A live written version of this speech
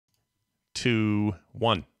2,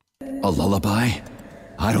 1. A lullaby?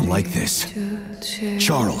 I don't like this.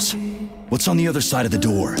 Charles, what's on the other side of the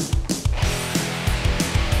door?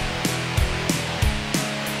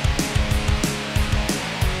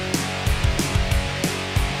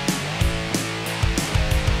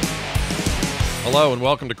 Hello and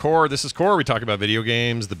welcome to Core. This is Core. We talk about video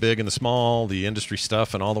games, the big and the small, the industry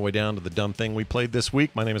stuff, and all the way down to the dumb thing we played this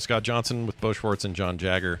week. My name is Scott Johnson with Bo Schwartz and John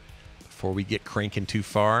Jagger. Before we get cranking too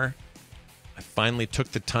far, I finally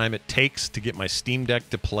took the time it takes to get my Steam Deck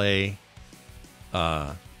to play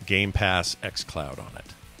Game Pass xCloud on it.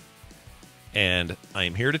 And I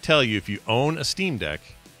am here to tell you, if you own a Steam Deck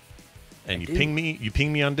and you ping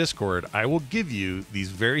me on Discord, I will give you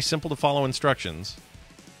these very simple to follow instructions.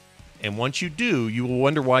 And once you do, you will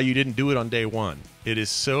wonder why you didn't do it on day one. It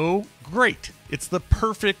is so great. It's the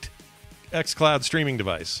perfect xCloud streaming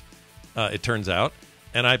device, it turns out.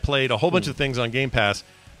 And I played a whole bunch of things on Game Pass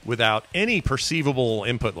without any perceivable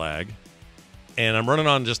input lag. And I'm running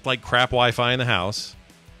on just like crap Wi-Fi in the house.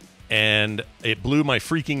 And it blew my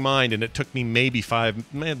freaking mind, and it took me maybe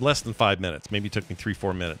less than 5 minutes. Maybe it took me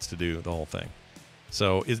 3-4 minutes to do the whole thing.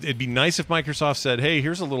 So it'd be nice if Microsoft said, hey,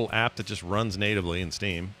 here's a little app that just runs natively in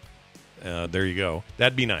Steam. There you go.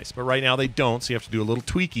 That'd be nice. But right now they don't, so you have to do a little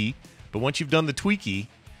tweaky. But once you've done the tweaky,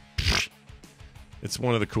 it's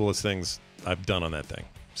one of the coolest things I've done on that thing.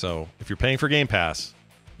 So if you're paying for Game Pass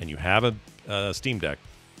and you have a Steam Deck,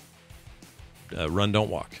 run, don't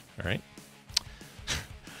walk. All right?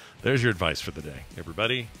 There's your advice for the day,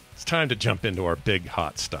 everybody. It's time to jump into our big,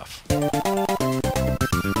 hot stuff.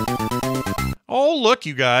 Oh, look,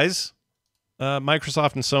 you guys.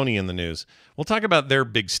 Microsoft and Sony in the news. We'll talk about their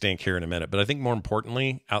big stink here in a minute, but I think more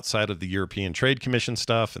importantly, outside of the European Trade Commission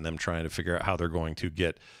stuff and them trying to figure out how they're going to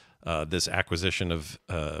get this acquisition of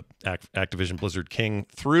Activision Blizzard King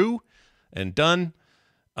through and done,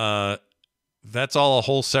 that's all a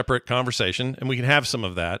whole separate conversation, and we can have some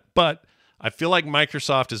of that. But I feel like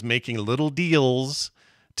Microsoft is making little deals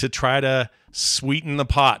to try to sweeten the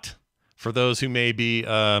pot for those who may be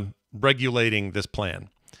regulating this plan.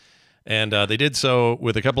 And they did so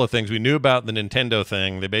with a couple of things. We knew about the Nintendo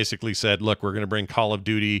thing. They basically said, look, we're going to bring Call of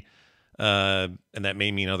Duty, and that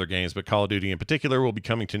may mean other games, but Call of Duty in particular will be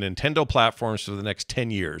coming to Nintendo platforms for the next 10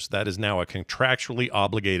 years. That is now a contractually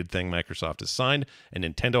obligated thing Microsoft has signed, and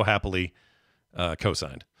Nintendo happily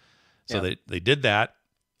co-signed. So they did that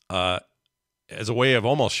as a way of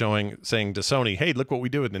almost saying to Sony, hey, look what we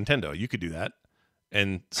do with Nintendo. You could do that.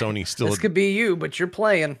 And Sony still... This could be you, but you're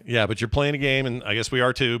playing. Yeah, but you're playing a game, and I guess we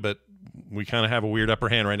are too, but we kind of have a weird upper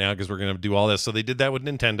hand right now because we're going to do all this. So they did that with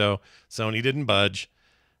Nintendo. Sony didn't budge.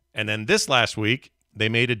 And then this last week, they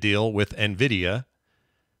made a deal with NVIDIA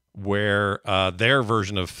where their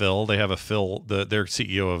version of Phil, they have a Phil, their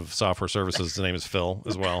CEO of software services, his name is Phil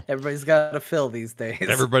as well. Everybody's got a Phil these days.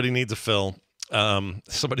 Everybody needs a Phil.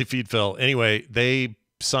 Somebody feed Phil. Anyway, they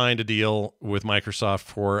signed a deal with Microsoft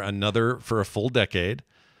for a full decade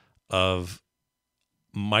of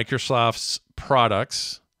Microsoft's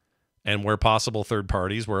products, and where possible, third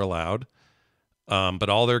parties were allowed. But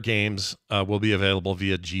all their games will be available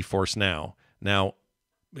via GeForce Now. Now,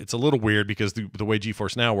 it's a little weird because the way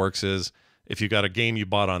GeForce Now works is if you got a game you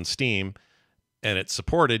bought on Steam and it's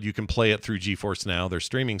supported, you can play it through GeForce Now, their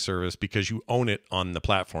streaming service, because you own it on the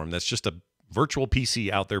platform. That's just a virtual PC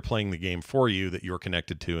out there playing the game for you that you're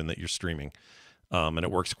connected to and that you're streaming. And it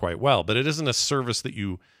works quite well. But it isn't a service that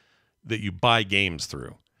you buy games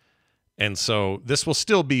through. And so this will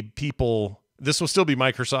still be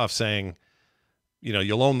Microsoft saying, you know,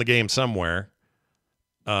 you'll own the game somewhere,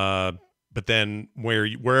 but then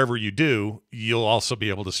wherever you do, you'll also be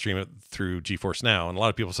able to stream it through GeForce Now. And a lot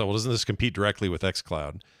of people say, well, doesn't this compete directly with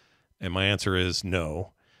xCloud? And my answer is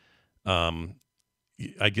no.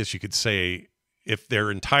 I guess you could say if their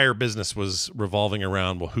entire business was revolving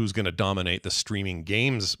around, well, who's going to dominate the streaming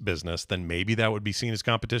games business, then maybe that would be seen as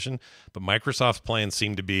competition. But Microsoft's plans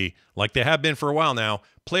seem to be, like they have been for a while now,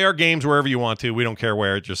 play our games wherever you want to. We don't care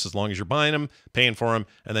where, just as long as you're buying them, paying for them,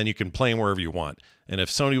 and then you can play them wherever you want. And if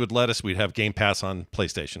Sony would let us, we'd have Game Pass on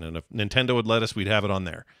PlayStation. And if Nintendo would let us, we'd have it on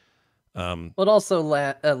there. It also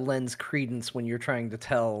lends credence when you're trying to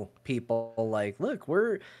tell people, like, look,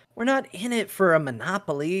 we're not in it for a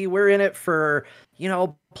monopoly. We're in it for, you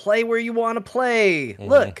know, play where you want to play.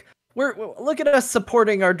 Mm-hmm. Look at us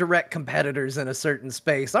supporting our direct competitors in a certain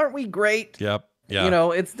space. Aren't we great? Yep. Yeah. You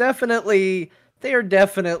know, they are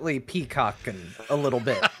definitely peacocking a little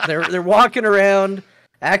bit. They're walking around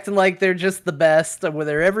acting like they're just the best, where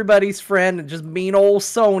they're everybody's friend, and just mean old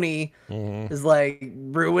Sony is like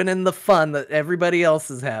ruining the fun that everybody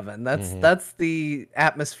else is having. That's the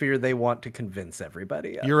atmosphere they want to convince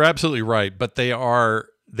everybody of. You're absolutely right, but they are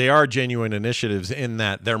genuine initiatives in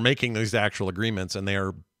that they're making these actual agreements, and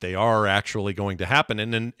they are actually going to happen.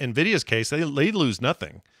 And in NVIDIA's case, they lose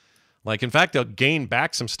nothing. Like, in fact, they'll gain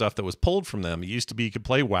back some stuff that was pulled from them. It used to be you could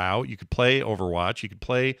play WoW, you could play Overwatch, you could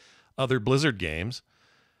play other Blizzard games,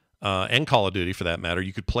 and Call of Duty for that matter.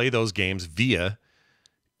 You could play those games via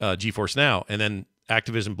GeForce Now. And then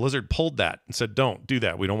Activision Blizzard pulled that and said, don't do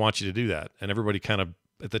that. We don't want you to do that. And everybody kind of,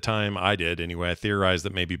 at the time I did anyway, I theorized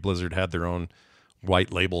that maybe Blizzard had their own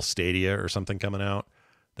white label Stadia or something coming out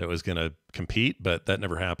that was going to compete, but that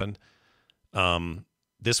never happened.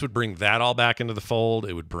 This would bring that all back into the fold.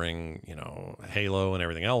 It would bring, Halo and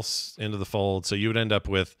everything else into the fold. So you would end up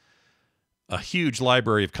with a huge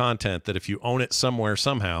library of content that if you own it somewhere,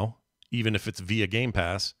 somehow, even if it's via Game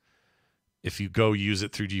Pass, if you go use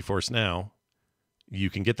it through GeForce Now,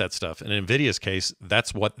 you can get that stuff. And in NVIDIA's case,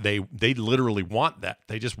 that's what they literally want that.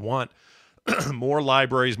 They just want more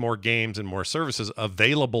libraries, more games, and more services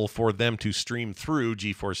available for them to stream through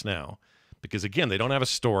GeForce Now. Because, again, they don't have a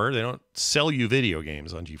store. They don't sell you video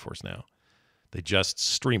games on GeForce Now. They just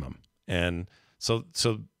stream them. And so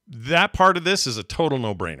that part of this is a total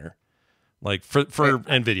no-brainer. Like, for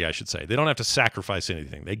NVIDIA, I should say. They don't have to sacrifice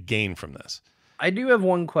anything. They gain from this. I do have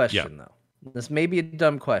one question, though. This may be a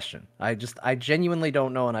dumb question. I genuinely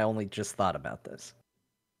don't know, and I only just thought about this.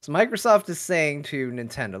 So Microsoft is saying to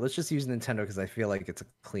Nintendo, let's just use Nintendo because I feel like it's a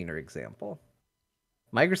cleaner example.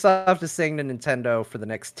 Microsoft is saying to Nintendo, for the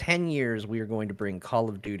next 10 years, we are going to bring Call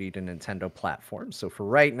of Duty to Nintendo platforms. So for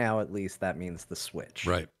right now, at least, that means the Switch.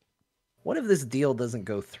 Right. What if this deal doesn't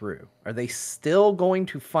go through? Are they still going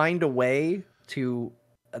to find a way to...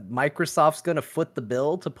 Microsoft's going to foot the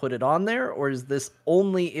bill to put it on there? Or is this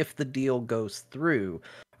only if the deal goes through?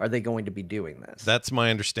 Are they going to be doing this? That's my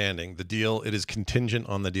understanding. The deal, it is contingent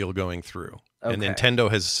on the deal going through. Okay. And Nintendo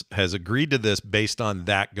has agreed to this based on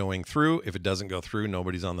that going through. If it doesn't go through,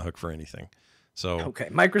 nobody's on the hook for anything. So okay,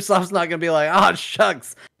 Microsoft's not going to be like, oh,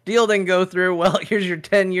 shucks, deal didn't go through. Well, here's your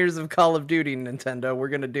 10 years of Call of Duty, Nintendo. We're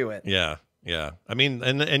going to do it. Yeah. I mean,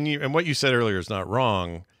 and what you said earlier is not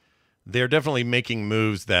wrong. They're definitely making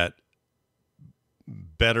moves that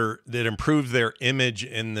improve their image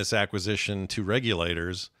in this acquisition to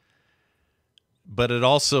regulators. But it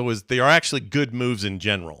also they are actually good moves in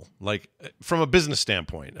general, like from a business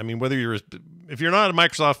standpoint. I mean, if you're not a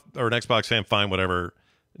Microsoft or an Xbox fan, fine, whatever.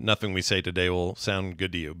 Nothing we say today will sound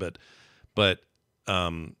good to you. But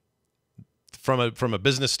from a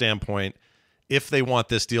business standpoint, if they want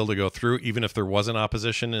this deal to go through, even if there wasn't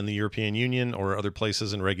opposition in the European Union or other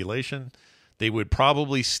places in regulation, they would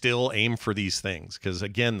probably still aim for these things. Because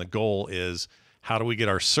again, the goal is, how do we get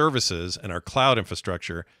our services and our cloud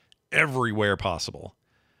infrastructure everywhere possible?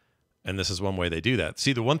 And this is one way they do that.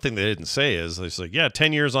 See, the one thing they didn't say is, they're like,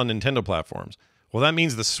 10 years on Nintendo platforms. Well, that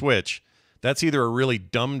means the Switch, that's either a really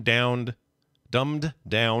dumbed down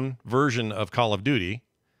version of Call of Duty.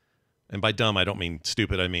 And by dumb, I don't mean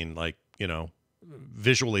stupid. I mean, like,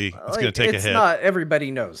 visually, it's going to take a hit. It's not, everybody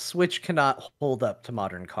knows Switch cannot hold up to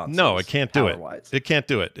modern consoles. No, it can't do it. It can't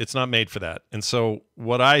do it. It's not made for that. And so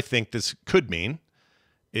what I think this could mean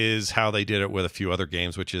is how they did it with a few other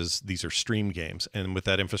games, which is these are stream games. And with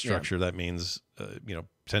that infrastructure, that means,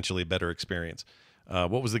 potentially a better experience.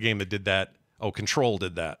 What was the game that did that? Oh, Control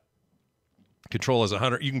did that. Control is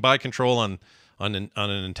 100. You can buy Control on a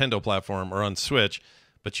Nintendo platform or on Switch,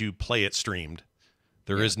 but you play it streamed.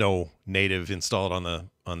 There is no native installed on the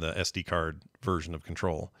SD card version of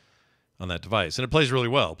Control on that device. And it plays really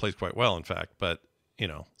well. It plays quite well, in fact. But,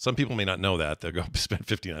 some people may not know that. They'll go spend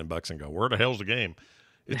 $59 and go, where the hell's the game?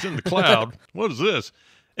 It's in the cloud. What is this?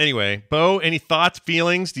 Anyway, Bo, any thoughts,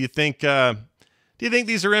 feelings? Do you think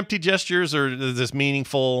these are empty gestures, or is this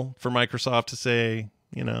meaningful for Microsoft to say,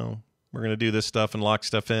 we're going to do this stuff and lock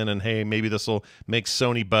stuff in, and hey, maybe this will make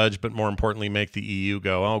Sony budge, but more importantly, make the EU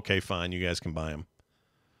go, okay, fine, you guys can buy them.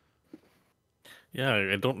 Yeah,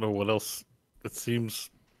 I don't know what else. It seems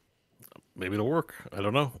maybe it'll work. I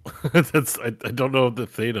don't know. I don't know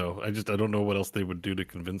if they know. I don't know what else they would do to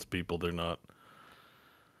convince people they're not.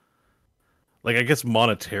 Like, I guess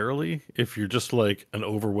monetarily, if you're just like an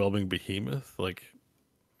overwhelming behemoth, like,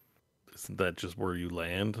 isn't that just where you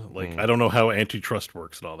land? Like, I don't know how antitrust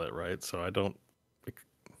works and all that, right? So I don't.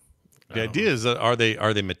 The idea is that are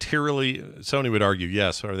they materially? Sony would argue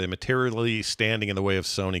yes. Are they materially standing in the way of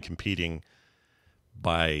Sony competing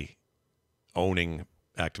by owning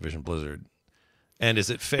Activision Blizzard? And is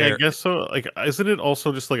it Yeah, fair? I guess so. Like, isn't it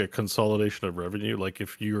also just like a consolidation of revenue? Like,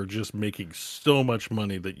 if you're just making so much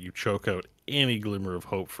money that you choke out any glimmer of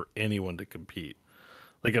hope for anyone to compete,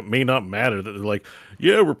 like it may not matter that they're like,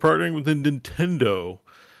 yeah, we're partnering with Nintendo,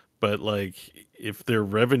 but like if their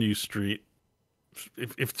revenue street,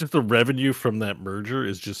 if just the revenue from that merger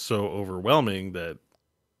is just so overwhelming that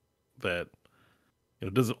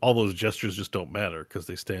doesn't all those gestures just don't matter because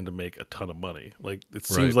they stand to make a ton of money. Like it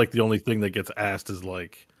seems Right. like the only thing that gets asked is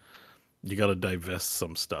like you got to divest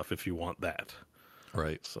some stuff if you want that.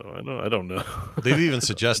 Right. So I don't know. They've even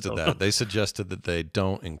suggested don't that. know. They suggested that they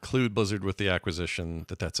don't include Blizzard with the acquisition,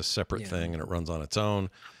 that that's a separate Yeah. thing and it runs on its own.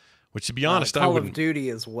 Which, to be honest, I Call of wouldn't. Duty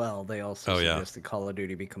as well. They also Oh, yeah. suggested Call of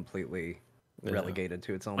Duty be completely Yeah. relegated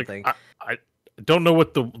to its own Like thing. I don't know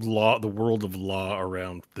what the world of law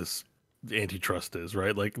around this antitrust is,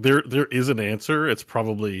 right? Like there is an answer. It's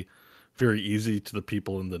probably very easy to the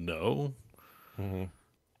people in the know. Mhm.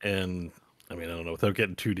 And I mean, I don't know, without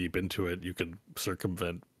getting too deep into it, you can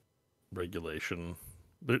circumvent regulation.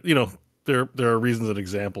 There are reasons and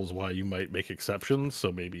examples why you might make exceptions.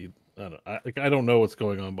 So maybe I don't know what's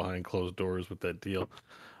going on behind closed doors with that deal.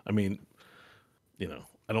 I mean,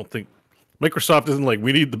 I don't think Microsoft isn't like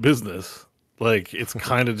we need the business. Like it's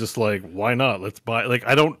kind of just like why not? Let's buy. Like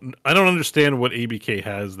I don't understand what ABK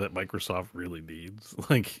has that Microsoft really needs.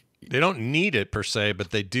 Like They don't need it per se,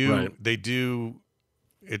 but they do. Right. They do.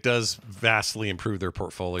 It does vastly improve their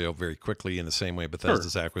portfolio very quickly in the same way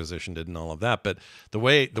Bethesda's acquisition did and all of that. But the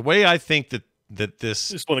way I think that this,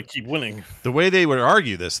 just want to keep winning. the way they would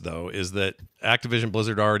argue this though is that Activision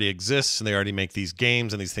Blizzard already exists and they already make these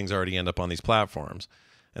games and these things already end up on these platforms.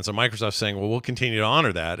 And so Microsoft's saying, well, we'll continue to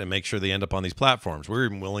honor that and make sure they end up on these platforms. We're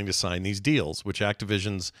even willing to sign these deals, which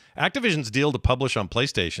Activision's deal to publish on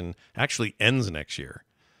PlayStation actually ends next year.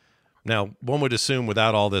 Now, one would assume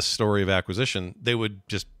without all this story of acquisition, they would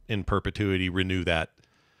just in perpetuity renew that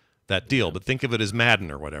deal. But think of it as Madden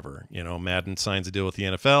or whatever. Madden signs a deal with the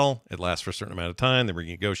NFL. It lasts for a certain amount of time. They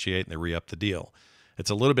renegotiate and they re-up the deal. It's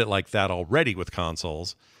a little bit like that already with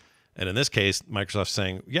consoles. And in this case, Microsoft's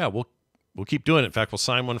saying, yeah, we'll keep doing it. In fact, we'll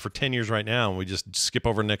sign one for 10 years right now, and we just skip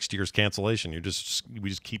over next year's cancellation. We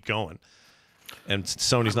just keep going. And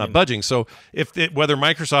Sony's not budging. So whether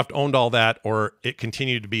Microsoft owned all that or it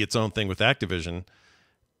continued to be its own thing with Activision,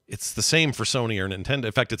 it's the same for Sony or Nintendo.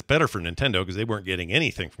 In fact, it's better for Nintendo because they weren't getting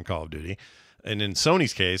anything from Call of Duty. And in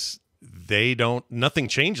Sony's case, nothing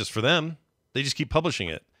changes for them. They just keep publishing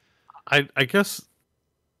it. I guess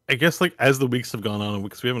like as the weeks have gone on,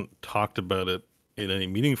 because we haven't talked about it in any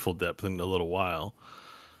meaningful depth in a little while,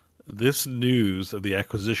 this news of the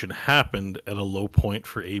acquisition happened at a low point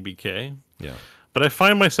for ABK. Yeah. But I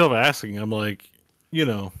find myself asking, I'm like,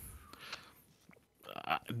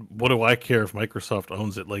 what do I care if Microsoft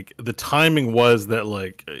owns it? Like the timing was that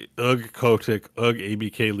like Kotick,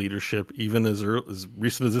 ABK leadership, even as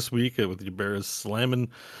recent as this week with Ybarra's slamming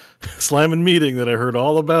meeting that I heard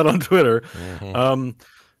all about on Twitter. Mm-hmm.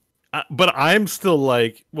 But I'm still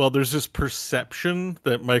like, well, there's this perception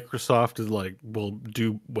that Microsoft is like will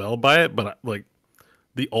do well by it, but like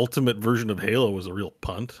the ultimate version of Halo was a real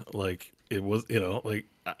punt. Like it was, like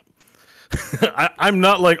I'm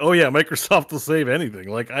not like, oh yeah, Microsoft will save anything.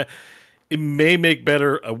 Like it may make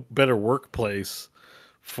a better workplace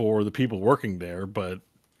for the people working there, but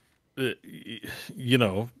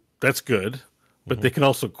that's good. But they can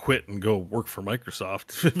also quit and go work for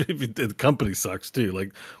Microsoft. The company sucks too.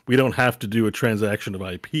 Like we don't have to do a transaction of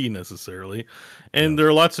IP necessarily, and there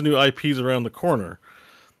are lots of new IPs around the corner.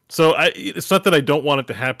 So it's not that I don't want it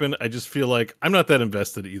to happen. I just feel like I'm not that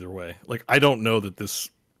invested either way. Like I don't know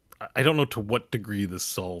to what degree this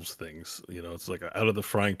solves things. It's like out of the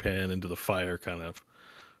frying pan into the fire kind of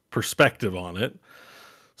perspective on it.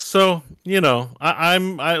 So,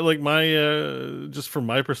 I'm like my just from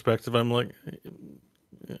my perspective, I'm like,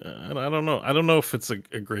 I don't know. I don't know if it's a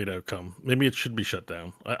great outcome. Maybe it should be shut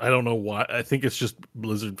down. I don't know why. I think it's just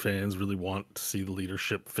Blizzard fans really want to see the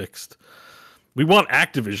leadership fixed. We want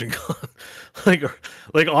Activision gone.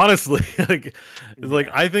 like honestly, like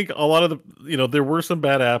I think a lot of the, there were some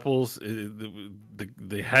bad apples.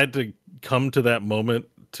 They had to come to that moment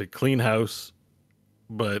to clean house,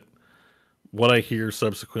 but what I hear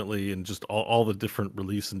subsequently and just all the different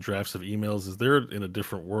release and drafts of emails is they're in a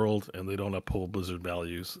different world and they don't uphold Blizzard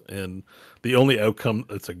values. And the only outcome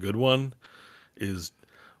that's a good one is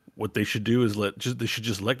what they should do is they should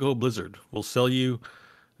just let go of Blizzard. We'll sell you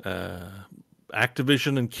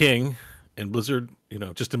Activision and King and Blizzard,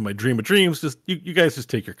 just in my dream of dreams, just you guys just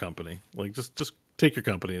take your company. Like just take your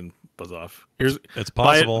company and buzz off. It's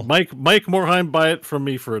possible. Mike Morheim, buy it from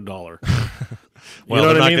me for $1. Well, you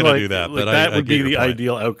know they're what I not mean? gonna Like, do that, like but that I would be get the your point.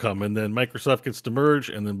 ideal outcome, and then Microsoft gets to merge,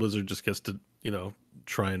 and then Blizzard just gets to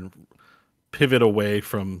try and pivot away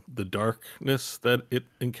from the darkness that it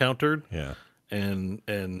encountered, Yeah. and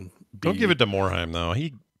Don't give it to Morheim though.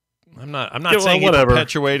 I'm not Yeah, well, saying he whatever.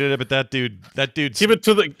 perpetuated it, but that dude's give it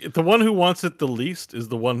to the one who wants it the least is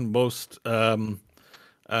the one most worthy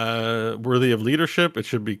of leadership. It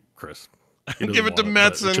should be Chris. He doesn't Give it to want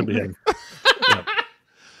but it should Metzen. be him. Yeah.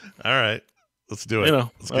 All right. Let's do it. You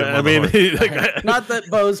know, Let's get him I on the mean, horn. Not that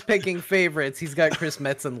Bo's picking favorites. He's got Chris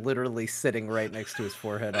Metzen literally sitting right next to his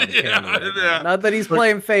forehead on the camera. Right now. yeah. Not that he's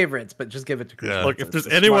playing favorites, but just give it to Chris. Yeah. Metzen. look, if there's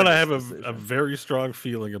It's the anyone I have smartest a decision. very strong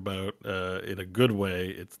feeling about in a good way,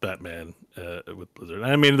 it's that man with Blizzard.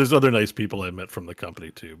 I mean, there's other nice people I met from the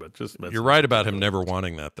company too, but just You're right about him never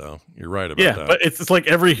wanting that though. You're right about yeah, that. but it's like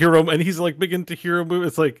every hero, and he's like big into hero movie.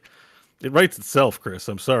 It's like it writes itself, Chris.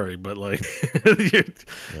 I'm sorry, but like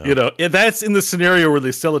you know, that's in the scenario where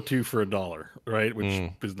they sell it to you for $1, right? Which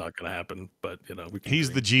is not going to happen. But you know,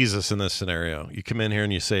 He's the Jesus in this scenario. You come in here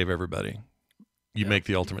and you save everybody. You make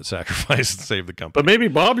the ultimate sacrifice and save the company. But maybe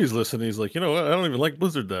Bobby's listening. He's like, you know what? I don't even like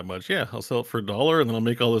Blizzard that much. Yeah, I'll sell it for $1, and then I'll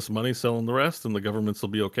make all this money selling the rest, and the governments will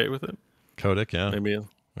be okay with it. Kodak, yeah. Maybe.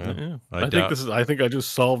 Yeah. I think I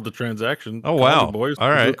just solved the transaction. Oh Call wow! the boys. All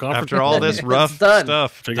We'll do a right. conference After all call. this It's rough done.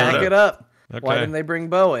 stuff, Figure Pack out. it up. Okay. Why didn't they bring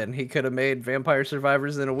Bo in? He could have made Vampire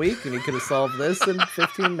Survivors in a week, and he could have solved this in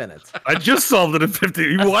 15 minutes. I just solved it in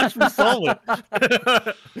 15. You watched me solve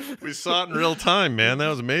it. We saw it in real time, man. That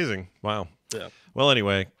was amazing. Wow. Yeah. Well,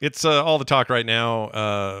 anyway, it's all the talk right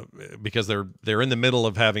now because they're in the middle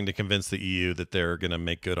of having to convince the EU that they're going to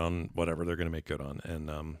make good on whatever they're going to make good on,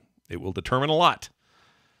 and it will determine a lot.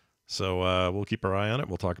 So we'll keep our eye on it.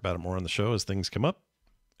 We'll talk about it more on the show as things come up,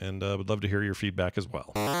 and would love to hear your feedback as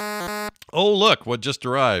well. Oh, look, what just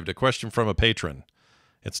arrived. A question from a patron.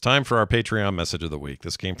 It's time for our Patreon message of the week.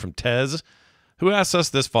 This came from Tez, who asks us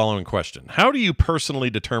this following question. How do you personally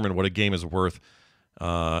determine what a game is worth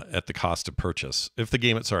at the cost of purchase? If the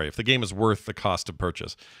game is worth the cost of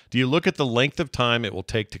purchase, do you look at the length of time it will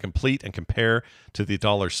take to complete and compare to the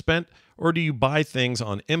dollars spent, or do you buy things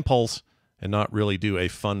on impulse and not really do a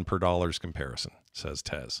fun per dollars comparison? Says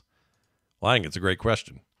Tez. Well, I think it's a great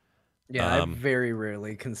question. Yeah, I very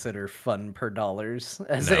rarely consider fun per dollars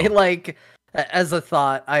as No. as a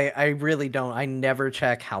thought. I really don't. I never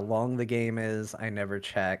check how long the game is. I never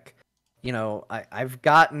check. You know, I've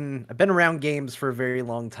been around games for a very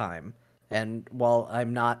long time, and while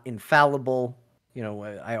I'm not infallible, you know,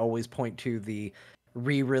 I always point to the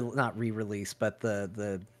not re-release, but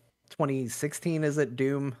the 2016, is it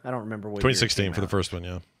Doom? I don't remember what year it 2016 came for the out. first one,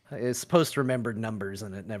 yeah. It's supposed to remember numbers,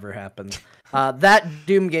 and it never happened. That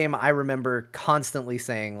Doom game, I remember constantly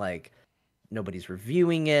saying, like, nobody's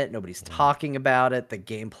reviewing it, nobody's talking about it. The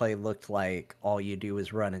gameplay looked like all you do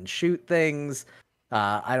is run and shoot things.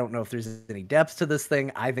 I don't know if there's any depth to this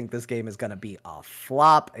thing. I think this game is going to be a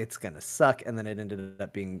flop. It's going to suck. And then it ended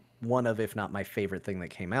up being one of, if not my favorite thing that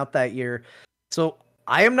came out that year. So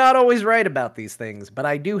I am not always right about these things, but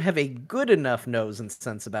I do have a good enough nose and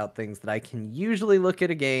sense about things that I can usually look at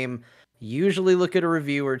a game, usually look at a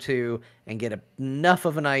review or two, and get enough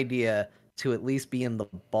of an idea to at least be in the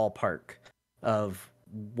ballpark of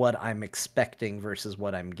what I'm expecting versus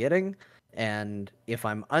what I'm getting. And if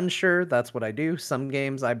I'm unsure, that's what I do. Some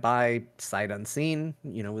games I buy sight unseen.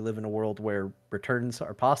 You know, we live in a world where returns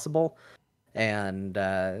are possible. And,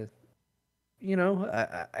 you know,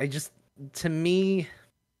 I just, to me,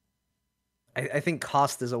 I think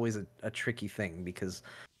cost is always a tricky thing, because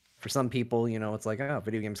for some people, you know, it's like, oh,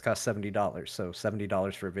 video games cost $70. So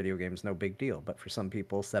 $70 for a video game is no big deal. But for some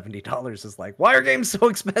people, $70 is like, why are games so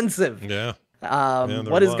expensive? Yeah.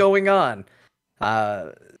 What is going on?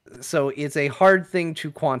 So it's a hard thing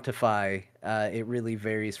to quantify. It really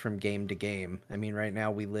varies from game to game. I mean, right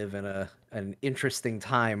now we live in an interesting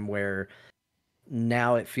time where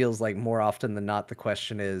now it feels like more often than not, the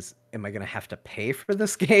question is, am I going to have to pay for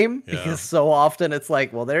this game? Yeah. Because so often it's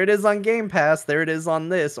like, well, there it is on Game Pass. There it is on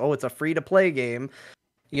this. Oh, it's a free to play game.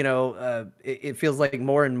 You know, it feels like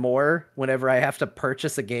more and more whenever I have to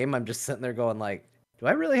purchase a game, I'm just sitting there going like, do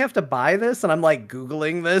I really have to buy this? And I'm like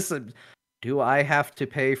Googling this. And do I have to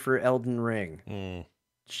pay for Elden Ring?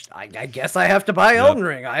 I guess I have to buy Elden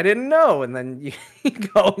Ring. I didn't know. And then you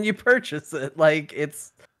go and you purchase it. Like,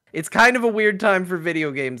 it's kind of a weird time for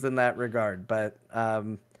video games in that regard. But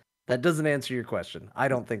that doesn't answer your question. I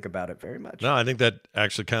don't think about it very much. No, I think that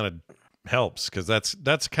actually kind of helps, because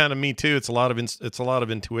that's kind of me too. It's a lot of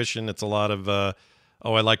intuition. It's a lot of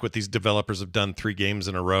I like what these developers have done 3 games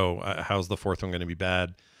in a row. How's the 4th one going to be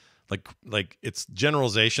bad? Like it's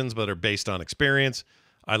generalizations, but are based on experience.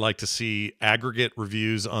 I like to see aggregate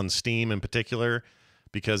reviews on Steam in particular,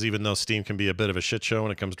 because even though Steam can be a bit of a shit show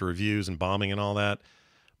when it comes to reviews and bombing and all that,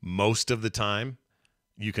 most of the time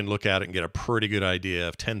you can look at it and get a pretty good idea.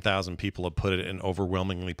 If 10,000 people have put it in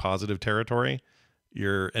overwhelmingly positive territory,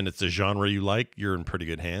 and it's a genre you like, you're in pretty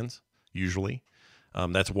good hands, usually.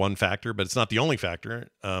 That's one factor, but it's not the only factor.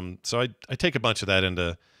 So I take a bunch of that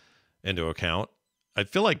into account. I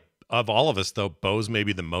feel like of all of us, though, Bo's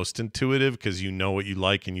maybe the most intuitive because you know what you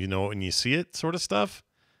like and you know it when you see it, sort of stuff.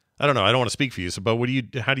 I don't know. I don't want to speak for you. So, Bo,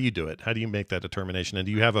 how do you do it? How do you make that determination? And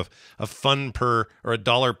do you have a fun per or a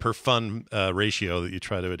dollar per fun ratio that you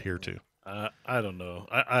try to adhere to? I don't know.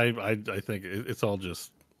 I think it's all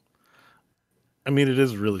just. I mean, it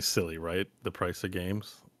is really silly, right? The price of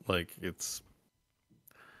games, like it's.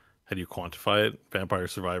 How do you quantify it? Vampire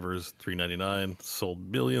Survivors $3.99 sold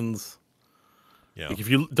millions. Yeah. Like if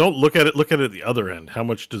you don't look at it at the other end. How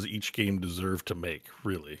much does each game deserve to make?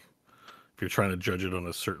 Really, if you're trying to judge it on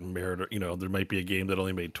a certain merit, or, there might be a game that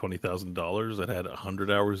only made $20,000 that had 100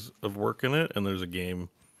 hours of work in it, and there's a game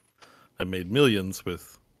that made millions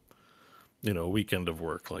with, a weekend of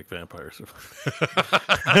work like Vampire Survivors.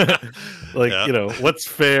 What's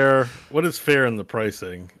fair? What is fair in the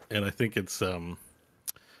pricing? And I think it's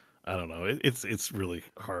I don't know. It's really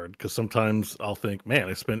hard because sometimes I'll think, man,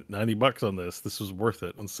 I spent $90 on this. This was worth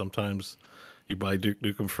it. And sometimes you buy Duke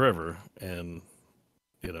Nukem Forever, and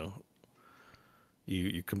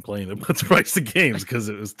you complain about the price of games because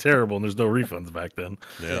it was terrible and there's no refunds back then.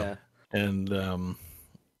 Yeah. And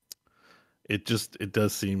it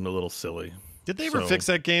does seem a little silly. Did they ever fix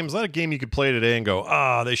that game? Is that a game you could play today and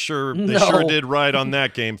go, they sure No. did right on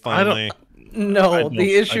that game finally? No,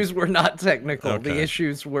 the issues were not technical. Okay. The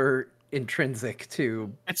issues were intrinsic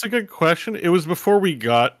to. It's a good question. It was before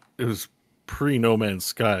it was pre No Man's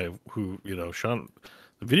Sky, who, Sean,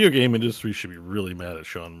 the video game industry should be really mad at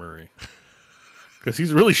Sean Murray. Because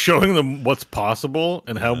he's really showing them what's possible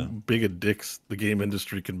and how big a dicks the game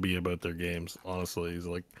industry can be about their games. Honestly, he's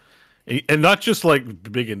like, and not just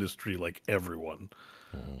like big industry, like everyone.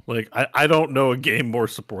 Like I don't know a game more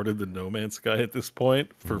supported than No Man's Sky at this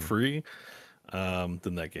point for free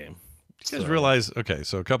than that game. You guys realize? Okay,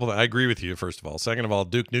 so I agree with you. First of all, second of all,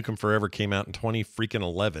 Duke Nukem Forever came out in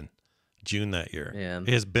 2011, June that year. Yeah. It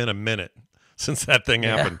has been a minute since that thing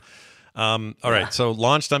happened. All right, so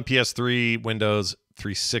launched on PS3, Windows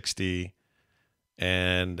 360,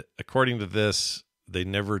 and according to this, they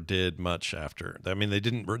never did much after. I mean, they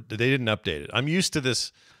didn't update it. I am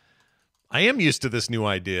used to this new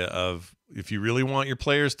idea of if you really want your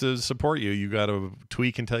players to support you, you got to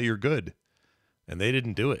tweak until you're good, and they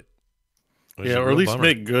didn't do it. Yeah, or at least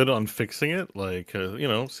make good on fixing it. Like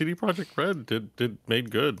CD Projekt Red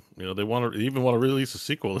made good. They even want to release a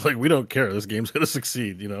sequel. Like, we don't care. This game's gonna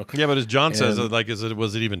succeed. Yeah, but as John says,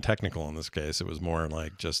 was it even technical in this case? It was more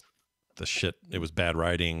like just the shit. It was bad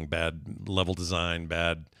writing, bad level design,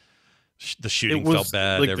 bad. The shooting felt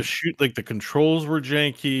bad. Like the controls were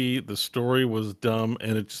janky. The story was dumb,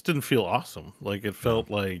 and it just didn't feel awesome. Like it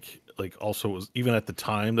felt like also it was, even at the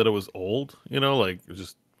time that it was old. Like it was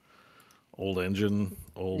just. Old engine,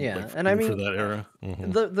 and I mean, for that era.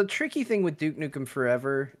 Mm-hmm. The tricky thing with Duke Nukem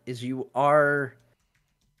Forever is you are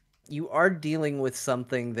dealing with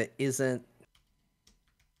something that isn't.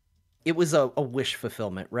 It was a wish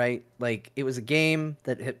fulfillment, right? Like, it was a game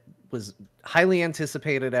that was highly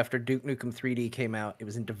anticipated after Duke Nukem 3D came out. It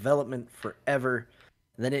was in development forever.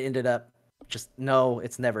 And then it ended up no,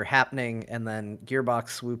 it's never happening. And then Gearbox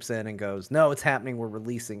swoops in and goes, no, it's happening. We're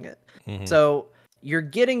releasing it. Mm-hmm. So you're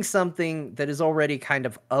getting something that is already kind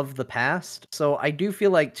of the past. So I do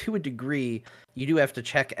feel like, to a degree, you do have to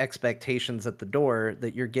check expectations at the door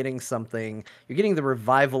that you're getting the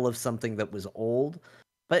revival of something that was old,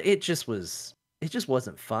 but it just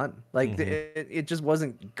wasn't fun. Like, it just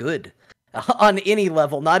wasn't good on any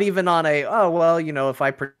level, not even on if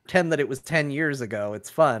I pretend that it was 10 years ago,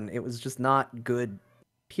 it's fun. It was just not good,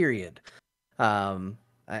 period.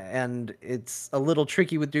 And it's a little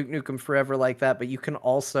tricky with Duke Nukem Forever like that, but you can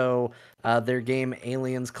also, their game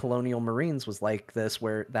Aliens Colonial Marines was like this,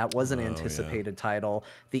 where that was an anticipated title.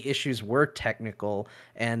 The issues were technical,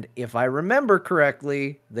 and if I remember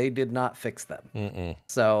correctly, they did not fix them.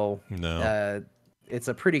 So no. It's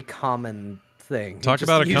a pretty common thing. Talk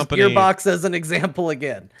about a company. Gearbox as an example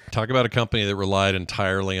again. Talk about a company that relied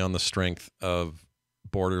entirely on the strength of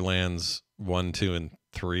Borderlands 1, 2, and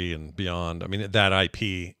 3 and beyond. I mean, that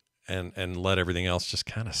IP, and let everything else just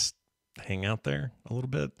kind of hang out there a little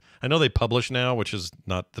bit. I know they publish now, which is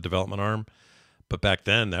not the development arm, but back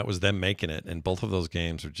then that was them making it, and both of those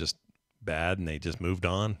games are just bad, and they just moved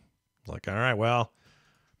on. Like, all right, well,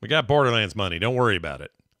 We got Borderlands money. Don't worry about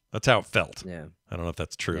it. That's how it felt. Yeah. I don't know if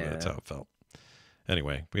that's true, but Yeah. that's how it felt.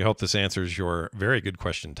 Anyway, we hope this answers your very good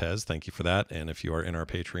question, Tez. Thank you for that. And if you are in our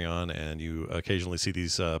Patreon and you occasionally see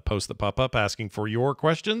these posts that pop up asking for your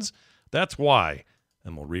questions, that's why.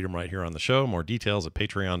 And we'll read them right here on the show. More details at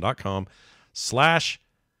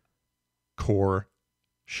patreon.com/core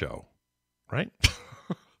show. Right?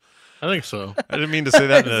 I think so. I didn't mean to say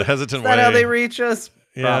that in a hesitant Is that way. how they reach us?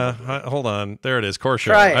 Yeah, Probably. hold on. There it is. Core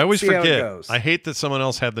Show. Try it. I always See how it forget. goes. I hate that someone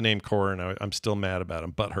else had the name Core, and I'm still mad about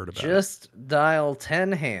it. Butthurt about it. Just dial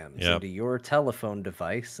 10 hands Yep. into your telephone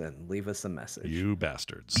device and leave us a message. You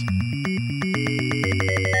bastards.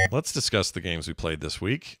 Let's discuss the games we played this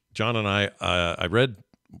week. John and I read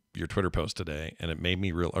your Twitter post today, and it made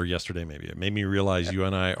me or yesterday maybe, it made me realize you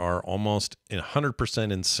and I are almost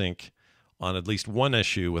 100% in sync on at least one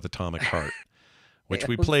issue with Atomic Heart, which Yeah,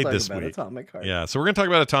 we let's played talk this about week. Atomic Heart. Yeah, so we're going to talk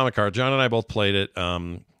about Atomic Heart. John and I both played it.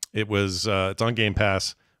 It was it's on Game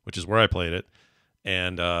Pass, which is where I played it,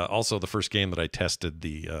 and also the first game that I tested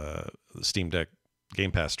the Steam Deck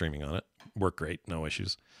Game Pass streaming on it. Worked great, no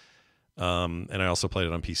issues. And I also played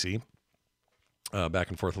it on PC, back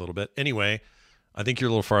and forth a little bit. Anyway, I think you're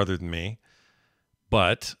a little farther than me,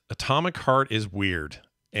 but Atomic Heart is weird,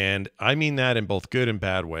 and I mean that in both good and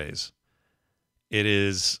bad ways. It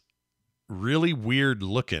is really weird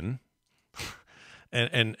looking,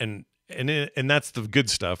 and that's the good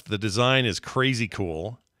stuff. The design is crazy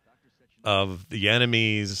cool of the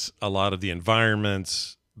enemies, a lot of the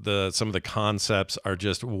environments, some of the concepts are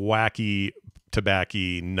just wacky,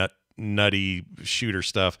 tobacco, nutty shooter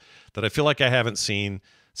stuff that I feel like I haven't seen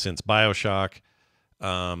since BioShock.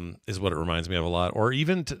 Is what it reminds me of a lot, or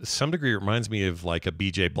even to some degree, it reminds me of like a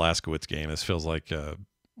BJ Blazkowicz game. This feels like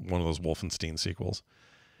one of those Wolfenstein sequels.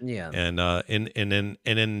 Yeah. And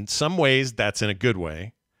in some ways, that's in a good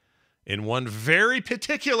way. In one very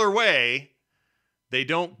particular way, they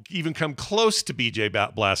don't even come close to BJ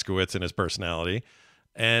Blazkowicz and his personality.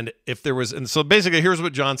 And so basically, here's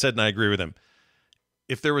what John said, and I agree with him.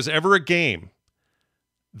 If there was ever a game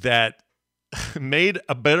that made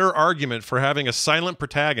a better argument for having a silent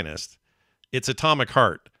protagonist, it's Atomic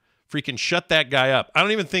Heart. Freaking shut that guy up. I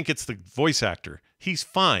don't even think it's the voice actor. He's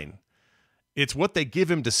fine. It's what they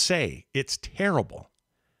give him to say. It's terrible.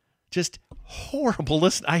 Just horrible.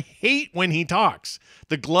 Listen, I hate when he talks.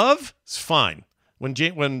 The glove is fine.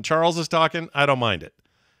 When Charles is talking, I don't mind it.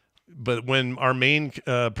 But when our main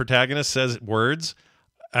protagonist says words,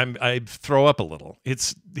 I throw up a little.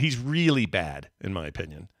 He's really bad, in my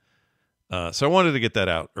opinion. So I wanted to get that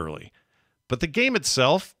out early. But the game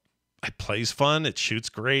itself, it plays fun. It shoots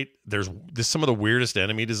great. There's some of the weirdest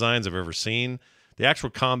enemy designs I've ever seen. The actual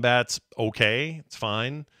combat's okay. It's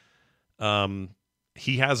fine.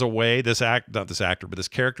 He has a way, this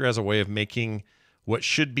character has a way of making what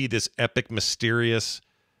should be this epic, mysterious,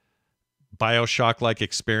 BioShock-like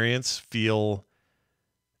experience feel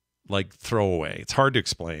like throwaway. It's hard to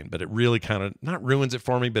explain, but it really kind of not ruins it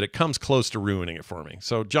for me, but it comes close to ruining it for me.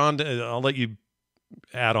 So, John, I'll let you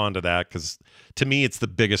add on to that, because to me, it's the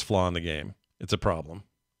biggest flaw in the game. It's a problem.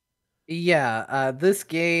 Yeah, this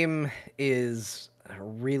game is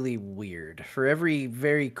really weird. For every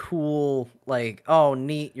very cool, like, oh,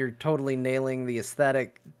 neat, you're totally nailing the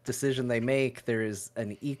aesthetic decision they make, there is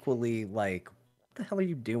an equally, like, what the hell are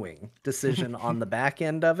you doing decision on the back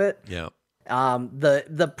end of it. Yeah.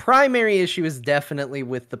 The primary issue is definitely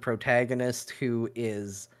with the protagonist, who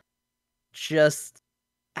is just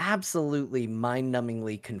absolutely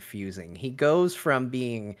mind-numbingly confusing. He goes from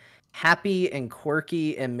being happy and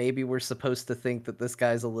quirky, and maybe we're supposed to think that this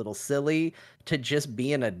guy's a little silly, to just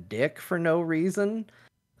being a dick for no reason,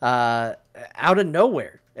 out of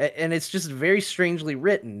nowhere. And it's just very strangely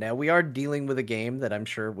written. Now, we are dealing with a game that I'm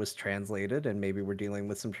sure was translated, and maybe we're dealing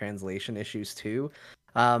with some translation issues too.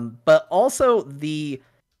 But also the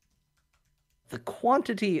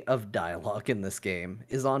quantity of dialogue in this game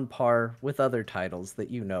is on par with other titles that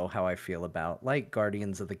you know how I feel about, like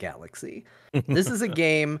Guardians of the Galaxy. This is a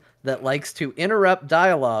game that likes to interrupt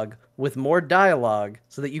dialogue with more dialogue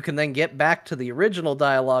so that you can then get back to the original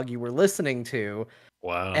dialogue you were listening to.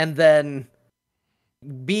 Wow. And then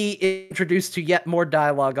be introduced to yet more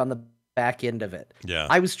dialogue on the back end of it. Yeah.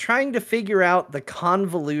 I was trying to figure out the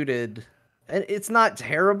convoluted... It's not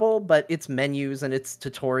terrible, but it's menus and it's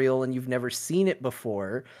tutorial and you've never seen it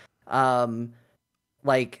before.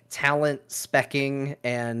 Like talent specking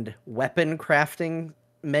and weapon crafting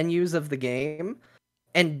menus of the game.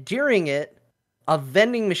 And during it, a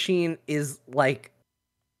vending machine is like,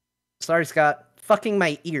 sorry, Scott, fucking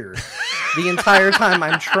my ear. the entire time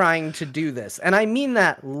I'm trying to do this. And I mean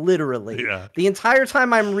that literally. Yeah. The entire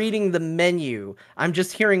time I'm reading the menu, I'm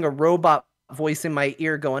just hearing a robot voice in my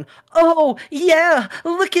ear going, "Oh, yeah,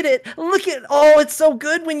 look at it. Oh, it's so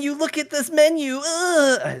good when you look at this menu.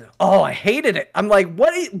 Ugh." Oh, I hated it. I'm like,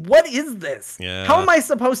 what is this? Yeah. How am I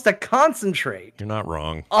supposed to concentrate You're not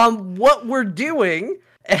wrong. on what we're doing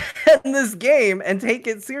in this game and take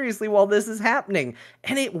it seriously while this is happening?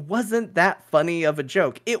 And it wasn't that funny of a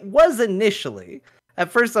joke. It was initially.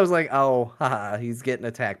 At first I was like, oh, haha, he's getting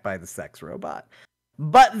attacked by the sex robot.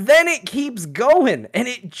 But then it keeps going, and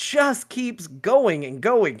it just keeps going and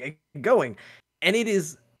going and going. And it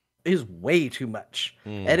is way too much.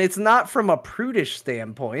 And it's not from a prudish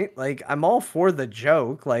standpoint. Like, I'm all for the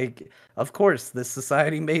joke. Like, of course, this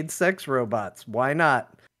society made sex robots. Why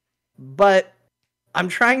not? But I'm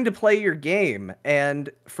trying to play your game, and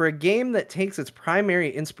for a game that takes its primary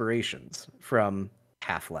inspirations from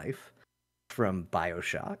Half-Life, from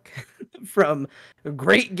BioShock, from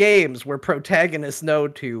great games where protagonists know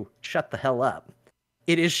to shut the hell up,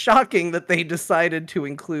 it is shocking that they decided to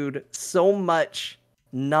include so much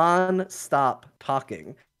non-stop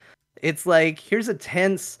talking. It's like, here's a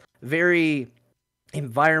tense, very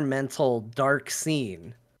environmental, dark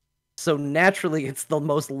scene. So naturally, it's the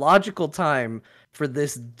most logical time for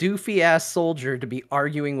this doofy-ass soldier to be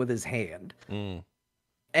arguing with his hand.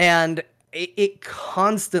 And it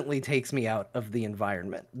constantly takes me out of the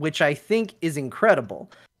environment, which I think is incredible.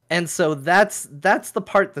 And so that's the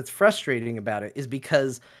part that's frustrating about it, is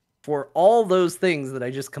because for all those things that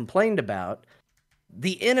I just complained about,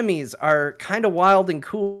 the enemies are kind of wild and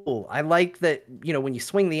cool. I like that, you know, when you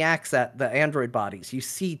swing the axe at the android bodies, you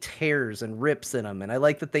see tears and rips in them. And I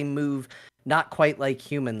like that they move not quite like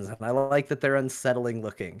humans. And I like that they're unsettling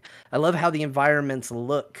looking. I love how the environments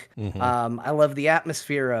look. I love the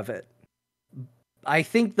atmosphere of it. I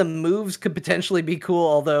think the moves could potentially be cool,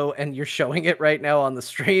 although, and you're showing it right now on the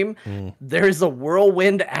stream, there's a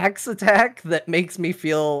whirlwind axe attack that makes me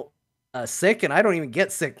feel sick, and I don't even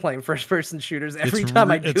get sick playing first-person shooters. Every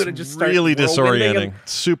time I do it, it just starts really disorienting. them.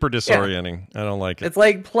 Super disorienting. Yeah. I don't like it. It's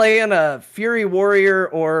like playing a Fury Warrior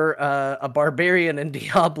or a Barbarian in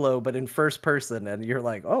Diablo, but in first person, and you're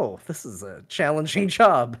like, oh, this is a challenging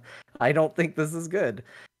job. I don't think this is good.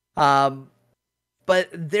 But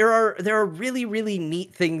there are really, really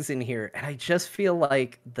neat things in here, and I just feel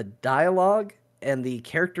like the dialogue and the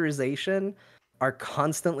characterization are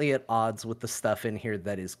constantly at odds with the stuff in here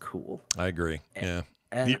that is cool. I agree. Yeah.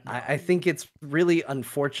 And I think it's really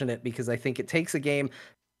unfortunate, because I think it takes a game.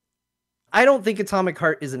 I don't think Atomic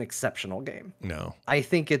Heart is an exceptional game. No. I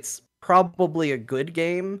think it's probably a good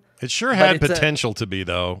game. It sure had potential to be,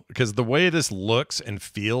 though, because the way this looks and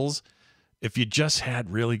feels, if you just had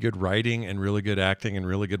really good writing and really good acting and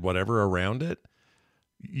really good whatever around it,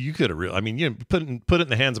 you could have really, I mean, you put it in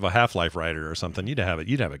the hands of a Half-Life writer or something, you'd have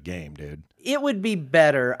a game, dude. It would be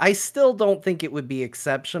better. I still don't think it would be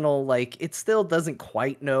exceptional. Like, it still doesn't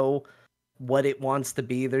quite know what it wants to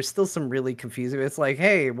be. There's still some really confusing. It's like,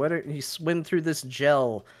 hey, you swim through this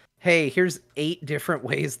gel. Hey, here's 8 different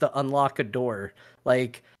ways to unlock a door.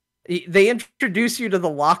 Like, they introduce you to the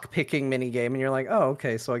lock picking minigame, and you're like, oh,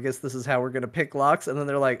 okay, so I guess this is how we're going to pick locks. And then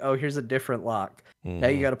they're like, oh, here's a different lock. Now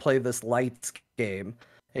you got to play this lights game.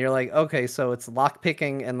 And you're like, okay, so it's lock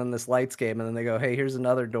picking and then this lights game. And then they go, hey, here's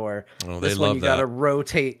another door. Oh, this they one love you got to that.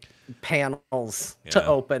 rotate panels to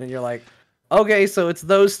open. And you're like, okay, so it's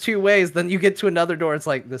those 2 ways. Then you get to another door. It's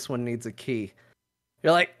like, this one needs a key.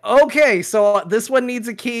 You're like, okay, so this one needs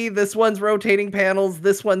a key. This one's rotating panels.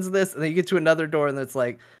 This one's this. And then you get to another door, and it's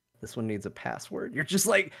like, this one needs a password. You're just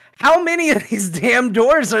like, how many of these damn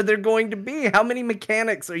doors are there going to be? How many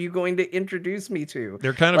mechanics are you going to introduce me to?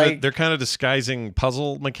 They're kind of disguising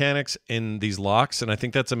puzzle mechanics in these locks, and I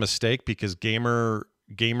think that's a mistake, because gamer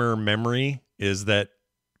memory is that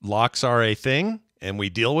locks are a thing and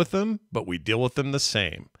we deal with them, but we deal with them the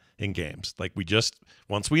same in games. Like, we just,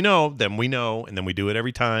 once we know, then we know, and then we do it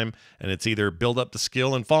every time, and it's either build up the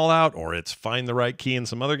skill in Fallout, or it's find the right key in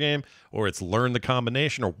some other game, or it's learn the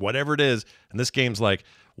combination, or whatever it is. And this game's like,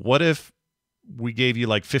 what if we gave you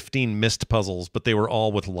like 15 missed puzzles, but they were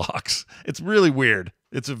all with locks? It's really weird.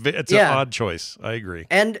 It's an odd choice. I agree.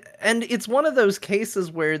 And it's one of those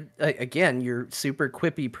cases where, again, your super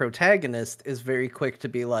quippy protagonist is very quick to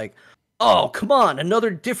be like, oh, come on,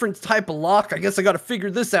 another different type of lock. I guess I got to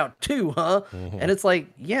figure this out too, huh? And it's like,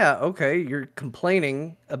 yeah, okay, you're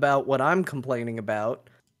complaining about what I'm complaining about.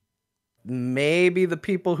 Maybe the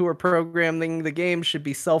people who are programming the game should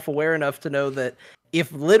be self-aware enough to know that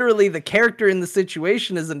if literally the character in the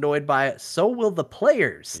situation is annoyed by it, so will the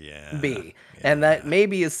players be. And that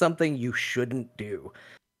maybe is something you shouldn't do.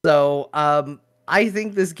 So I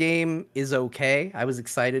think this game is okay. I was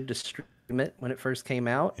excited to stream it when it first came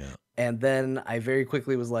out. Yeah. And then I very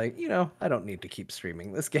quickly was like, I don't need to keep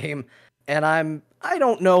streaming this game. And I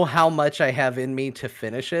don't know how much I have in me to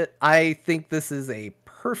finish it. I think this is a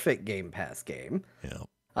perfect Game Pass game.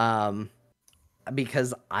 Yeah.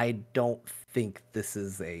 Because I don't think this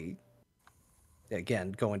is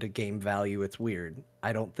again, going to game value, it's weird.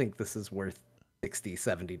 I don't think this is worth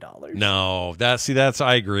 $60-$70. No, that's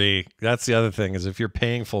I agree. That's the other thing is if you're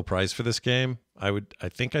paying full price for this game, I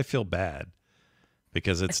think I feel bad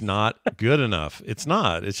because it's not good enough. It's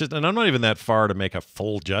not. It's just, and I'm not even that far to make a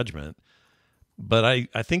full judgment. But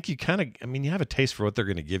I think you you have a taste for what they're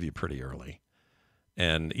going to give you pretty early.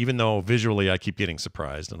 And even though visually I keep getting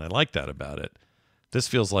surprised, and I like that about it, this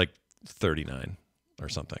feels like $39 or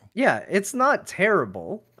something. Yeah, it's not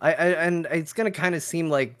terrible. And it's going to kind of seem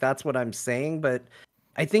like that's what I'm saying, but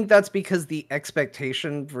I think that's because the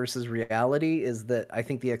expectation versus reality is that I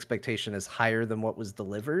think the expectation is higher than what was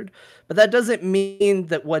delivered. But that doesn't mean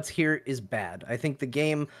that what's here is bad. I think the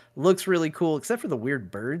game looks really cool, except for the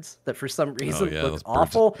weird birds that for some reason look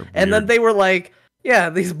awful. And then they were like,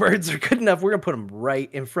 yeah, these birds are good enough. We're going to put them right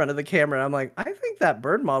in front of the camera. And I'm like, I think that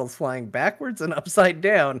bird model's flying backwards and upside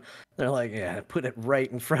down. They're like, yeah, put it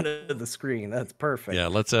right in front of the screen. That's perfect. Yeah,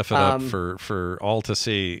 let's F it up for all to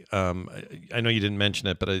see. I know you didn't mention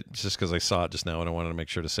it, but it's just because I saw it just now and I wanted to make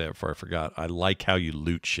sure to say it before I forgot. I like how you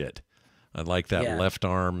loot shit. I like that left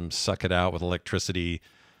arm, suck it out with electricity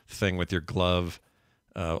thing with your glove.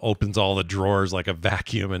 Opens all the drawers like a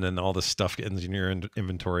vacuum, and then all the stuff gets in your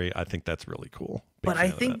inventory. I think that's really cool. But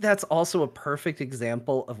I think that's also a perfect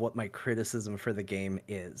example of what my criticism for the game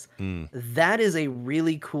is. That is a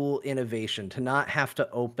really cool innovation to not have to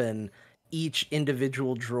open each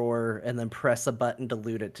individual drawer and then press a button to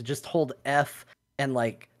loot it, to just hold F and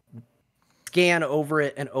like scan over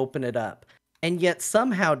it and open it up. And yet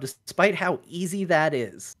somehow, despite how easy that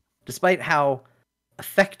is, despite how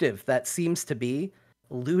effective that seems to be,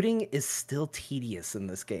 looting is still tedious in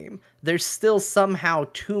this game. There's still somehow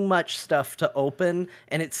too much stuff to open,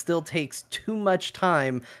 and it still takes too much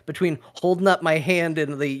time between holding up my hand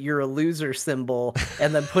in the "you're a loser" symbol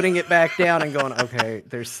and then putting it back down and going, okay,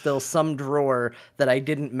 there's still some drawer that I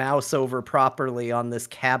didn't mouse over properly on this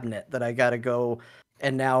cabinet that I gotta go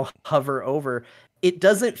and now hover over. It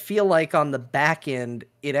doesn't feel like on the back end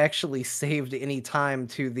it actually saved any time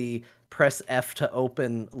to the press F to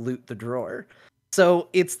open, loot the drawer. So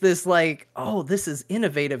it's this like, oh, this is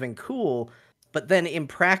innovative and cool, but then in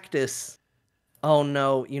practice, oh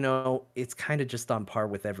no, it's kind of just on par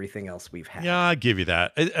with everything else we've had. Yeah, I give you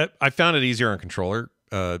that. I found it easier on controller,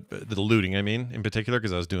 the looting, in particular,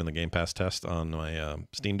 because I was doing the Game Pass test on my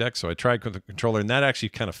Steam Deck. So I tried with the controller, and that actually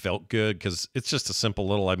kind of felt good because it's just a simple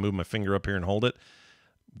little, I move my finger up here and hold it.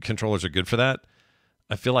 Controllers are good for that.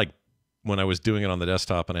 I feel like when I was doing it on the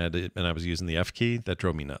desktop and I was using the F key, that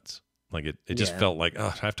drove me nuts. Like it just felt like,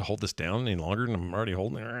 oh, I have to hold this down any longer and I'm already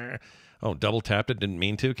holding it. Oh, double tapped it, didn't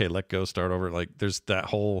mean to. Okay, let go, start over. Like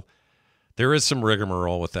there is some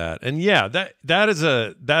rigmarole with that. And yeah,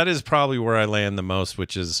 that is probably where I land the most,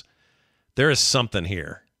 which is there is something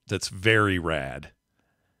here that's very rad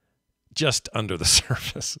just under the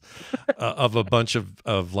surface of a bunch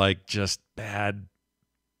of like just bad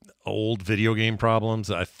old video game problems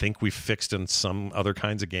that I think we fixed in some other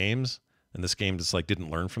kinds of games. And this game just like didn't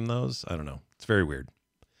learn from those. I don't know. It's very weird.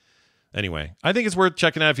 Anyway, I think it's worth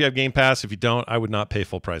checking out if you have Game Pass. If you don't, I would not pay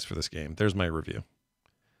full price for this game. There's my review.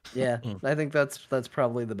 Yeah, I think that's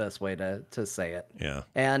probably the best way to say it. Yeah.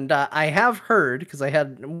 And I have heard, because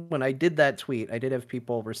when I did that tweet, I did have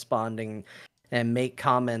people responding and make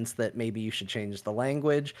comments that maybe you should change the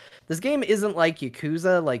language. This game isn't like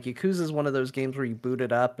Yakuza. Like, Yakuza is one of those games where you boot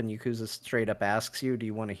it up and Yakuza straight up asks you, do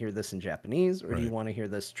you want to hear this in Japanese or do you want to hear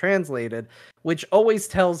this translated? Which always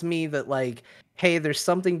tells me that, like, hey, there's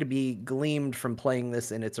something to be gleaned from playing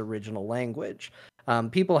this in its original language.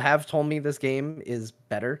 People have told me this game is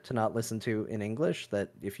better to not listen to in English,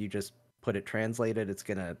 that if you just put it translated, it's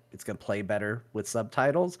gonna play better with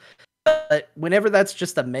subtitles. But whenever that's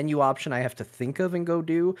just a menu option I have to think of and go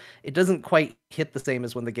do, it doesn't quite hit the same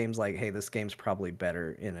as when the game's like, hey, this game's probably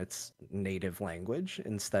better in its native language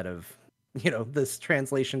instead of, this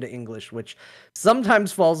translation to English, which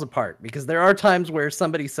sometimes falls apart because there are times where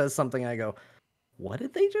somebody says something and I go, what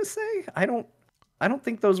did they just say? I don't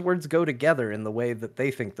think those words go together in the way that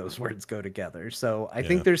they think those words go together. So I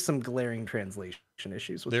think there's some glaring translation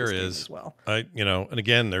issues with this game as well. And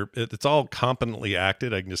again, it's all competently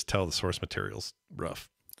acted. I can just tell the source material's rough.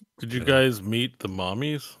 Did you guys meet the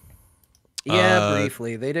mommies? Yeah,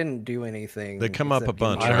 briefly. They didn't do anything. They come up a except give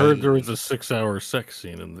bunch, me I right? heard there was a 6-hour sex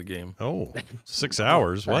scene in the game. Oh, 6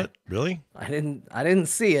 hours? What? Really? I didn't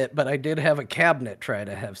see it, but I did have a cabinet try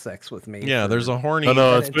to have sex with me. Yeah, there's a horny. Oh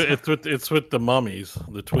no, minutes. it's with the mummies,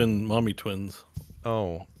 the mommy twins.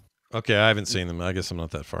 Oh, okay. I haven't seen them. I guess I'm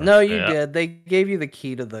not that far. No, you Yeah. did. They gave you the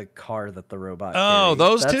key to the car that the robot. Oh, carried.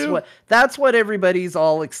 those that's two? That's what everybody's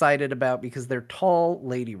all excited about because they're tall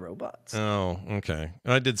lady robots. Oh, okay.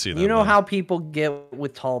 I did see that. You know then. how people get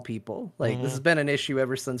with tall people. Like Mm-hmm. this has been an issue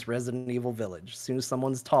ever since Resident Evil Village. As soon as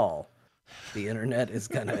someone's tall, the internet is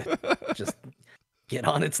gonna just get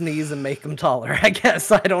on its knees and make them taller. I guess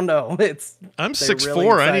I don't know. I'm they're 6'4". really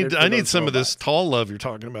excited I for need those some of this robots. tall love you're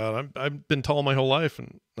talking about. I've been tall my whole life,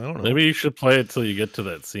 and I don't know. Maybe you should play it till you get to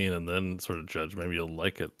that scene and then sort of judge. Maybe you'll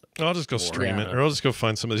like it. I'll just go stream Yeah. it, or I'll just go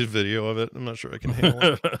find somebody's video of it. I'm not sure I can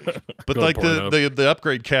handle it. But Go like Pornhub. the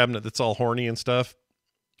upgrade cabinet that's all horny and stuff,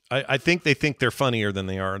 I think they think they're funnier than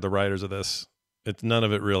they are. The writers of this, none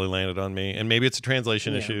of it really landed on me, and maybe it's a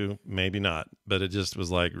translation Yeah. issue, maybe not. But it just was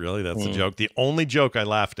like, really, that's the joke. The only joke I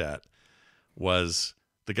laughed at was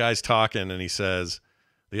the guy's talking, and he says,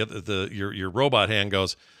 your robot hand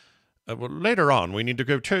goes, well, later on, we need to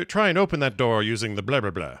go try and open that door using the blah blah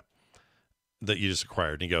blah that you just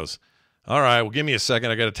acquired. And he goes, all right, well, give me a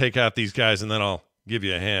second. I got to take out these guys, and then I'll give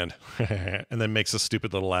you a hand. And then makes a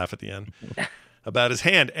stupid little laugh at the end about his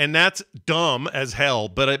hand. And that's dumb as hell,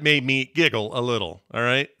 but it made me giggle a little. All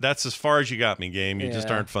right? That's as far as you got me, game. You just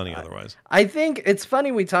Yeah. aren't funny otherwise. I think it's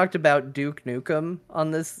funny we talked about Duke Nukem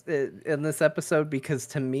on this in this episode because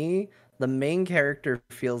to me the main character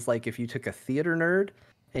feels like if you took a theater nerd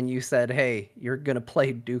and you said, "Hey, you're gonna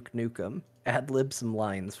play Duke Nukem, ad lib some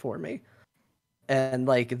lines for me," and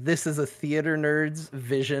like this is a theater nerd's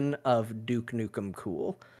vision of Duke Nukem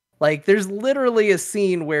cool. Like there's literally a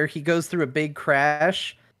scene where he goes through a big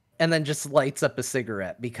crash and then just lights up a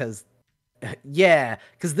cigarette because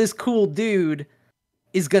because this cool dude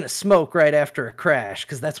is gonna smoke right after a crash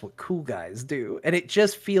because that's what cool guys do, and it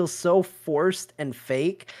just feels so forced and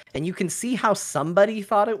fake. And you can see how somebody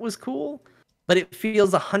thought it was cool, but it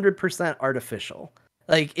feels 100% artificial.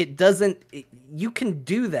 Like it doesn't. You can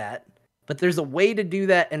do that, but there's a way to do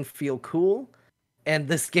that and feel cool. And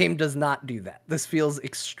this game does not do that. This feels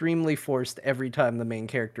extremely forced every time the main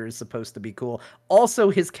character is supposed to be cool. Also,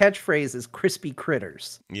 his catchphrase is "crispy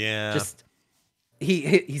critters." Yeah. Just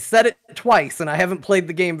he said it twice, and I haven't played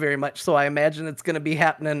the game very much, so I imagine it's going to be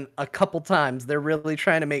happening a couple times. They're really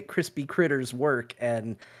trying to make crispy critters work,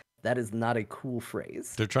 and that is not a cool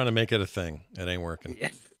phrase. They're trying to make it a thing. It ain't working.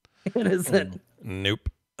 It isn't. Nope.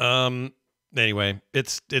 Anyway,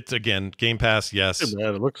 it's again, Game Pass, yes. Yeah,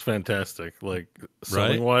 man, it looks fantastic. Like Right?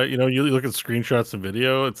 selling wise, you look at screenshots and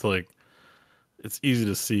video. It's like it's easy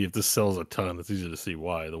to see if this sells a ton. It's easy to see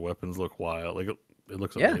why the weapons look wild. Like it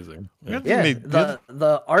looks Yeah. amazing. Yeah. Yeah, They-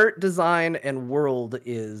 the art design and world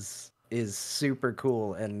is super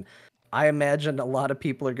cool, and I imagine a lot of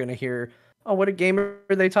people are going to hear, "Oh, what a game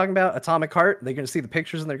are they talking about? Atomic Heart." They're going to see the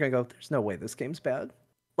pictures and they're going to go, "There's no way this game's bad."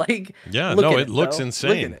 Like, Yeah, look no, at it looks though. insane.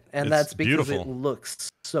 Look at it. And It's that's because beautiful. it looks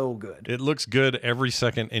so good. It looks good every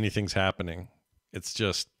second anything's happening. It's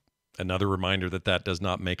just another reminder that does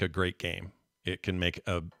not make a great game. It can make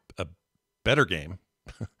a better game,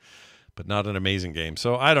 but not an amazing game.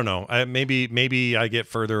 So I don't know. Maybe I get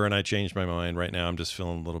further and I change my mind. Right now I'm just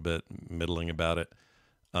feeling a little bit middling about it.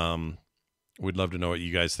 We'd love to know what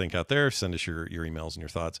you guys think out there. Send us your emails and your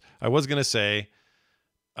thoughts. I was going to say,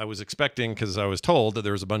 I was expecting, because I was told that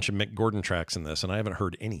there was a bunch of Mick Gordon tracks in this, and I haven't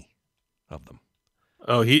heard any of them.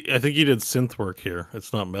 Oh, I think he did synth work here.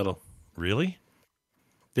 It's not metal. Really?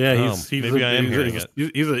 Yeah, Oh, he's maybe I am hearing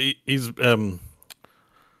he's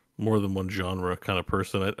more than one genre kind of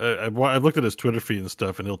person. I've looked at his Twitter feed and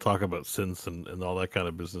stuff, and he'll talk about synths and all that kind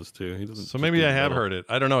of business too. He doesn't. So maybe I have heard it.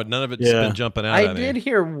 I don't know. None of it's Yeah. been jumping out I at did me.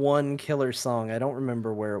 hear one killer song. I don't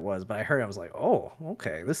remember where it was, but I heard it. I was like, "Oh,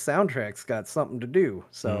 okay, this soundtrack's got something to do."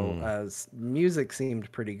 So music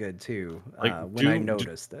seemed pretty good too Like, when I Doom-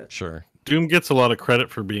 noticed it. Sure. Doom gets a lot of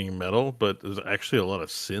credit for being metal, but there's actually a lot of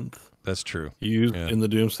synth That's true. used Yeah. in the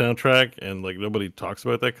Doom soundtrack, and like nobody talks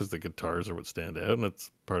about that because the guitars are what stand out, and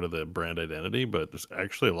it's part of the brand identity. But there's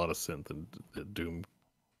actually a lot of synth in Doom,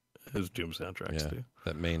 his Doom soundtracks Yeah. too.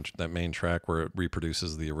 That main track where it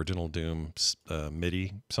reproduces the original Doom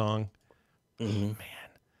MIDI song. Mm-hmm.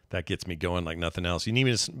 That gets me going like nothing else. You need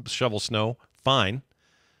me to shovel snow? Fine.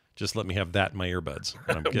 Just let me have that in my earbuds.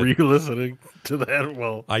 And I'm Were good. you listening to that?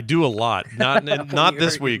 Well, I do a lot. Not When not you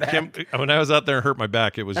this hurt your week. When I was out there and hurt my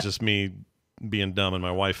back, it was just me being dumb, and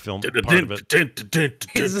my wife filmed part of it.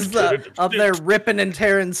 He's just up there ripping and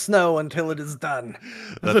tearing snow until it is done.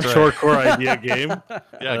 That's a short core idea game.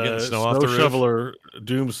 Yeah, getting snow off the roof. Shoveler,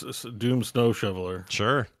 Doom Snow Shoveler.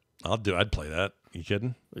 Sure, I'd play that. You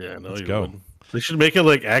kidding? Yeah, no, Let's you go. wouldn't. They should make it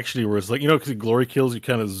like actually where it's like, because Glory Kills, you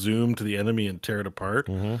kind of zoom to the enemy and tear it apart.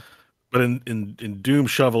 Mm-hmm. But in Doom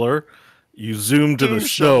Shoveler, you zoom to the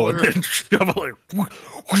snow and then shovel it.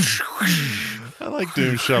 I like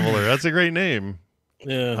Doom Shoveler. That's a great name.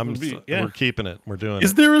 Yeah, we're keeping it. We're doing it.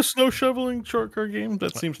 Is there a snow shoveling short car game?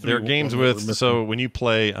 That seems to be. There are games with, so when you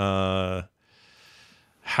play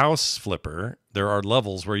House Flipper, there are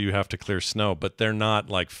levels where you have to clear snow, but they're not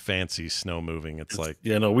like fancy snow moving. It's like,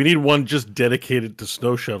 we need one just dedicated to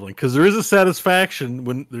snow shoveling, because there is a satisfaction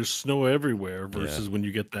when there's snow everywhere versus when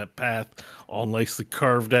you get that path all nicely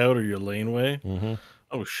carved out or your laneway. Mm-hmm.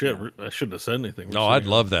 Oh shit! I shouldn't have said anything. No, I'd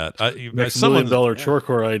love that. Next $1 million short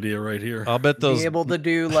core idea right here. I'll bet those. Be able to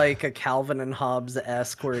do like a Calvin and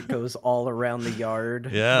Hobbes-esque where it goes all around the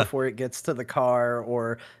yard before it gets to the car,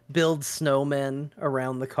 or build snowmen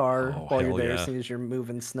around the car while you're there as soon as you're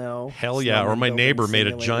moving snow. Hell yeah! Or my neighbor made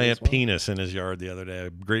a giant penis in his yard the other day. A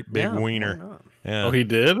great big wiener. Yeah. Oh, he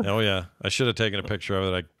did? Oh yeah. I should have taken a picture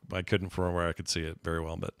of it. I couldn't from where I could see it very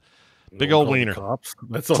well, but big old wiener. Cops.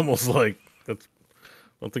 That's almost like that's.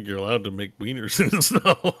 I don't think you're allowed to make wieners in the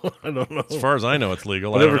snow. I don't know. As far as I know, it's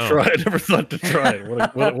legal. I never tried. I never thought to try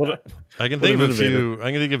it. I can think of a few.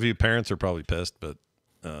 I can think of a few parents are probably pissed, but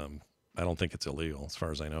I don't think it's illegal as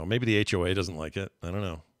far as I know. Maybe the HOA doesn't like it. I don't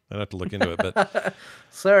know. I'd have to look into it. But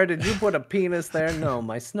sir, did you put a penis there? No,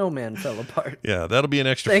 my snowman fell apart. Yeah, that'll be an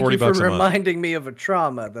extra $40 Thank you for a month. reminding me of a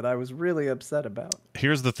trauma that I was really upset about.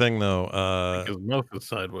 Here's the thing, though. His mouth is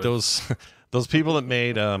sideways. Those people that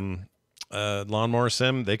made Lawnmower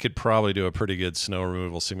Sim, they could probably do a pretty good snow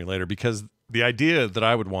removal simulator, because the idea that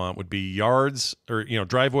I would want would be yards or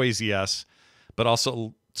driveways, yes, but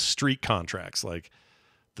also street contracts, like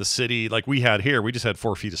the city, like we had here. We just had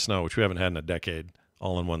 4 feet of snow, which we haven't had in a decade,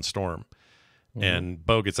 all in one storm. Mm-hmm. And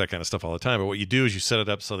Bo gets that kind of stuff all the time. But what you do is you set it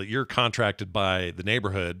up so that you're contracted by the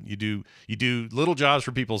neighborhood. You do little jobs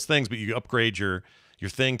for people's things, but you upgrade your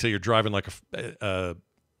thing till you're driving like not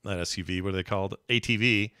SUV, what are they called?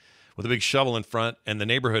 ATV. With a big shovel in front, and the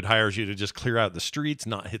neighborhood hires you to just clear out the streets,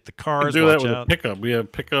 not hit the cars. We do that with a pickup. We have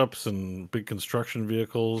pickups and big construction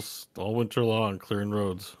vehicles all winter long, clearing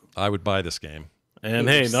roads. I would buy this game. And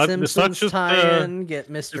hey, it's not just tie-in, get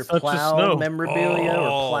Mr. Plow memorabilia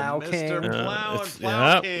or Plow King.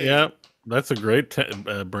 Plow King. Yeah, that's a great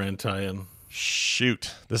brand tie-in.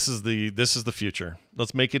 Shoot, this is the future.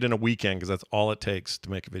 Let's make it in a weekend, because that's all it takes to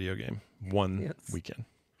make a video game. One weekend.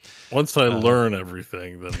 Once I learn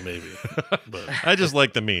everything, then maybe. But I just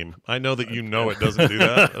like the meme. I know that it doesn't do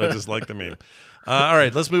that, but I just like the meme. All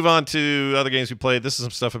right, let's move on to other games we played. This is some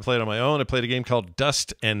stuff I played on my own. I played a game called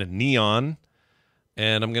Dust and Neon,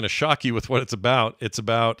 and I'm going to shock you with what it's about. It's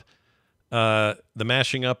about the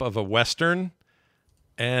mashing up of a Western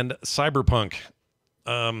and cyberpunk.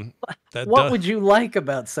 What would you like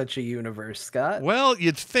about such a universe, Scott? Well,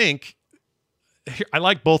 you'd think... I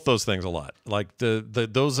like both those things a lot. Like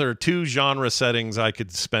those are two genre settings I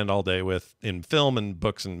could spend all day with in film and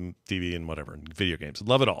books and TV and whatever, and video games.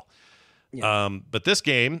 Love it all. Yeah. But this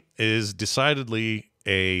game is decidedly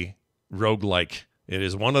a roguelike. It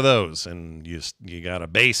is one of those, and you got a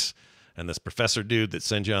base and this professor dude that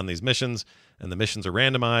sends you on these missions, and the missions are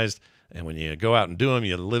randomized. And when you go out and do them,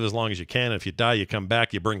 you live as long as you can. If you die, you come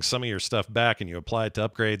back, you bring some of your stuff back, and you apply it to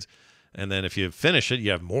upgrades. And then if you finish it,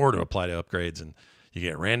 you have more to apply to upgrades, and you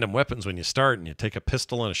get random weapons when you start, and you take a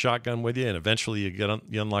pistol and a shotgun with you, and eventually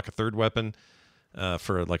you unlock a third weapon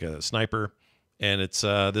for like a sniper. And it's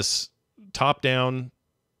this top-down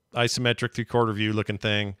isometric 3/4 view looking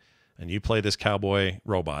thing, and you play this cowboy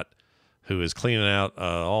robot who is cleaning out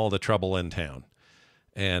all the trouble in town.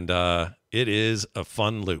 And it is a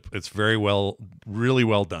fun loop. It's really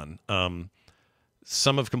well done.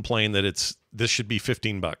 Some have complained that this should be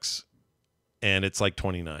 $15. And it's like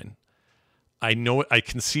 $29. I know, I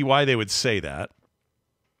can see why they would say that,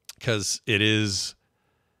 because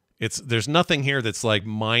there's nothing here that's like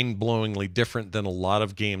mind-blowingly different than a lot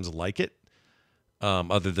of games like it,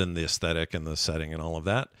 other than the aesthetic and the setting and all of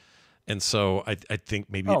that. And so I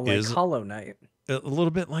think maybe it is Hollow Knight, a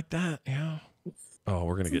little bit like that. Yeah. Oh,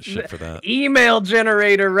 we're going to get shit for that. Email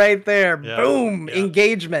generator right there. Yeah. Boom. Yeah.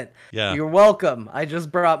 Engagement. Yeah. You're welcome. I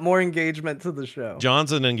just brought more engagement to the show.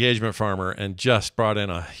 John's an engagement farmer and just brought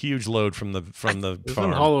in a huge load from the farm.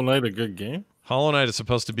 Isn't Hollow Knight a good game? Hollow Knight is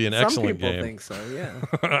supposed to be an excellent game. Some people think so, yeah.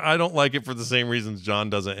 I don't like it for the same reasons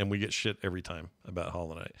John doesn't, and we get shit every time about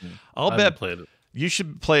Hollow Knight. I bet played it. You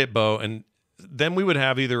should play it, Bo. And then we would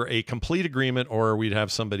have either a complete agreement or we'd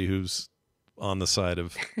have somebody who's on the side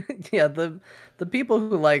of Yeah, the people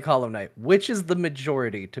who like Hollow Knight, which is the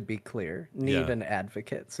majority, to be clear, need an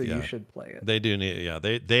advocate, so you should play it. They do need,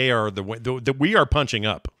 they are we are punching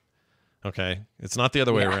up. Okay, it's not the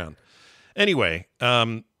other way around. Anyway,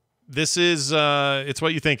 this is it's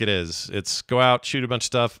what you think it is. It's go out, shoot a bunch of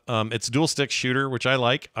stuff. It's dual stick shooter, which I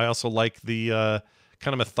like. I also like the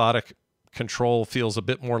kind of methodic control. Feels a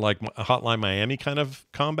bit more like a Hotline Miami kind of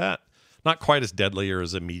combat. Not quite as deadly or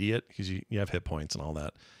as immediate because you have hit points and all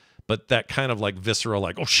that. But that kind of like visceral,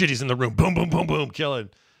 like, oh shit, he's in the room, boom, boom, boom, boom, kill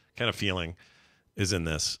it kind of feeling is in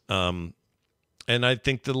this. And I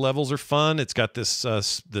think the levels are fun. It's got this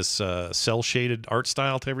cell shaded art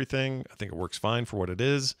style to everything. I think it works fine for what it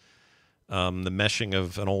is. The meshing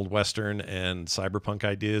of an old Western and cyberpunk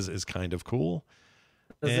ideas is kind of cool.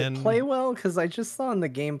 Does it play well? Because I just saw in the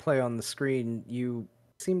gameplay on the screen, you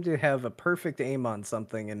seem to have a perfect aim on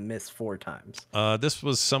something and miss 4 times. This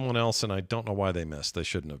was someone else, and I don't know why they missed. They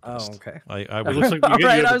shouldn't have missed. Oh, okay. I would. Looks like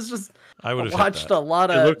I watched a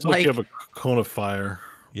lot of. It looks like you have a cone of fire.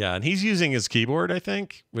 Yeah, and he's using his keyboard, I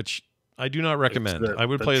think, which I do not recommend. I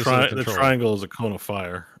would play this as a with a the controller. triangle is a cone of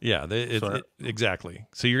fire. Yeah, exactly.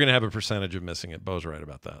 So you're going to have a percentage of missing it. Bo's right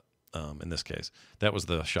about that. In this case, that was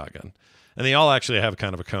the shotgun. And they all actually have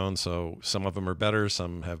kind of a cone, so some of them are better,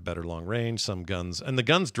 some have better long range, some guns. And the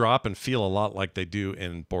guns drop and feel a lot like they do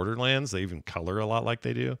in Borderlands. They even color a lot like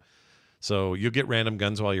they do. So you'll get random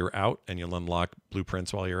guns while you're out, and you'll unlock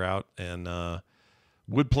blueprints while you're out. And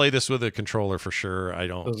would play this with a controller for sure.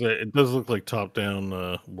 It does look like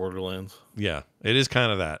top-down Borderlands. Yeah, it is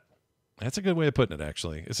kind of that. That's a good way of putting it,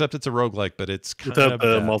 actually. Except it's a roguelike, but it's kind without of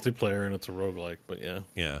the multiplayer, and it's a roguelike, but yeah.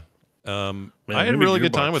 Yeah. Man, I had a really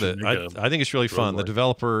good time with it. should I think it's really fun. The roguelike.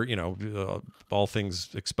 developer, all things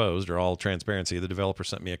exposed or all transparency, the developer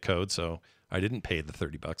sent me a code, so I didn't pay the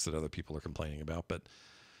 $30 that other people are complaining about. But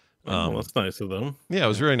well, that's nice of them. yeah, it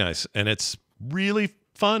was really nice, and it's really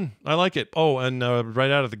fun. I like it. Oh, and right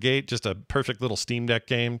out of the gate, just a perfect little Steam Deck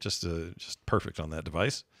game, just perfect on that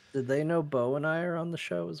device. Did they know Bo and I are on the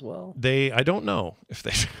show as well? I don't know if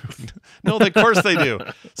they no, of course they do.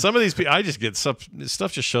 Some of these people, I just get stuff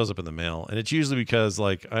just shows up in the mail, and it's usually because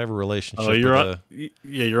like I have a relationship. Oh,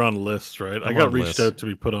 you're on lists, right? I got reached lists. out to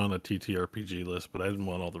be put on a TTRPG list, but I didn't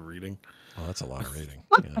want all the reading. Oh, that's a lot of reading.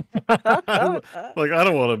 Yeah. Like I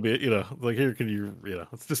don't want to be, like here can you,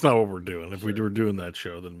 it's just not what we're doing. If we were doing that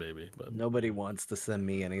show, then maybe. But Nobody wants to send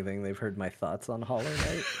me anything. They've heard my thoughts on Hollow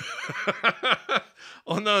Knight.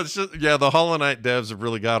 Oh no, it's just the Hollow Knight devs have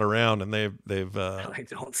really got around, and they've I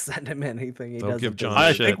don't send him anything. He Don't doesn't give John deserve I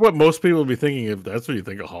it. shit. think what most people will be thinking, if that's what you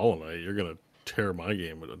think of Hollow Knight, you're gonna tear my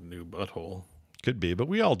game with a new butthole. could be, but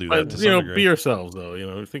we all do that But, to some degree. be yourselves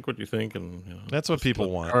though. Think what you think, and That's what just people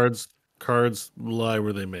let want. Cards lie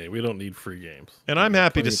where they may. We don't need free games. And I'm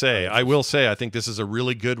happy to Plenty of say, cards. I will say, I think this is a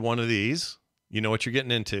really good one of these. You know what you're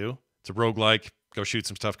getting into. It's a roguelike. Go shoot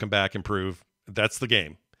some stuff, come back, improve. That's the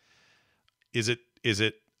game. Is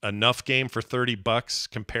it enough game for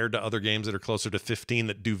 $30 compared to other games that are closer to 15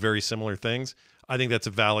 that do very similar things? I think that's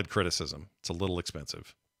a valid criticism. It's a little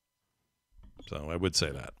expensive. So I would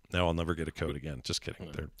say that. Now I'll never get a code again. Just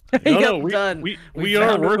kidding. Yep, done. We are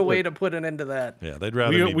found worth a way it. to put an end to that. Yeah, they'd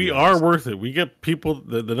rather me We be are honest. worth it. We get people.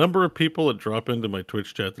 The number of people that drop into my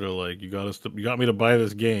Twitch chat that are like, "You got me to buy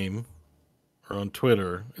this game," or on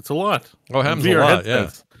Twitter. It's a lot. Oh, it happens VR a lot, yeah.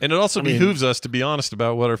 headsets. And it also I mean- behooves us to be honest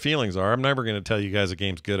about what our feelings are. I'm never going to tell you guys a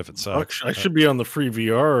game's good if it sucks. I should be on the free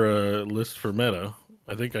VR list for Meta.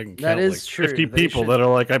 I think I can That count is like true. 50 They people should- that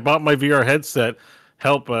are like, "I bought my VR headset.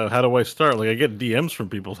 Help! How do I start?" Like I get DMs from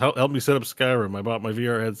people. Help me set up Skyrim. I bought my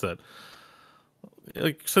VR headset.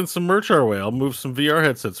 Like send some merch our way. I'll move some VR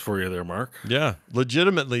headsets for you there, Mark. Yeah,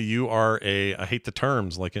 legitimately, you are I hate the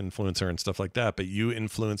terms like influencer and stuff like that, but you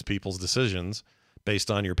influence people's decisions based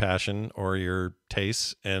on your passion or your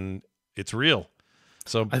tastes, and it's real.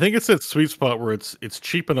 So I think it's that sweet spot where it's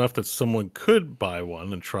cheap enough that someone could buy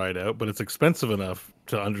one and try it out, but it's expensive enough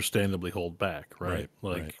to understandably hold back, right?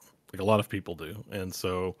 Like a lot of people do. And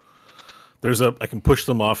so I can push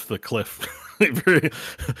them off the cliff.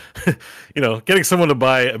 Getting someone to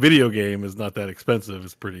buy a video game is not that expensive.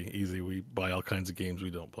 It's pretty easy. We buy all kinds of games we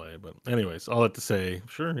don't play. But anyways, all that to say,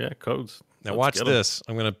 sure, yeah, codes. now Let's watch get 'em. this.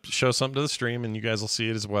 I'm going to show something to the stream, and you guys will see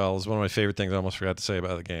it as well. It's one of my favorite things I almost forgot to say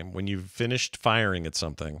about the game. When you've finished firing at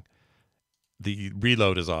something, the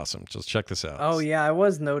reload is awesome. Just check this out. Oh yeah, I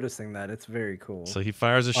was noticing that. It's very cool. So he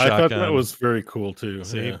fires a I shotgun. thought that was very cool too.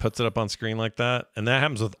 See, he Yeah. puts it up on screen like that. And that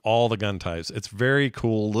happens with all the gun types. It's very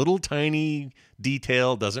cool. Little tiny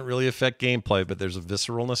detail. Doesn't really affect gameplay, but there's a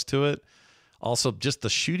visceralness to it. Also, just the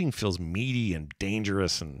shooting feels meaty and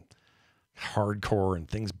dangerous and hardcore, and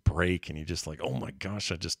things break, and you're just like, oh my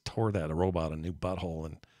gosh, I just tore that robot a new butthole.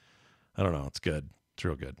 And I don't know, it's good. It's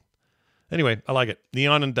real good. Anyway, I like it.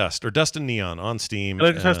 Neon and Dust, or Dust and Neon on Steam. Can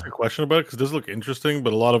I just ask a question about it? Because it does look interesting,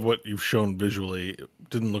 but a lot of what you've shown visually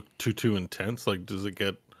didn't look too intense. Like, does it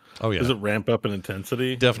get... Oh yeah, does it ramp up in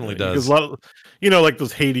intensity? Definitely does. Because a lot of, you know, like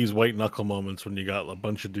those Hades white knuckle moments when you got a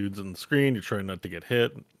bunch of dudes on the screen, you're trying not to get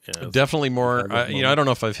hit. Yeah, definitely more. You know, I don't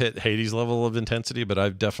know if I've hit Hades level of intensity, but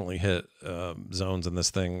I've definitely hit zones in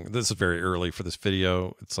this thing. This is very early for this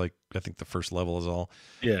video. It's like, I think the first level is all.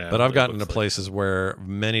 Yeah. But I've gotten to places where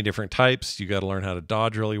many different types. You got to learn how to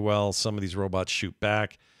dodge really well. Some of these robots shoot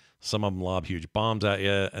back. Some of them lob huge bombs at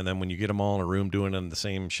you, and then when you get them all in a room doing the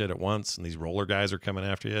same shit at once, and these roller guys are coming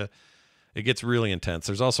after you, it gets really intense.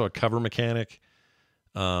 There's also a cover mechanic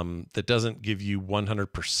that doesn't give you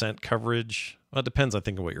 100% coverage. Well, it depends, I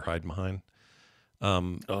think, on what you're hiding behind.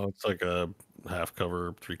 Oh, it's like a half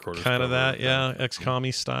cover, 3/4 kind of cover, that, yeah,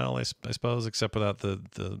 XCOM-y style, I suppose, except without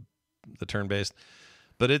the turn-based.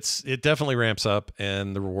 But it definitely ramps up,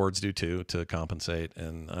 and the rewards do too, to compensate.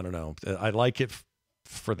 And I don't know, I like it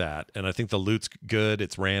for that, and I think the loot's good.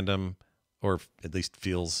 It's random, or at least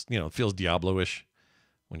feels, you know, it feels Diablo-ish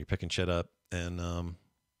when you're picking shit up. And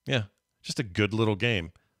yeah, just a good little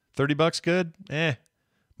game. $30 good?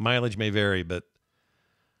 Mileage may vary, but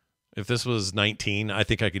if this was 19, I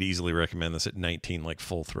think I could easily recommend this at 19, like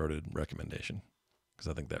full-throated recommendation,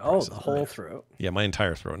 because I think that the whole throat. Yeah, my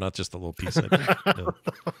entire throat, not just a little piece of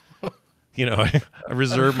it. You know, I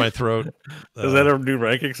reserve my throat. Is that a new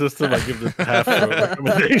ranking system? I give the half throat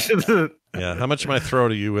recommendations. Yeah, how much of my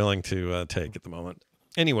throat are you willing to take at the moment?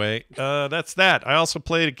 Anyway, that's that. I also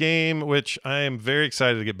played a game which I am very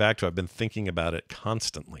excited to get back to. I've been thinking about it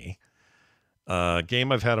constantly. A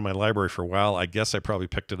game I've had in my library for a while. I guess I probably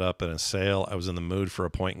picked it up in a sale. I was in the mood for a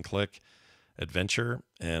point-and-click adventure,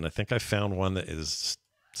 and I think I found one that is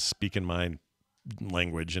speaking my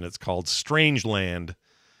language, and it's called Strangeland.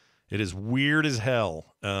 It is weird as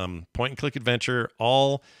hell. Point-and-click adventure,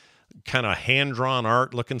 all kind of hand-drawn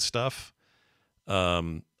art looking stuff.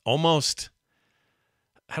 Almost,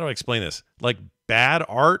 how do I explain this? Like bad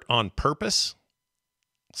art on purpose.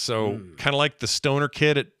 So kind of like the stoner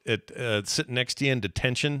kid at sitting next to you in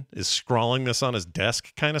detention is scrawling this on his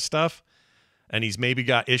desk kind of stuff. And he's maybe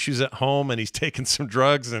got issues at home, and he's taken some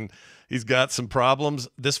drugs, and he's got some problems.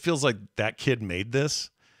 This feels like that kid made this.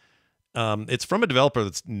 It's from a developer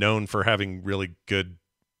that's known for having really good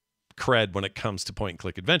cred when it comes to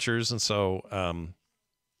point-and-click adventures, and so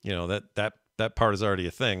you know, that part is already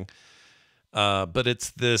a thing. But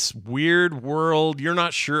it's this weird world. You're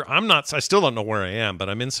not sure. I still don't know where I am, but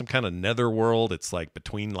I'm in some kind of nether world. It's like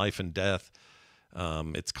between life and death.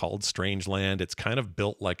 It's called Strangeland. It's kind of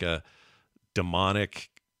built like a demonic,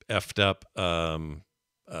 effed up,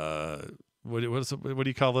 what do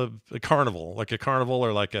you call a carnival? Like a carnival,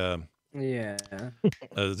 or like a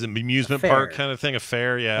amusement park kind of thing, a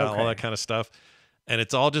fair, all that kind of stuff. And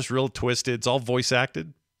it's all just real twisted. It's all voice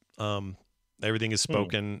acted. Everything is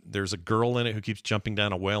spoken. There's a girl in it who keeps jumping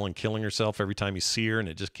down a well and killing herself every time you see her, and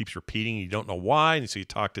it just keeps repeating. You don't know why, and so you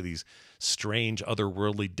talk to these strange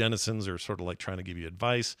otherworldly denizens who are sort of like trying to give you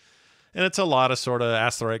advice. And it's a lot of sort of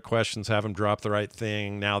ask the right questions, have them drop the right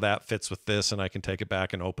thing. Now that fits with this, and I can take it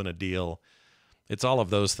back and open a deal. It's all of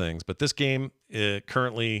those things. But this game,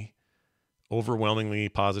 currently overwhelmingly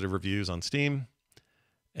positive reviews on Steam,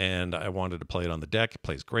 and I wanted to play it on the deck. It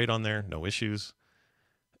plays great on there, no issues.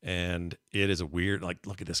 And it is a weird, like,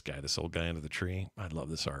 look at this guy, this old guy under the tree. I love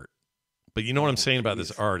this art. But you know what I'm saying about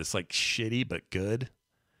this art? It's like shitty but good.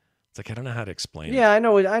 It's like, I don't know how to explain it. Yeah, I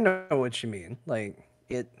know what you mean. Like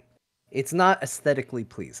it's not aesthetically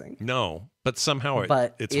pleasing. No, but somehow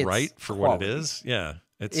it's right for quality. What it is. Yeah,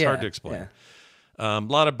 it's hard to explain. Yeah. A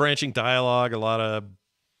lot of branching dialogue, a lot of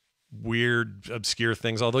weird, obscure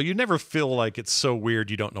things. Although you never feel like it's so weird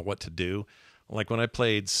you don't know what to do. Like when I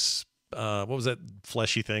played, what was that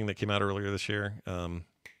fleshy thing that came out earlier this year?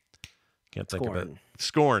 Can't think of it.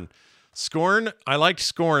 Scorn. I liked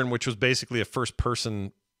Scorn, which was basically a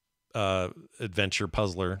first-person adventure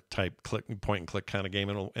puzzler type point and click kind of game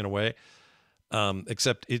in a way.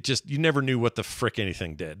 Except it just, you never knew what the frick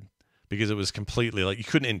anything did, because it was completely like you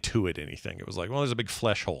couldn't intuit anything. It was like, well, there's a big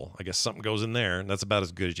flesh hole. I guess something goes in there, and that's about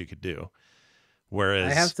as good as you could do.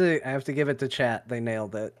 Whereas I have to give it to chat. They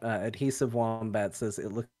nailed it. Adhesive Wombat says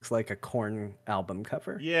it looks like a Korn album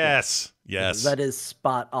cover. Yes. That is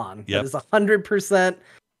spot on. Yep. That is 100%.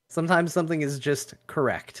 Sometimes something is just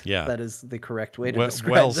correct. Yeah. That is the correct way to Well,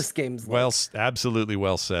 describe this game's look. absolutely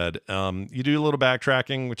well said. You do a little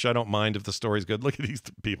backtracking, which I don't mind if the story's good. Look at these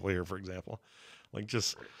people here, for example. Like,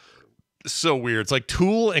 just so weird. It's like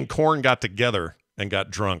Tool and Korn got together and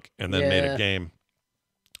got drunk and then made a game.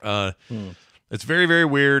 It's very, very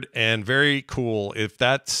weird and very cool. If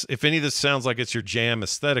any of this sounds like it's your jam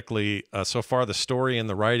aesthetically, so far the story and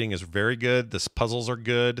the writing is very good. The puzzles are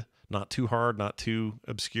good, not too hard, not too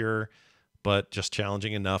obscure, but just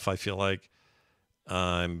challenging enough. I feel like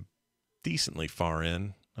I'm decently far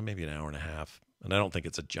in, maybe an hour and a half, and I don't think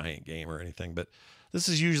it's a giant game or anything, but this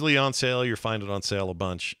is usually on sale. You'll find it on sale a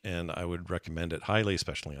bunch, and I would recommend it highly,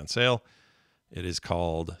 especially on sale. It is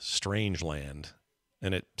called Strangeland.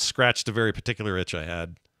 And it scratched a very particular itch I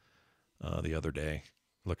had the other day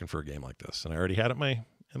looking for a game like this. And I already had it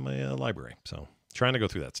in my library. So trying to go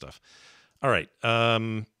through that stuff. All right.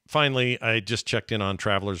 Finally, I just checked in on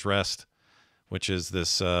Traveler's Rest, which is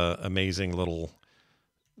this amazing little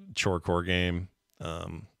chorecore game. I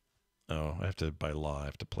have to, by law, I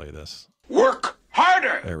have to play this. Work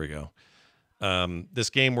harder! There we go. This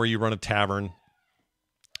game where you run a tavern.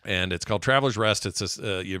 And it's called Traveler's Rest. It's this,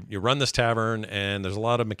 you run this tavern, and there's a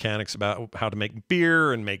lot of mechanics about how to make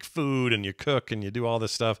beer and make food, and you cook and you do all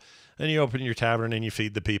this stuff. Then you open your tavern and you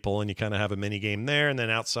feed the people, and you kind of have a mini game there. And then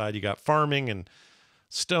outside you got farming and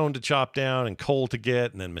stone to chop down and coal to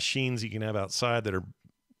get, and then machines you can have outside that are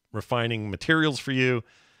refining materials for you.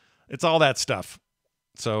 It's all that stuff.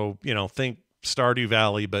 So, think Stardew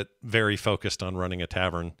Valley, but very focused on running a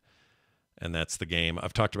tavern. And that's the game.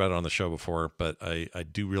 I've talked about it on the show before, but I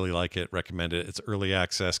do really like it, recommend it. It's early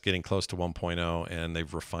access, getting close to 1.0, and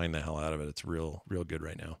they've refined the hell out of it. It's real good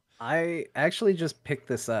right now. I actually just picked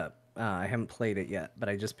this up. I haven't played it yet, but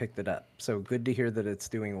I just picked it up. So good to hear that it's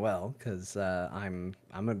doing well, because I'm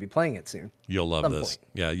going to be playing it soon. You'll love this. Point.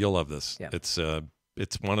 Yeah, you'll love this. Yeah.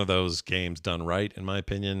 It's one of those games done right, in my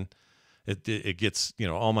opinion. It gets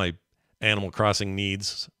all my Animal Crossing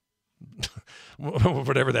needs.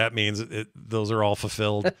 Whatever that means, those are all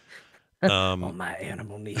fulfilled. All my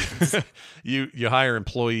animal needs. You hire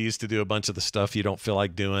employees to do a bunch of the stuff you don't feel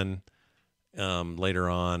like doing. Later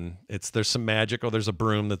on, there's some magic. There's a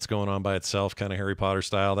broom that's going on by itself, kind of Harry Potter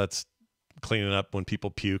style. That's cleaning up when people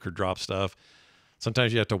puke or drop stuff.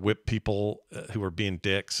 Sometimes you have to whip people who are being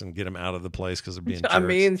dicks and get them out of the place because they're being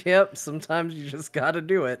jerks. Yep. Sometimes you just got to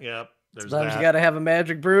do it. Yep. Sometimes you got to have a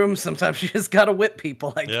magic broom. Sometimes you just got to whip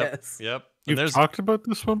people, I guess. Yep. You've talked about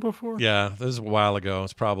this one before? Yeah, this is a while ago.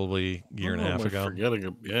 It's probably a year and a half ago.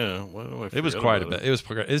 Yeah. Why do I forget it was quite a bit.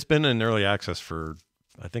 It's been in early access for,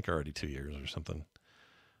 I think, already 2 years or something.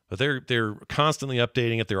 But they're constantly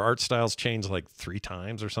updating it. Their art styles changed like 3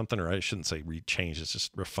 times or something. Or I shouldn't say changed. It's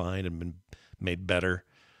just refined and been made better.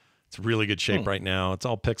 It's really good shape right now. It's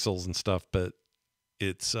all pixels and stuff, but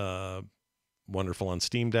it's wonderful on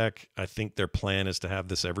Steam Deck. I think their plan is to have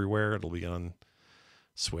this everywhere. It'll be on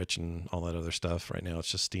Switch and all that other stuff. Right now it's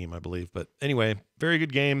just Steam, I believe. But anyway, very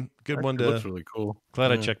good game. Good one to. Looks really cool.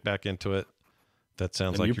 Glad I checked back into it. That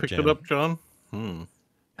sounds like you your picked jam. it up, John?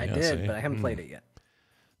 I did, but I haven't played it yet.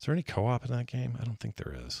 Is there any co-op in that game? I don't think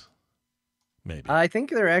there is. Maybe. I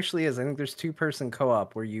think there actually is. I think there's 2-person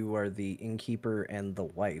co-op where you are the innkeeper and the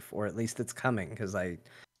wife, or at least it's coming, because I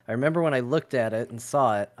remember when I looked at it and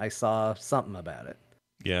saw it, I saw something about it.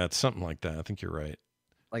 Yeah, it's something like that. I think you're right.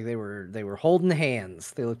 Like they were holding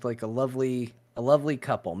hands. They looked like a lovely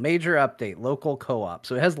couple. Major update, local co-op.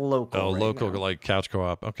 So it has local. Oh, right local now. Like couch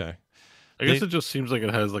co-op. Okay. I guess it just seems like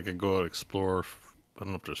it has like a go out explore. I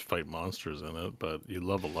don't know if there's fight monsters in it, but you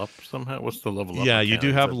level up somehow. What's the level up? Yeah, you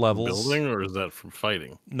do have levels. Building, or is that from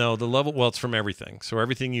fighting? No, the level. Well, it's from everything. So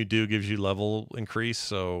everything you do gives you level increase.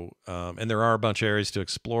 So and there are a bunch of areas to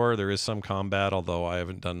explore. There is some combat, although I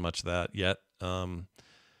haven't done much of that yet.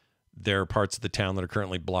 There are parts of the town that are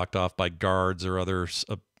currently blocked off by guards or other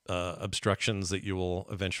obstructions that you will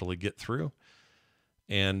eventually get through.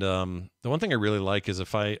 And the one thing I really like is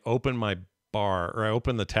if I open my bar or I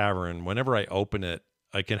open the tavern, whenever I open it,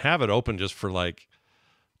 I can have it open just for like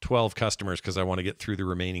 12 customers because I want to get through the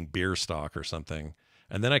remaining beer stock or something.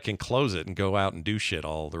 And then I can close it and go out and do shit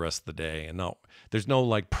all the rest of the day. And there's no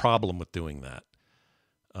like problem with doing that.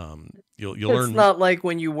 You'll learn. It's not like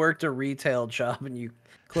when you worked a retail job and you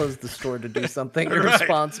close the store to do something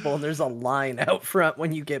irresponsible and there's a line out front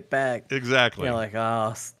when you get back. Exactly. You're like,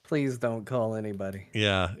 oh, please don't call anybody.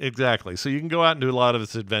 Yeah, exactly. So you can go out and do a lot of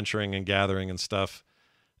this adventuring and gathering and stuff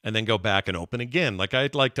and then go back and open again. Like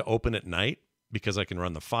I'd like to open at night because I can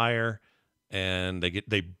run the fire and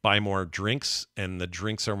they buy more drinks and the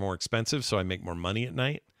drinks are more expensive. So I make more money at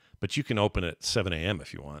night, but you can open at 7 a.m.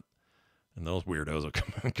 if you want. and those weirdos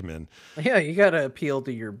will come in. Yeah, you got to appeal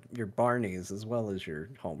to your Barneys as well as your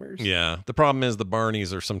Homers. Yeah, the problem is the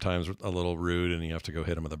Barneys are sometimes a little rude, and you have to go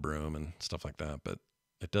hit them with a broom and stuff like that. But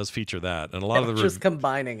it does feature that, and a lot of the just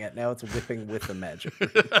combining it now. It's whipping with the magic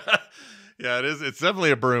broom. Yeah, it is. It's definitely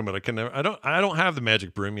a broom, but I don't have the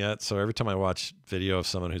magic broom yet. So every time I watch video of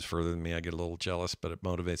someone who's further than me, I get a little jealous, but it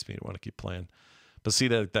motivates me to want to keep playing. But see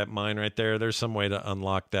that mine right there? There's some way to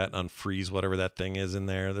unlock that, unfreeze whatever that thing is in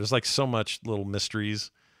there. There's like so much little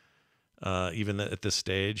mysteries, even at this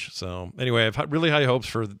stage. So anyway, I've really high hopes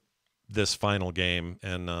for this final game,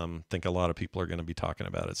 and think a lot of people are going to be talking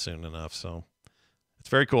about it soon enough. So it's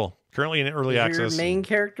very cool. Currently in early access. Is your main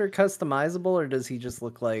character customizable, or does he just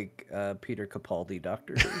look like Peter Capaldi,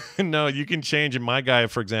 Doctor Who? No, you can change him. My guy,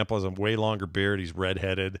 for example, has a way longer beard. He's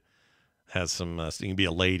redheaded. Has some. You can be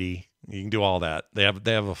a lady. You can do all that. They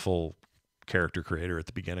have a full character creator at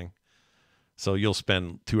the beginning, so you'll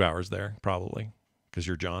spend 2 hours there probably because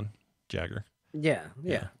you're John Jagger. Yeah,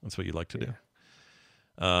 that's what you like to do.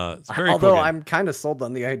 It's very Although cool I'm kind of sold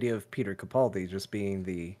on the idea of Peter Capaldi just being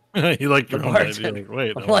the you like your own idea.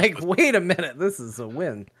 Wait a minute, this is a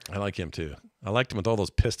win. I like him too. I liked him with all those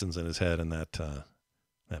pistons in his head in that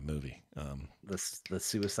movie. The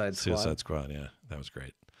Suicide Squad. Suicide Squad, yeah, that was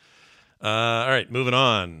great. All right, moving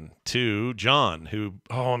on to John, who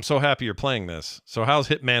I'm so happy you're playing this. So how's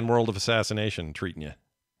Hitman World of Assassination treating you?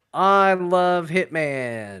 I love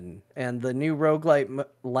Hitman, and the new roguelike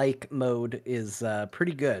like mode is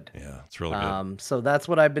pretty good. Yeah, it's really good. So that's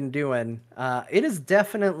what I've been doing. It is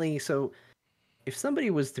definitely so. If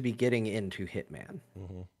somebody was to be getting into Hitman,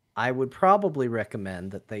 I would probably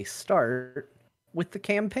recommend that they start with the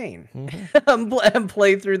campaign and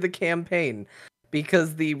play through the campaign,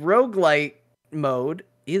 because the roguelike mode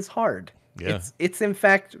is hard. Yeah. It's in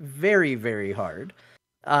fact very, very hard.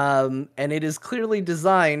 And it is clearly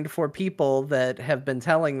designed for people that have been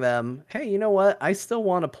telling them, hey, you know what? I still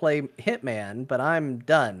want to play Hitman, but I'm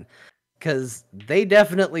done. Because they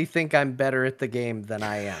definitely think I'm better at the game than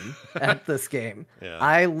I am at this game. Yeah.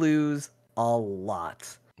 I lose a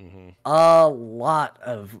lot. A lot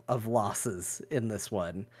of losses in this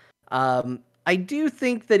one. I do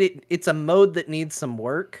think that it's a mode that needs some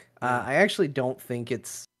work. I actually don't think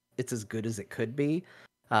it's as good as it could be.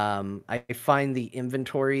 I find the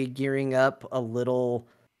inventory gearing up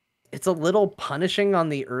it's a little punishing on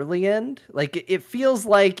the early end. Like it feels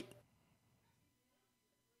like,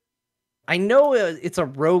 I know it's a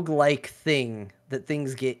roguelike thing that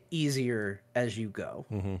things get easier as you go,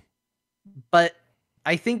 but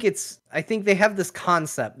I think they have this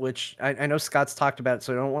concept, which I know Scott's talked about it,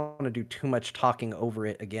 so I don't want to do too much talking over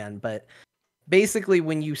it again, but basically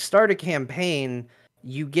when you start a campaign,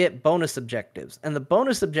 you get bonus objectives, and the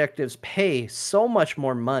bonus objectives pay so much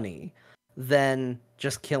more money than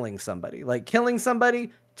just killing somebody. Like killing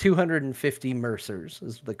somebody, 250 Mercers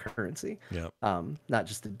is the currency. Yeah. Not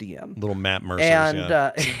just a DM. Little Matt Mercers. And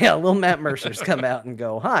little Matt Mercers come out and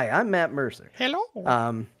go, "Hi, I'm Matt Mercer." Hello.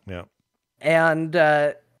 Yeah. And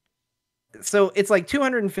so it's like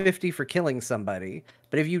 250 for killing somebody,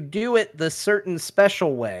 but if you do it the certain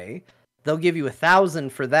special way, they'll give you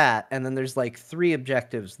 1,000 for that, and then there's like 3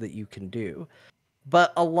 objectives that you can do.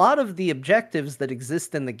 But a lot of the objectives that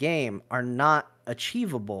exist in the game are not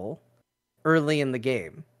achievable early in the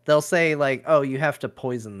game. They'll say like, oh, you have to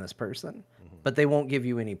poison this person, but they won't give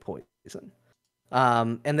you any poison.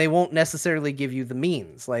 And they won't necessarily give you the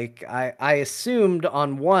means. Like I assumed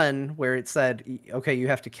on one where it said, okay, you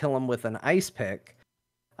have to kill him with an ice pick.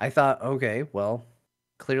 I thought, okay, well,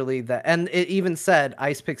 clearly that, and it even said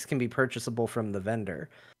ice picks can be purchasable from the vendor.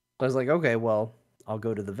 So I was like, okay, well, I'll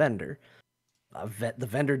go to the vendor. The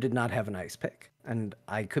vendor did not have an ice pick, and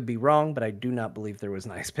I could be wrong, but I do not believe there was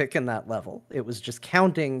an ice pick in that level. It was just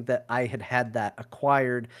counting that I had that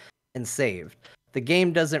acquired and saved. The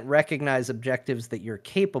game doesn't recognize objectives that you're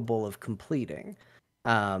capable of completing.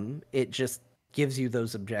 It just gives you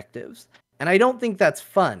those objectives. And I don't think that's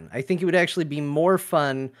fun. I think it would actually be more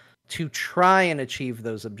fun to try and achieve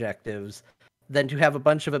those objectives than to have a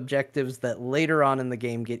bunch of objectives that later on in the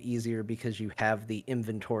game get easier because you have the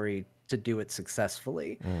inventory to do it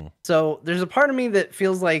successfully. So there's a part of me that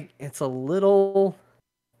feels like it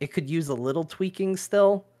could use a little tweaking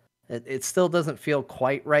still. It still doesn't feel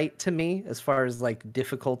quite right to me as far as like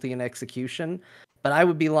difficulty and execution, but I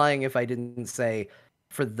would be lying if I didn't say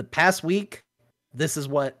for the past week, this is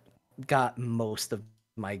what got most of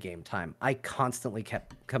my game time. I constantly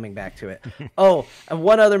kept coming back to it. Oh, and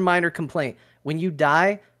one other minor complaint. When you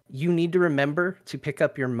die, you need to remember to pick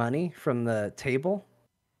up your money from the table,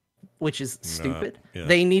 which is stupid.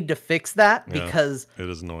 They need to fix that because it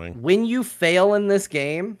is annoying. When you fail in this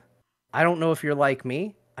game, I don't know if you're like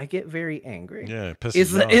me. I get very angry. Yeah, it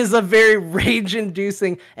pisses you off. Is a very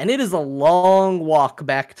rage-inducing, and it is a long walk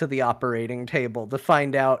back to the operating table to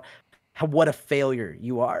find out what a failure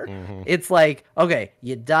you are. It's like, okay,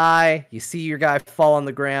 you die, you see your guy fall on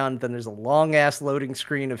the ground, then there's a long-ass loading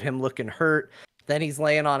screen of him looking hurt, then he's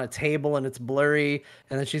laying on a table and it's blurry,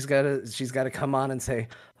 and then she's got to come on and say,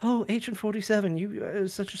 "Oh, Agent 47, you are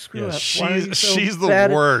such a screw up. Why are you so she's the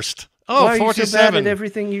bad worst. why Oh, are you so bad 47. at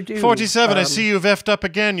everything you do? 47, I see you've effed up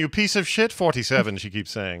again, you piece of shit, 47, she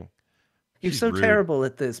keeps saying. You're She's so rude. terrible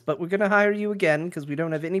at this, but we're going to hire you again because we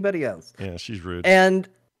don't have anybody else." Yeah, she's rude. And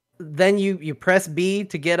then you press B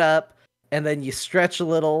to get up, and then you stretch a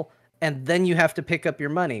little, and then you have to pick up your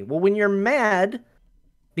money. Well, when you're mad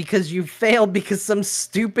because you failed because some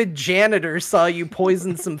stupid janitor saw you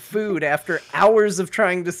poison some food after hours of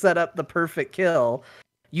trying to set up the perfect kill,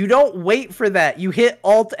 you don't wait for that. You hit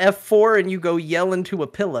Alt F4 and you go yell into a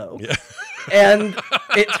pillow. Yeah. And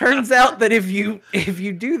it turns out that if you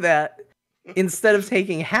do that, instead of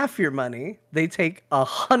taking half your money, they take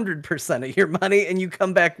 100% of your money, and you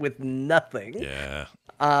come back with nothing. Yeah.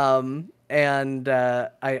 I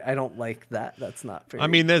don't like that. That's not very I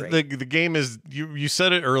mean, great. the game is, you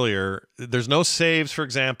said it earlier, there's no saves, for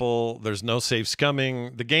example, there's no save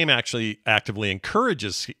scumming. The game actually actively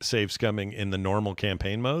encourages save scumming in the normal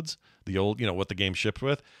campaign modes, the old, what the game shipped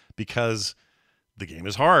with, because the game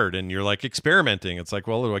is hard and you're like experimenting. It's like,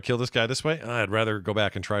 well, do I kill this guy this way? I'd rather go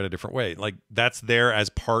back and try it a different way. Like, that's there as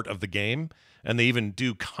part of the game, and they even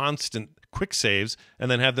do constant quick saves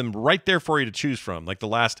and then have them right there for you to choose from, like the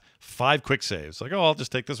last 5 quick saves. Like, oh, I'll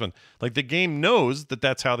just take this one. Like, the game knows that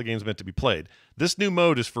that's how the game's meant to be played. This new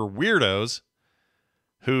mode is for weirdos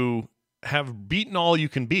who have beaten all you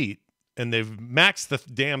can beat, and they've maxed the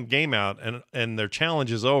damn game out, and their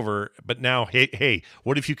challenge is over. But now, hey,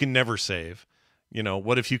 what if you can never save?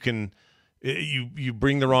 What if you can, you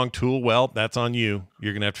bring the wrong tool? Well, that's on you.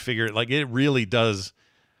 You're gonna have to figure it. Like, it really does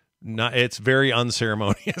not. It's very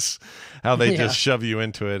unceremonious how they just shove you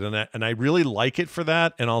into it, and I really like it for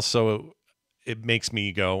that. And also, it makes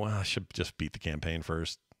me go, well, I should just beat the campaign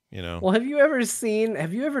first. Well, have you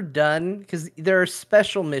ever done, because there are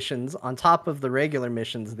special missions on top of the regular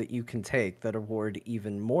missions that you can take that award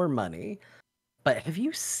even more money. But have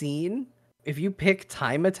you seen, if you pick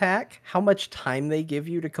Time Attack, how much time they give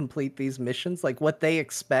you to complete these missions? Like, what they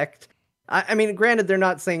expect? I mean, granted, they're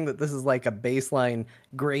not saying that this is like a baseline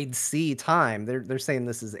grade C time. They're saying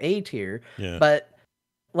this is A tier. Yeah. But,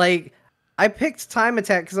 like, I picked Time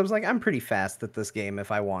Attack because I was like, I'm pretty fast at this game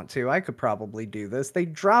if I want to. I could probably do this. They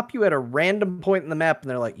drop you at a random point in the map, and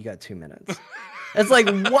they're like, you got 2 minutes. It's like,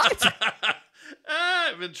 what? I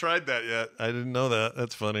haven't tried that yet. I didn't know that.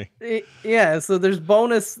 That's funny. Yeah, so there's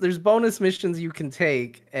bonus missions you can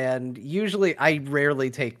take, and usually I rarely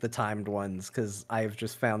take the timed ones because I've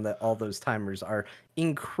just found that all those timers are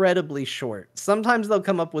incredibly short. Sometimes they'll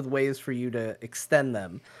come up with ways for you to extend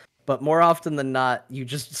them, but more often than not, you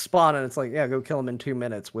just spawn and it's like, yeah, go kill him in 2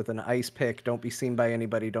 minutes with an ice pick. Don't be seen by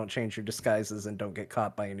anybody. Don't change your disguises, and don't get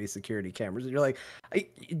caught by any security cameras. And you're like,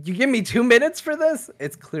 you give me 2 minutes for this?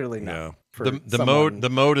 It's clearly not. Yeah. For The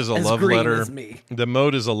mode is a as love green letter. as me. The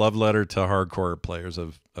mode is a love letter to hardcore players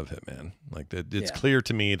of Hitman. Like, it's clear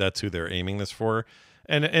to me that's who they're aiming this for,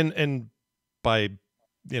 and by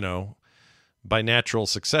by natural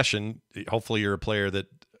succession, hopefully you're a player that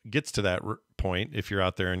gets to that point. If you're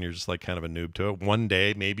out there and you're just like kind of a noob to it, one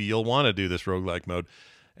day maybe you'll want to do this roguelike mode,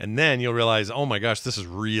 and then you'll realize, oh my gosh, this is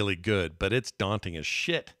really good, but it's daunting as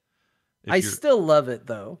shit. I still love it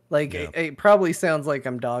though. Like, it probably sounds like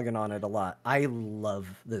I'm dogging on it a lot. I love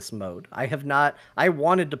this mode. I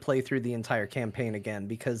wanted to play through the entire campaign again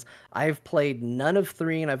because I've played none of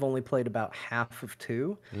 3 and I've only played about half of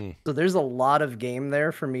 2. So there's a lot of game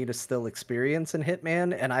there for me to still experience in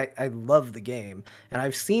Hitman, and I love the game. And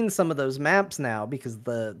I've seen some of those maps now because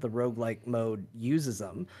the roguelike mode uses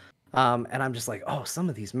them. And I'm just like, oh, some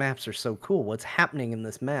of these maps are so cool. What's happening in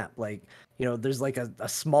this map? Like, there's like a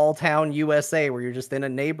small town USA where you're just in a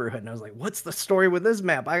neighborhood. And I was like, what's the story with this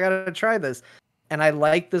map? I gotta try this. And I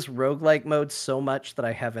like this roguelike mode so much that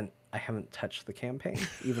I haven't touched the campaign,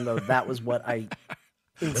 even though that was what I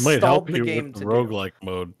it might help installed the you game with to the do. roguelike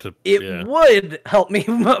mode. It would help me,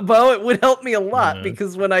 Bo. It would help me a lot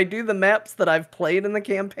because when I do the maps that I've played in the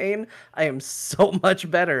campaign, I am so much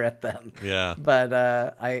better at them. Yeah. But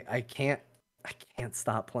I can't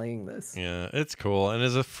stop playing this. Yeah, it's cool. And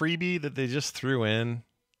as a freebie that they just threw in,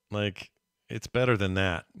 like, it's better than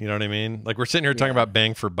that. You know what I mean? Like, we're sitting here talking about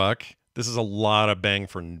bang for buck. This is a lot of bang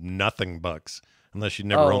for nothing bucks. unless you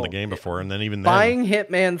never owned the game before, and then even then, buying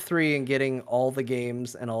Hitman 3 and getting all the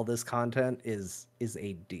games and all this content is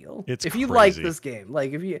a deal. It's if you crazy. like this game,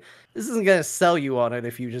 like if you, this isn't gonna sell you on it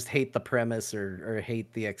if you just hate the premise or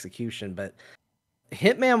hate the execution. But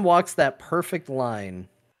Hitman walks that perfect line.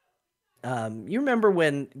 You remember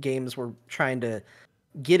when games were trying to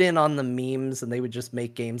get in on the memes and they would just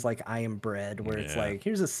make games like I Am Bread, where it's like,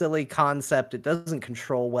 here's a silly concept, it doesn't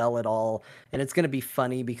control well at all, and it's going to be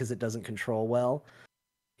funny because it doesn't control well.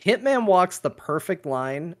 Hitman walks the perfect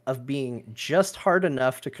line of being just hard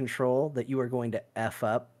enough to control that you are going to F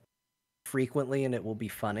up frequently and it will be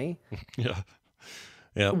funny.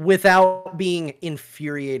 Yeah. Without being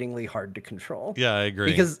infuriatingly hard to control. Yeah, I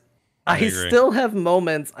agree. Because I still have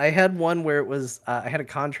moments. I had one where it was, I had a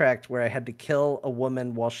contract where I had to kill a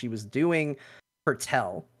woman while she was doing her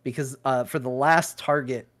tell, because for the last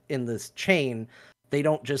target in this chain, they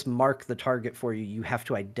don't just mark the target for you. You have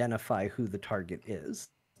to identify who the target is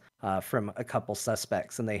from a couple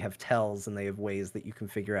suspects, and they have tells and they have ways that you can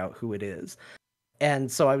figure out who it is.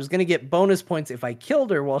 And so I was going to get bonus points if I killed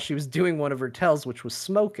her while she was doing one of her tells, which was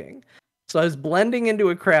smoking. So I was blending into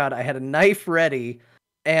a crowd. I had a knife ready,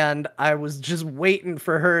 and I was just waiting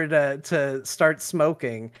for her to start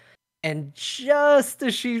smoking. And just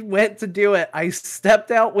as she went to do it, I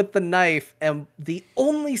stepped out with the knife, and the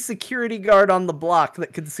only security guard on the block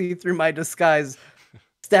that could see through my disguise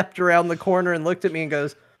stepped around the corner and looked at me and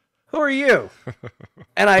goes, "Who are you?"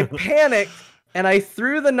 And I panicked, and I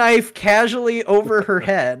threw the knife casually over her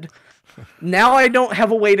head. Now I don't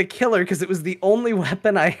have a way to kill her because it was the only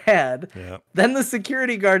weapon I had. Yeah. Then the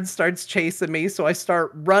security guard starts chasing me, so I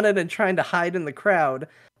start running and trying to hide in the crowd.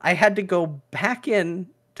 I had to go back in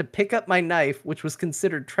to pick up my knife, which was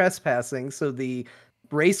considered trespassing. So the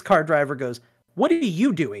race car driver goes, "What are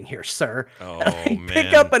you doing here, sir?" And I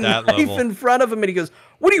pick up a knife in front of him, and he goes,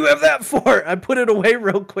 "What do you have that for?" I put it away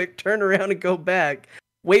real quick, turn around and go back,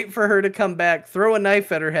 wait for her to come back, throw a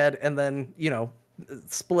knife at her head, and then,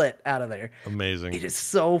 split out of there. Amazing. It is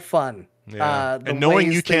so fun. Yeah. And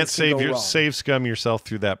knowing you can't save scum yourself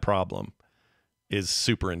through that problem is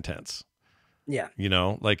super intense. Yeah.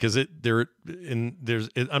 Like, is it there?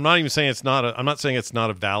 I'm not even saying it's not. I'm not saying it's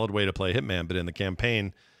not a valid way to play Hitman, but in the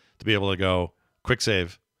campaign, to be able to go quick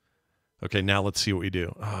save. Okay, now let's see what we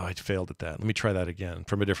do. Oh, I failed at that. Let me try that again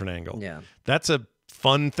from a different angle. Yeah. That's a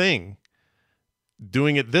fun thing.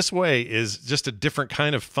 Doing it this way is just a different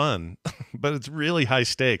kind of fun, but it's really high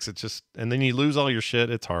stakes. It's just, and then you lose all your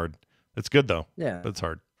shit. It's hard. It's good though. Yeah. But it's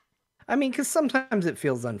hard. I mean, because sometimes it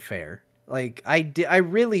feels unfair. Like I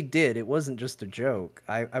really did. It wasn't just a joke.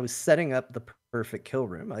 I was setting up the perfect kill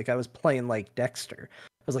room. Like I was playing like Dexter.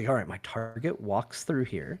 I was like, all right, my target walks through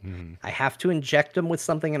here. Mm-hmm. I have to inject him with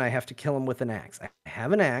something, and I have to kill him with an axe. I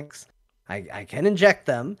have an axe. I can inject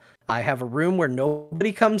them. I have a room where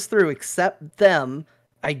nobody comes through except them.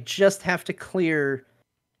 I just have to clear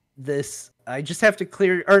this. I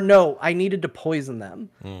needed to poison them.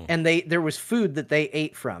 And there was food that they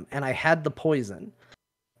ate from, and I had the poison.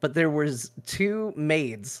 But there was two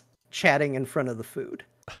maids chatting in front of the food.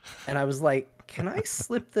 And I was like, can I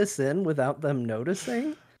slip this in without them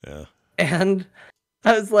noticing? Yeah. And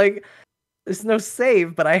I was like, there's no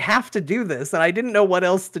save, but I have to do this. And I didn't know what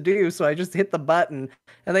else to do, so I just hit the button.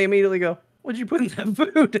 And they immediately go, "What'd you put in that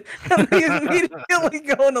food?" And they immediately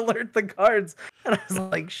go and alert the guards. And I was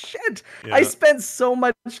like, shit. Yeah. I spent so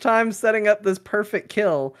much time setting up this perfect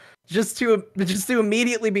kill just to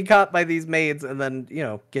immediately be caught by these maids and then,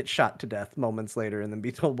 get shot to death moments later and then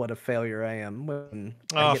be told what a failure I am. When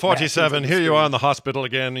 47, here you are in the hospital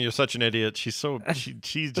again. You're such an idiot. She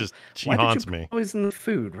haunts me. Poison the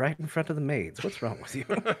food right in front of the maids. What's wrong with you?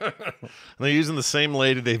 And they're using the same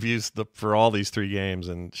lady they've used for all these 3 games,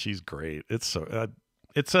 and she's great. It's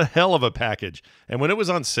a hell of a package. And when it was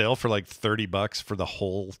on sale for like $30 for the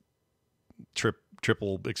whole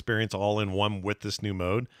triple experience all in one with this new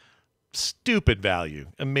mode, stupid value.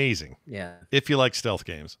 Amazing. Yeah. If you like stealth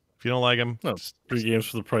games. If you don't like them, no, 3 games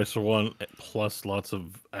for the price of 1, plus lots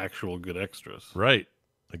of actual good extras. Right.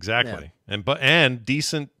 Exactly. Yeah. And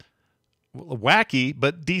decent, wacky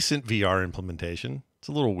but decent VR implementation. It's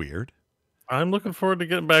a little weird. I'm looking forward to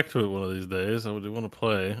getting back to it one of these days. I do want to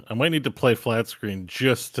play. I might need to play flat screen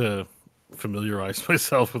just to familiarize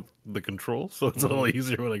myself with the controls, so it's a little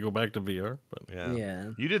easier when I go back to VR. But yeah.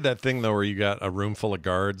 You did that thing though where you got a room full of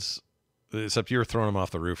guards, except you were throwing them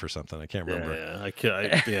off the roof or something. I can't remember. I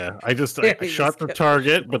shot the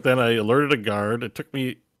target, but then I alerted a guard. It took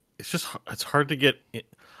me. It's hard to get.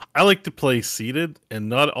 I like to play seated, and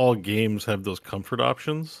not all games have those comfort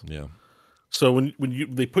options. Yeah. So when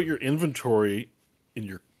they put your inventory in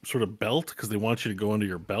your sort of belt because they want you to go under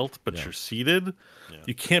your belt, but Yeah. you're seated. Yeah.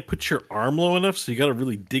 You can't put your arm low enough, so you got to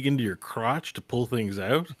really dig into your crotch to pull things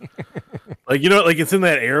out. Like, like it's in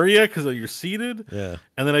that area because you're seated. Yeah.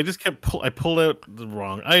 And then I just I pulled out the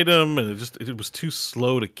wrong item, and it was too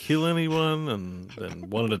slow to kill anyone. And then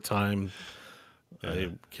one at a time,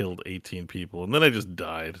 I killed 18 people, and then I just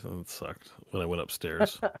died, and it sucked when I went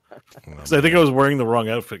upstairs. Because I think I was wearing the wrong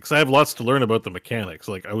outfit. Because I have lots to learn about the mechanics.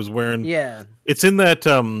 Like I was wearing, it's in that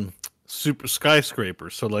super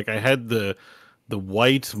skyscraper. So like I had the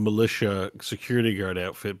white militia security guard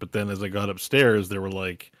outfit, but then as I got upstairs, there were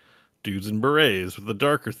like dudes in berets with the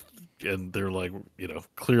darker, and they're like,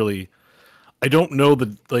 clearly. I don't know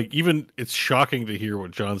even it's shocking to hear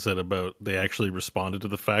what John said about they actually responded to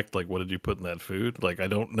the fact, like, what did you put in that food? Like, I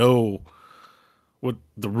don't know what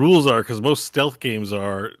the rules are because most stealth games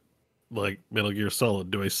are like Metal Gear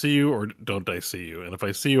Solid. Do I see you or don't I see you? And if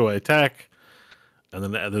I see you, I attack. And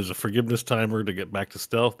then there's a forgiveness timer to get back to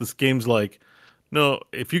stealth. This game's like, no,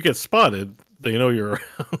 if you get spotted, they know you're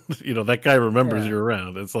around. That guy remembers you're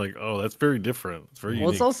around. It's like, oh, that's very different. It's very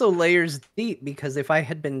unique. It's also layers deep because if I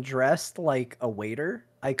had been dressed like a waiter,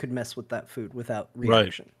 I could mess with that food without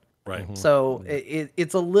reaction. Right. Mm-hmm. So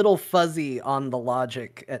it's a little fuzzy on the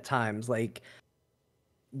logic at times. Like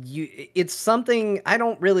it's something I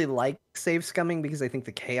don't really like save scumming because I think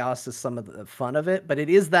the chaos is some of the fun of it. But it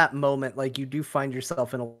is that moment, like you do find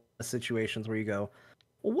yourself in a lot of situations where you go,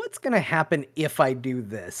 well, what's going to happen if I do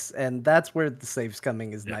this? And that's where the save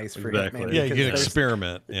scumming is nice for Hitman. Yeah, you can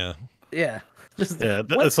experiment. Yeah. Yeah.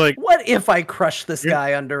 It's like, what if I crush this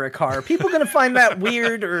guy under a car? People going to find that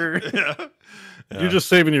weird or... You're just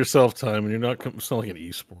saving yourself time, and you're not. It's not like an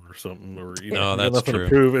e-sport or something, or no, that's nothing true. To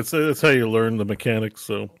prove. It's how you learn the mechanics.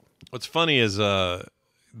 So what's funny is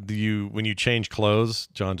when you change clothes,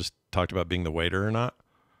 John just talked about being the waiter or not.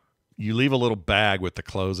 You leave a little bag with the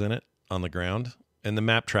clothes in it on the ground, and the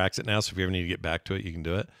map tracks it now. So if you ever need to get back to it, you can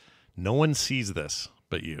do it. No one sees this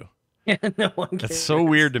but you. Yeah, no one cares. That's so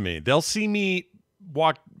weird to me. They'll see me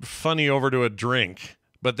walk funny over to a drink,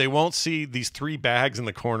 but they won't see these 3 bags in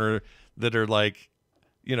the corner that are like,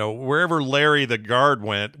 wherever Larry the guard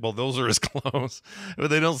went, well, those are his clothes. But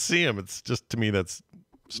they don't see him. It's just, to me, that's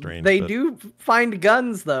strange. They do find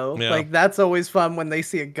guns, though. Yeah. Like, that's always fun when they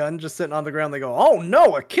see a gun just sitting on the ground. They go, oh,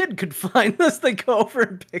 no, a kid could find this. They go over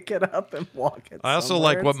and pick it up and walk it I also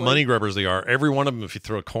somewhere. like what money grubbers they are. Every one of them, if you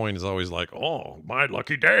throw a coin, is always like, oh, my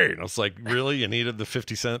lucky day. And it's like, really? You needed the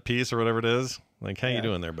 50-cent piece or whatever it is? Like, how you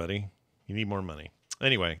doing there, buddy? You need more money.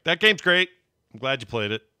 Anyway, that game's great. I'm glad you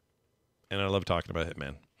played it. And I love talking about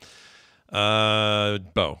Hitman.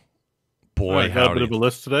 Bo. Boy, I got a bit of a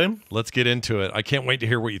list today. Let's get into it. I can't wait to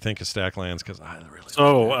hear what you think of Stacklands because I really.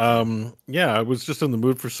 So, I was just in the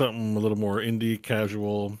mood for something a little more indie,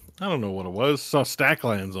 casual. I don't know what it was. Saw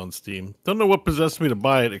Stacklands on Steam. Don't know what possessed me to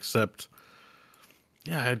buy it, except,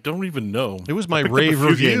 I don't even know. It was my rave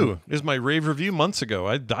review. It was my rave review months ago.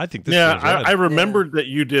 I think this. Yeah, I remembered that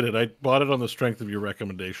you did it. I bought it on the strength of your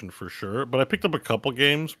recommendation for sure. But I picked up a couple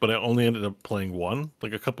games, but I only ended up playing one,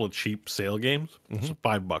 like a couple of cheap sale games. So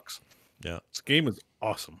 $5. Yeah, this game is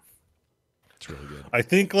awesome. It's really good. I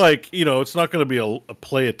think, it's not going to be a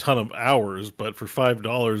play a ton of hours, but for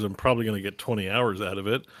 $5, I'm probably going to get 20 hours out of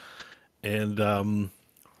it. And I'm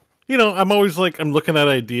always I'm looking at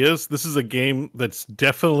ideas. This is a game that's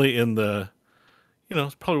definitely in the,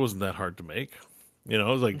 it probably wasn't that hard to make. It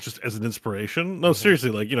was just as an inspiration. No,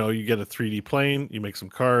 seriously, you get a 3D plane, you make some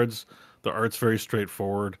cards. The art's very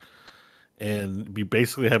straightforward. And we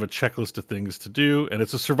basically have a checklist of things to do. And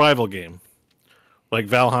it's a survival game. Like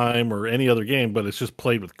Valheim or any other game, but it's just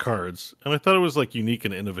played with cards. And I thought it was unique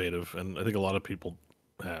and innovative. And I think a lot of people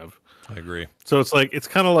have. I agree. So it's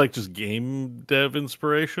kind of like just game dev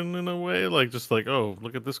inspiration in a way, oh,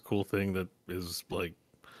 look at this cool thing that is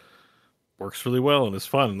works really well and is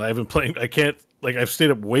fun. And I've stayed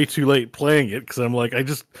up way too late playing it because I'm I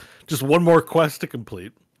just one more quest to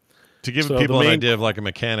complete. To give people an idea of a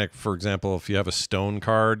mechanic, for example, if you have a stone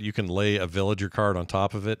card, you can lay a villager card on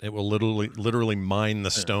top of it. It will literally mine the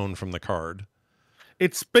stone from the card.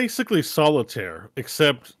 It's basically solitaire,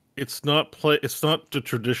 except it's not the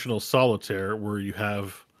traditional solitaire where you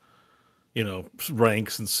have,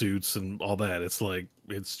 ranks and suits and all that.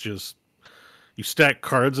 It's just you stack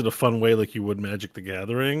cards in a fun way like you would Magic the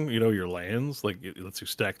Gathering, your lands. It lets you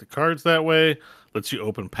stack the cards that way, lets you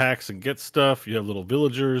open packs and get stuff. You have little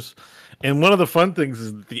villagers. And one of the fun things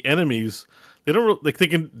is the enemies, they don't they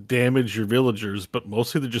can damage your villagers, but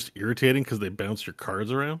mostly they're just irritating because they bounce your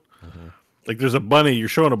cards around. There's a bunny, you're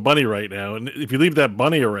showing a bunny right now, and if you leave that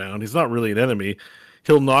bunny around, he's not really an enemy.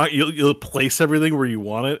 You'll place everything where you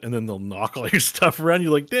want it, and then they'll knock all your stuff around.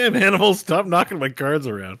 You're like, damn, animals, stop knocking my cards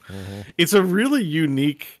around. It's a really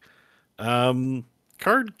unique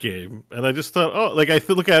card game, and I just thought, oh, like I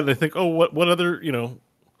look at it and I think, oh, what other,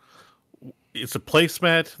 it's a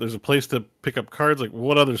placemat. There's a place to pick up cards. Like,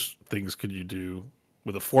 what other things could you do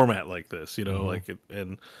with a format like this? Like it,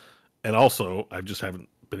 and also I just haven't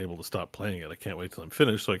been able to stop playing it. I can't wait till I'm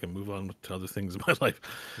finished so I can move on to other things in my life.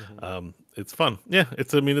 It's fun. Yeah,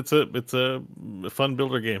 it's a fun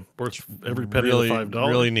builder game. Worth every penny of $5.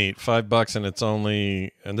 Really neat. $5, and it's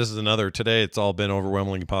only, and this is another today. It's all been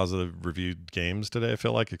overwhelmingly positive reviewed games today. I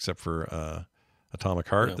feel like, except for Atomic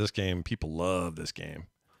Heart. Yeah. This game, people love this game.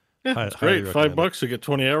 Yeah, it's great. $5, you get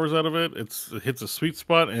 20 hours out of it. It hits a sweet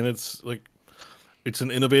spot, and it's an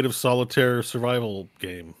innovative solitaire survival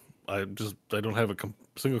game. I don't have a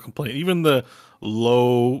single complaint. Even the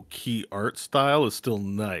low key art style is still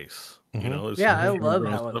nice. I love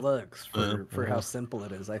how it looks for how simple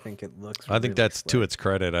it is. I think it looks. I think that's to its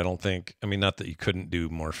credit. Not that you couldn't do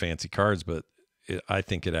more fancy cards, but I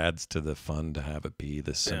think it adds to the fun to have it be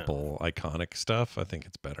the simple, iconic stuff. I think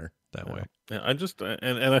it's better that way. Yeah,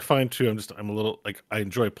 I find too. I'm a little like I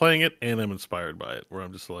enjoy playing it, and I'm inspired by it. Where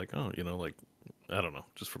I'm just like, oh, like. I don't know,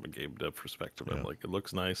 just from a game dev perspective, I'm like, it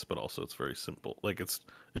looks nice, but also it's very simple. Like, it's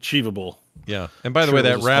achievable. Yeah. And by the way,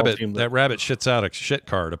 that rabbit shits out a shit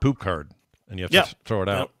card, a poop card, and you have to throw it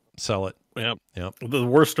out, sell it. Yeah. Yep. The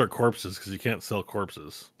worst are corpses because you can't sell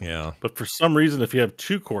corpses. Yeah. But for some reason, if you have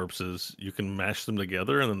two corpses, you can mash them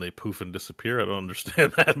together and then they poof and disappear. I don't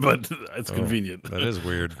understand that, but it's convenient. That is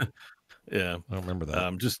weird. Yeah. I don't remember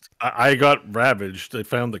that. I got ravaged. I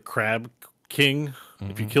found the Crab King.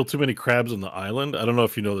 If you kill too many crabs on the island, I don't know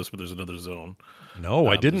if you know this, but there's another zone. No,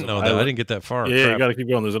 I didn't know that. I didn't get that far. Yeah, you got to keep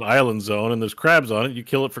going. There's an island zone, and there's crabs on it. You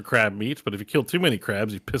kill it for crab meat, but if you kill too many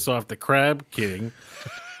crabs, you piss off the Crab King.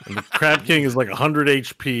 And the Crab King is like 100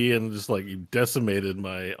 HP, and just like you decimated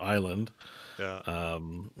my island.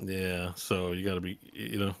 Yeah. So you got to be,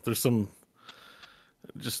 there's some,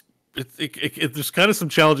 just there's kind of some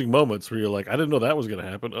challenging moments where you're like, I didn't know that was going to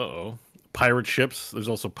happen. Uh-oh. Pirate ships. There's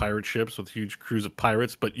also pirate ships with huge crews of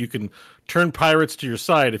pirates, but you can turn pirates to your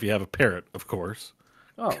side if you have a parrot, of course.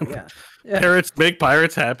 Oh, yeah. Parrots make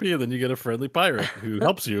pirates happy, and then you get a friendly pirate who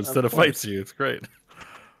helps you instead of fights you. It's great.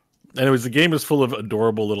 Anyways, the game is full of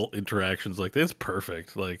adorable little interactions like this. It's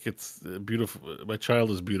perfect. Like, it's beautiful. My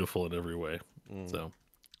child is beautiful in every way. So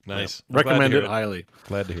nice. Yeah. Recommend it highly.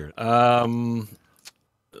 Glad to hear it.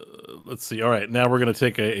 Let's see. All right, now we're going to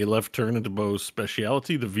take a left turn into Bo's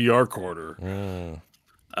specialty, the VR Corner.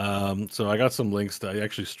 So I got some links. I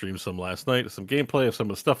actually streamed some last night, some gameplay of some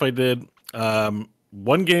of the stuff I did.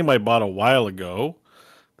 One game I bought a while ago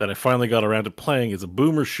that I finally got around to playing is a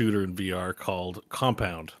boomer shooter in VR called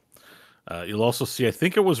Compound. You'll also see, I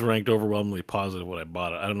think it was ranked overwhelmingly positive when I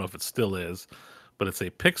bought it. I don't know if it still is, but it's a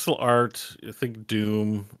pixel art, I think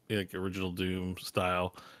Doom, like original Doom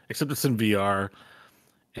style, except it's in VR.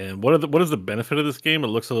 And what is the benefit of this game? It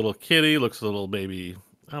looks a little kiddie, looks a little maybe,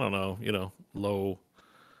 I don't know, low.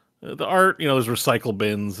 The art, there's recycle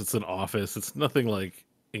bins. It's an office. It's nothing like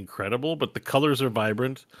incredible, but the colors are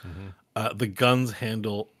vibrant. The guns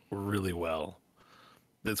handle really well.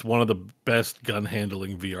 It's one of the best gun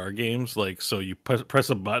handling VR games. Like, so you press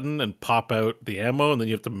a button and pop out the ammo, and then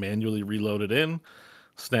you have to manually reload it in,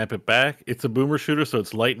 snap it back. It's a boomer shooter, so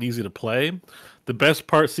it's light and easy to play. The best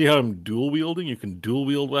part, see how I'm dual wielding? You can dual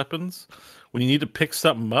wield weapons. When you need to pick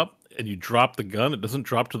something up and you drop the gun, it doesn't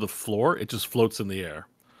drop to the floor. It just floats in the air.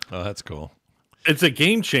 Oh, that's cool. It's a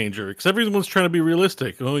game changer because everyone's trying to be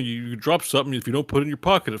realistic. Oh, you drop something. If you don't put it in your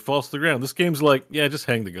pocket, it falls to the ground. This game's like, yeah, just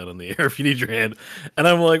hang the gun in the air if you need your hand. And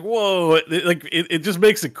I'm like, whoa, it just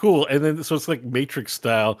makes it cool. And then, so it's like Matrix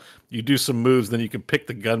style. You do some moves, then you can pick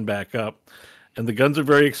the gun back up. And the guns are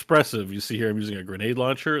very expressive. You see here, I'm using a grenade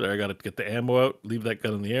launcher. There, I got to get the ammo out, leave that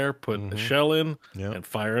gun in the air, put a shell in, and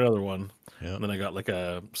fire another one. Yep. And then I got like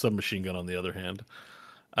a submachine gun on the other hand.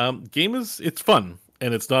 It's fun.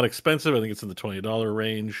 And it's not expensive. I think it's in the $20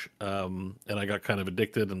 range. And I got kind of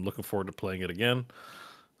addicted and looking forward to playing it again.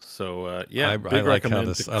 So, I like how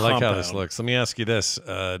this looks. Let me ask you this.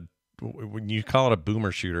 When you call it a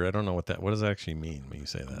boomer shooter, I don't know what does that actually mean when you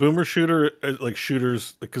say that? Boomer shooter, like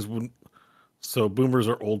shooters, because so boomers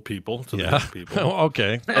are old people to the young people. Oh,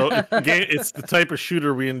 okay. So it's the type of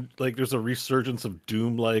shooter there's a resurgence of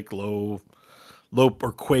Doom-like, low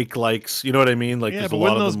or Quake likes, you know what I mean? Like, but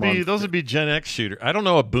wouldn't those would be Gen X shooter? I don't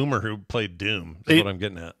know a boomer who played Doom. Is what I'm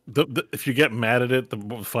getting at. If you get mad at it,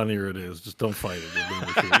 the funnier it is. Just don't fight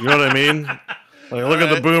it. You know what I mean? Like, look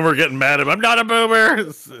at the boomer getting mad at him. I'm not a boomer.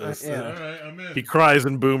 Yeah. All right, I'm in. He cries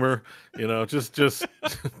in boomer. You know, just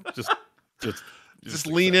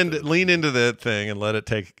Lean into that thing and let it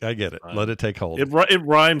take. I get it. Let it take hold. It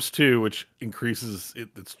rhymes too, which increases it.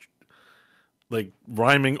 It's like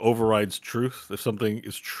rhyming overrides truth. If something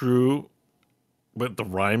is true, but the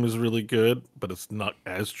rhyme is really good, but it's not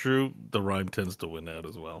as true, the rhyme tends to win out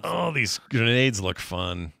as well. So. Oh, these grenades look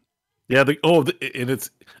fun. Yeah, and it's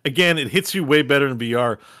again, it hits you way better in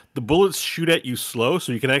VR. The bullets shoot at you slow,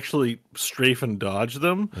 so you can actually strafe and dodge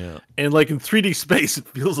them. Yeah. And like in 3D space, it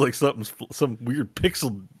feels like some weird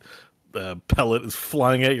pixel pellet is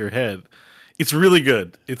flying at your head. It's really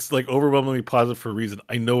good. It's like overwhelmingly positive for a reason.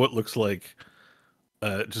 I know it looks like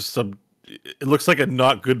it looks like a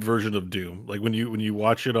not good version of Doom. Like when you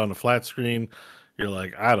watch it on a flat screen, you're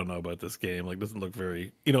like, I don't know about this game. Like, doesn't look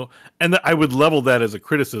very, And I would level that as a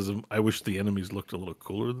criticism. I wish the enemies looked a little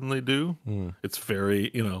cooler than they do. It's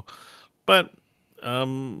very, but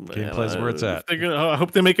Gameplay's where it's at. I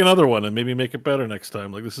hope they make another one and maybe make it better next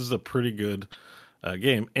time. Like, this is a pretty good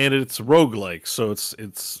game, and it's roguelike. So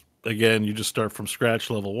it's again, you just start from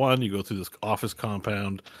scratch, level 1. You go through this office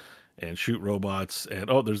compound and shoot robots, and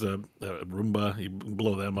there's a Roomba. You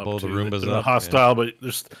blow them up. Blow the too. Roombas They're up, hostile, but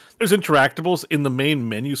there's interactables in the main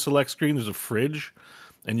menu select screen. There's a fridge,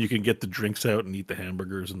 and you can get the drinks out and eat the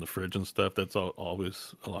hamburgers in the fridge and stuff. That's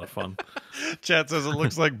always a lot of fun. Chat says it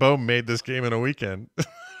looks like Bo made this game in a weekend.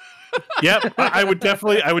 Yep, I would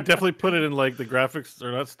definitely put it in like the graphics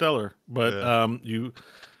are not stellar, but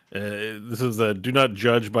this is a do not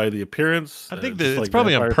judge by the appearance. I think that it's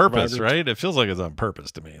probably on purpose, right? It feels like it's on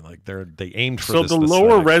purpose to me. Like they aimed for so this. the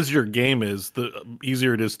lower res your game is, the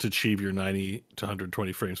easier it is to achieve your 90 to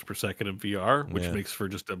 120 frames per second in VR, which makes for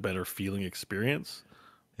just a better feeling experience.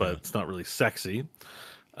 But it's not really sexy.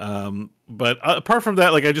 But apart from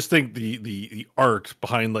that, like I just think the art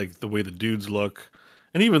behind like the way the dudes look.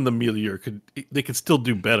 And even the milieu they could still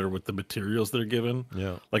do better with the materials they're given.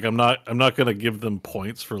 Yeah. Like I'm not gonna give them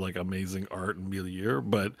points for like amazing art and milieu,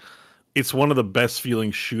 but it's one of the best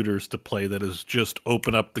feeling shooters to play that is just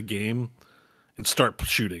open up the game and start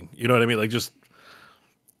shooting. You know what I mean? Like just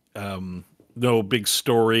no big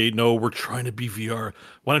story. No, we're trying to be VR.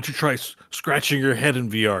 Why don't you try scratching your head in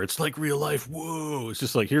VR? It's like real life. Whoa! It's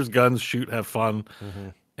just like here's guns, shoot, have fun,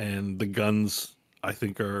 and the guns. I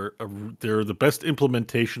think they're the best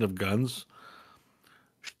implementation of guns,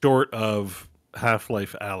 short of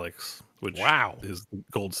Half-Life Alyx, which is the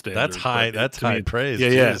gold standard. That's high. That's high praise.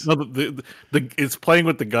 Yeah. No, it's playing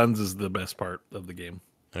with the guns is the best part of the game.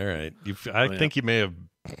 All right, I think you may have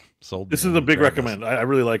sold. This is a big recommend. I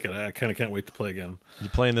really like it. I kind of can't wait to play again. You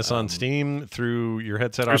playing this on Steam through your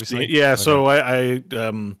headset, obviously? Yeah. Okay.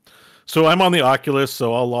 So So I'm on the Oculus,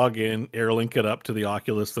 so I'll log in, AirLink it up to the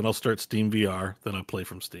Oculus, then I'll start Steam VR, then I'll play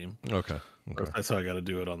from Steam. Okay. That's how I got to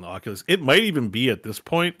do it on the Oculus. It might even be at this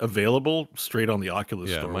point available straight on the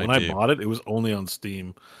Oculus store. When I bought it, it was only on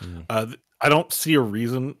Steam. I don't see a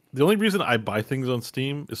reason. The only reason I buy things on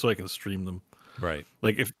Steam is so I can stream them. Right.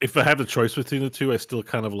 Like if I have the choice between the two, I still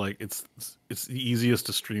kind of like it's the easiest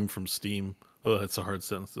to stream from Steam. Oh, that's a hard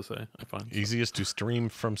sentence to say, I find. Easiest to stream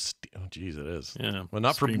from Steam. Oh, geez, it is. Yeah. Well,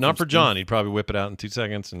 not for John. He'd probably whip it out in 2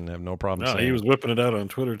 seconds and have no problem saying he was whipping it out on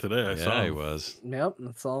Twitter today. I saw him. he was. Yep,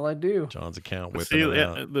 that's all I do. John's account whipping it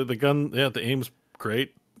out. The gun, the aim's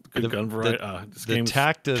great. Good gun variety.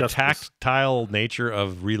 The tactile nature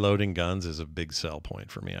of reloading guns is a big sell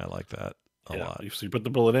point for me. I like that a lot. So you put the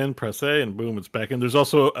bullet in, press A, and boom, it's back in. There's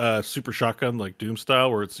also a super shotgun like Doom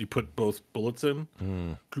style where you put both bullets in,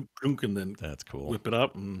 and then that's cool. Whip it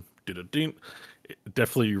up and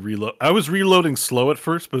definitely reload. I was reloading slow at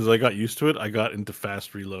first, but as I got used to it, I got into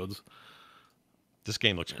fast reloads. This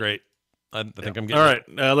game looks great. I think I'm getting all right.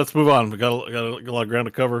 Let's move on. We got a lot of ground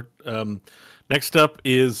to cover. Next up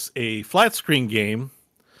is a flat screen game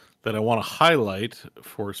that I want to highlight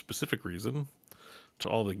for a specific reason. To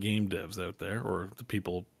all the game devs out there, or the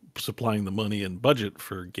people supplying the money and budget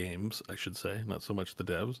for games, I should say, not so much the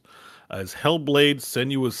devs, is Hellblade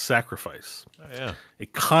Senua's Sacrifice. Oh, yeah. A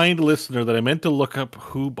kind listener that I meant to look up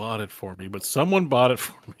who bought it for me, but someone bought it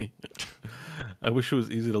for me. I wish it was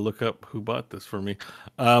easy to look up who bought this for me.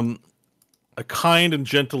 A kind and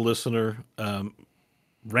gentle listener,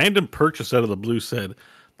 random purchase out of the blue, said,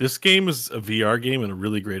 "This game is a VR game and a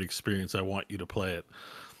really great experience. I want you to play it."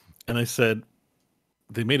 And I said,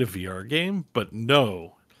 they made a VR game, but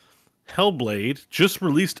no. Hellblade just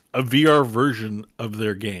released a VR version of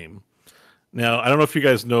their game. Now, I don't know if you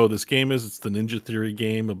guys know what this game is. It's the Ninja Theory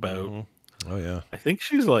game about... Oh, yeah. I think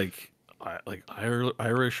she's like like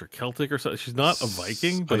Irish or Celtic or something. She's not a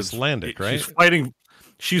Viking, but Icelandic, right?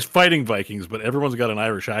 She's fighting Vikings, but everyone's got an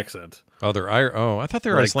Irish accent. Oh, they're I thought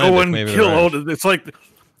they were Like, Icelandic. go and Maybe kill. they're Irish. It's like,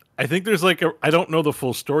 I think there's like I don't know the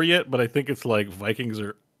full story yet, but I think it's like Vikings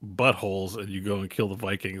are buttholes, and you go and kill the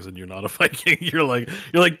Vikings, and you're not a Viking. You're like,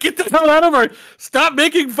 get the hell out of our. Stop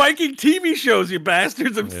making Viking TV shows, you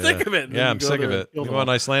bastards! I'm sick of it. And Yeah, you I'm go sick there of and it. kill them Well, all. in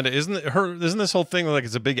Icelandic, isn't this whole thing like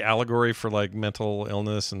it's a big allegory for like mental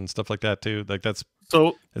illness and stuff like that too? Like that's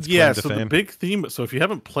So It's yeah, claim to so the fame. big theme. So if you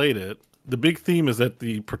haven't played it, the big theme is that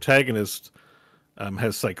the protagonist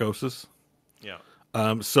has psychosis. yeah.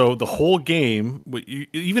 So the whole game,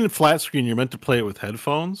 even in flat screen, you're meant to play it with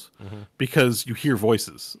headphones because you hear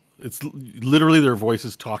voices. It's literally their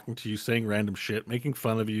voices talking to you, saying random shit, making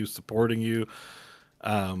fun of you, supporting you.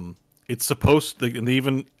 It's supposed to, and they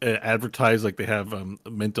even advertise like they have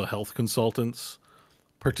mental health consultants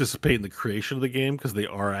participate in the creation of the game because they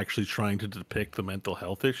are actually trying to depict the mental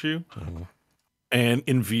health issue. And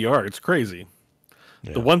in VR, it's crazy.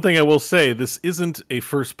 Yeah. The one thing I will say, this isn't a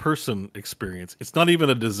first-person experience. It's not even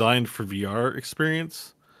a designed for VR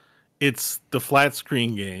experience. It's the flat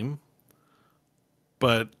screen game,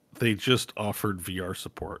 but they just offered VR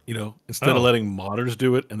support. You know, instead of letting modders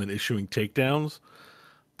do it and then issuing takedowns,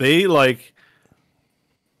 they like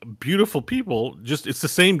beautiful people. Just it's the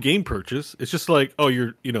same game purchase. It's just like, oh,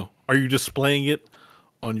 are you displaying it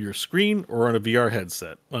on your screen or on a VR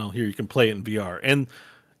headset? Well, here you can play it in VR, and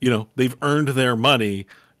they've earned their money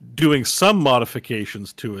doing some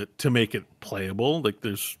modifications to it to make it playable. Like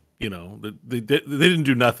there's, they didn't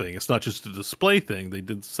do nothing. It's not just a display thing. They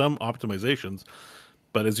did some optimizations.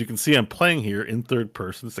 But as you can see, I'm playing here in third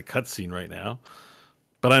person. It's a cutscene right now.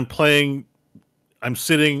 But I'm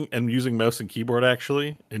sitting and using mouse and keyboard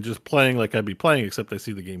actually, and just playing like I'd be playing, except I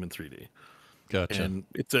see the game in 3D. Gotcha. And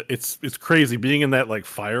it's crazy being in that like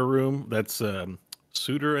fire room. That's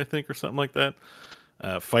Suitor, I think, or something like that.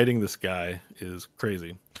 Fighting this guy is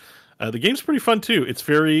crazy. The game's pretty fun too. It's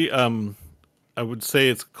very, I would say,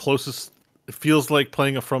 it's closest. It feels like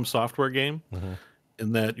playing a From Software game,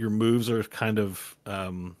 in that your moves are kind of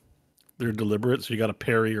they're deliberate. So you got to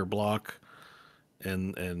parry or block,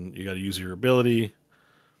 and you got to use your ability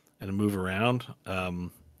and move around.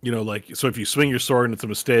 Like so if you swing your sword and it's a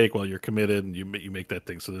mistake, well, you're committed and you make that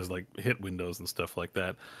thing. So there's like hit windows and stuff like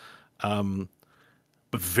that.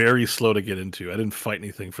 But very slow to get into. I didn't fight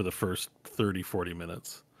anything for the first 30, 40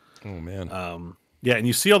 minutes. Oh man. Yeah, and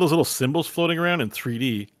you see all those little symbols floating around in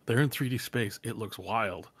 3D. They're in 3D space. It looks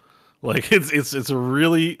wild. Like it's a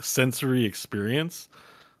really sensory experience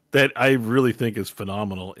that I really think is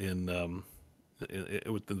phenomenal in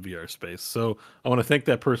with the VR space. So I want to thank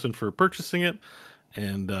that person for purchasing it,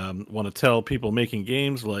 and want to tell people making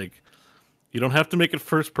games, like, you don't have to make it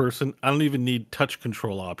first person. I don't even need touch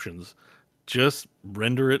control options. Just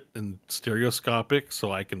render it in stereoscopic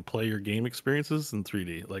so I can play your game experiences in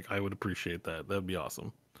 3D. Like, I would appreciate that. That'd be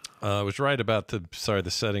awesome. I was right about the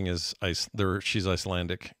setting is she's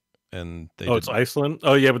Icelandic, and it's Iceland.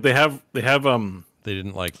 Oh yeah, but they have they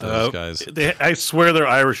didn't like those guys. I swear they're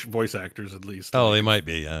Irish voice actors at least. Oh, they might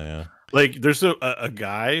be. Yeah. Like there's a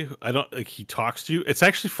guy, I don't like, he talks to you. It's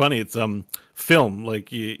actually funny. It's film. Like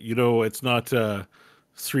it's not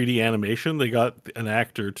 3D animation. They got an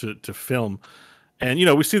actor to film. And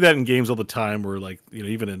we see that in games all the time where, like,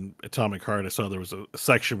 even in Atomic Heart I saw there was a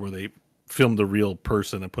section where they filmed a real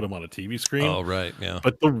person and put him on a TV screen. Oh, right, yeah.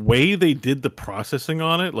 But the way they did the processing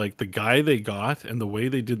on it, like the guy they got and the way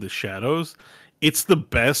they did the shadows, it's the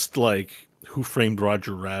best, like, Who Framed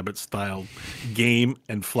Roger Rabbit style game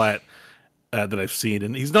and flat that I've seen.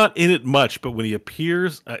 And he's not in it much, but when he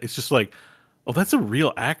appears, it's just like, oh, that's a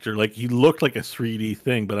real actor. Like, he looked like a 3D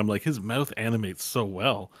thing, but I'm like, his mouth animates so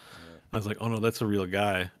well. I was like, oh no, that's a real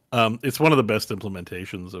guy. It's one of the best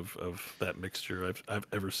implementations of that mixture I've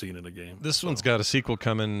ever seen in a game. This one's got a sequel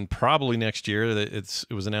coming probably next year. It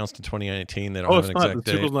was announced in 2019. They don't Oh, have it's an not. exact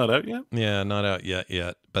The date. sequel's not out yet? Yeah, not out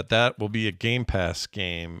yet. But that will be a Game Pass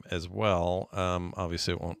game as well.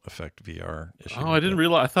 Obviously, it won't affect VR issue. Oh, I didn't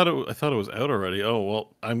realize. I thought it was out already. Oh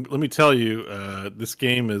well, let me tell you, this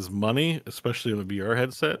game is money, especially on a VR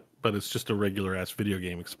headset. But it's just a regular ass video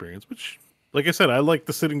game experience. Which, like I said, I like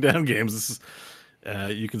the sitting down games. This is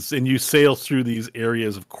you sail through these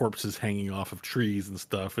areas of corpses hanging off of trees and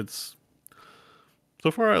stuff. It's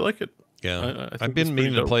so far I like it. Yeah, I think I've been it's pretty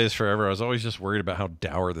meaning to dope. play this forever. I was always just worried about how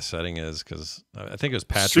dour the setting is because I think it was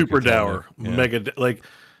Patrick. Super who told dour, me. Yeah. mega like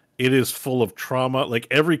it is full of trauma. Like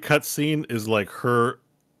every cutscene is like her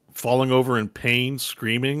falling over in pain,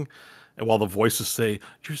 screaming, and while the voices say,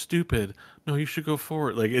 "You're stupid. No, you should go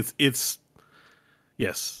forward." Like it's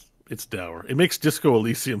yes, It's dour. It makes Disco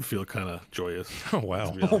Elysium feel kind of joyous. Oh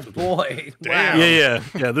wow. Oh boy! Damn. Wow.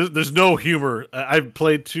 Yeah. There's no humor. I've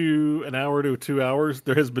played an hour to 2 hours.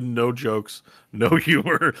 There has been no jokes, no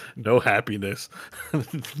humor, no happiness,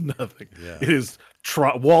 nothing. Yeah. It is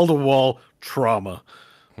wall to wall trauma.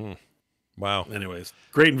 Wow. Anyways,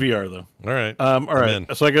 great in VR though. All right. All right.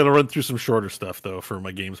 in. So I got to run through some shorter stuff though for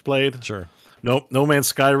my games played. Sure. Nope. No Man's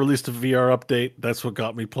Sky released a VR update. That's what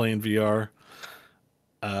got me playing VR.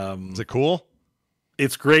 Is it cool?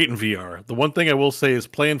 It's great in VR. The one thing I will say is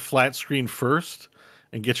play in flat screen first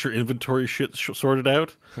and get your inventory shit sorted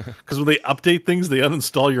out. Because when they update things, they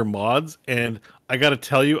uninstall your mods. And I got to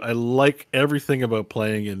tell you, I like everything about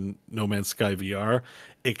playing in No Man's Sky VR,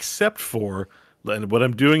 except for what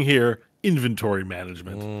I'm doing here, inventory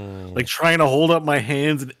management. Like trying to hold up my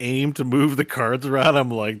hands and aim to move the cards around.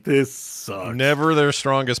 I'm like, this sucks. Never their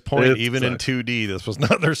strongest point, It even sucks. in 2D. This was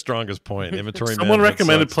not their strongest point. Inventory Someone management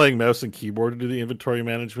recommended sucks. playing mouse and keyboard to do the inventory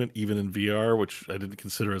management, even in VR, which I didn't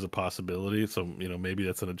consider as a possibility. So, maybe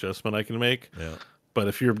that's an adjustment I can make. Yeah. But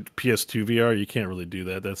if you're PS2 VR, you can't really do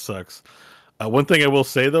that. That sucks. One thing I will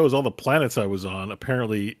say, though, is all the planets I was on,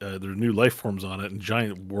 apparently there are new life forms on it, and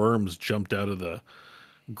giant worms jumped out of the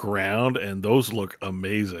ground, and those look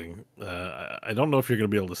amazing. I don't know if you're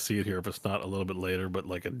going to be able to see it here if it's not a little bit later, but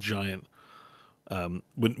like a giant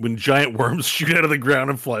when giant worms shoot out of the ground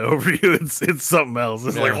and fly over you, it's something else.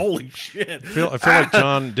 It's like, holy shit. I feel like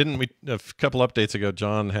John, didn't we, a couple updates ago,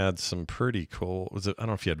 John had some pretty cool, I don't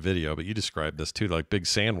know if you had video, but you described this too, like big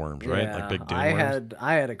sandworms, right? Yeah, Like big doom worms.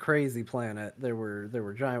 I had a crazy planet. There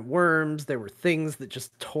were giant worms. There were things that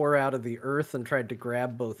just tore out of the earth and tried to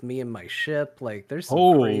grab both me and my ship. Like there's some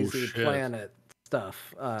Oh, crazy shit. planet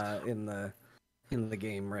stuff in the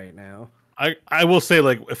game right now. I will say,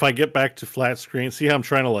 like, if I get back to flat screen, see how I'm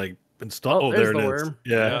trying to like install. Oh, there's there it the is. worm.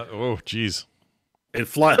 Yeah. Oh, geez. It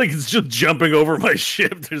fly like it's just jumping over my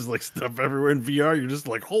ship. There's like stuff everywhere in VR. You're just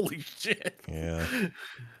like, holy shit. Yeah.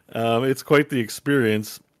 It's quite the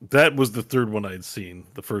experience. That was the third one I'd seen.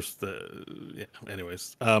 The first, yeah.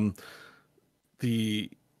 Anyways, the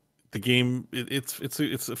game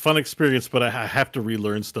it's a fun experience, but I have to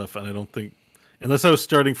relearn stuff, and I don't think unless I was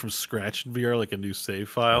starting from scratch in VR, like a new save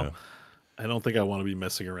file, Yeah. I don't think I want to be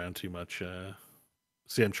messing around too much.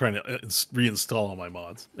 See, I'm trying to reinstall all my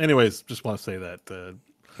mods. Anyways, just want to say that.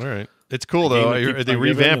 All right. It's cool, The game though. that keeps They on giving,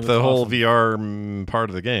 revamped and the it's whole awesome. VR part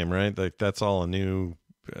of the game, right? Like that's all a new.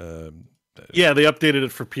 Yeah, they updated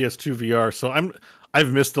it for PS2 VR, so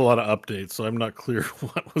I've missed a lot of updates, so I'm not clear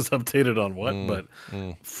what was updated on what.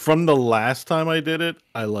 But from the last time I did it,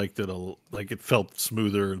 I liked it. Like it felt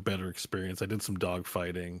smoother and better experience. I did some dog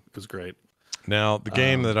fighting. It was great. Now, the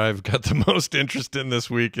game that I've got the most interest in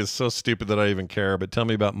this week is so stupid that I even care. But tell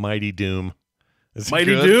me about Mighty Doom. Is it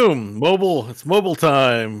Mighty good? Doom, mobile. It's mobile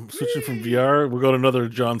time. Switching from VR, we'll go to another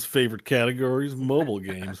of John's favorite categories: mobile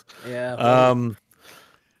games. Yeah.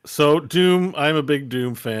 So Doom, I'm a big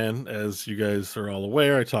Doom fan, as you guys are all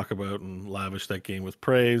aware. I talk about and lavish that game with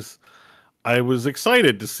praise. I was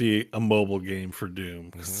excited to see a mobile game for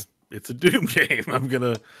Doom because it's a Doom game. I'm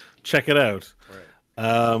gonna check it out.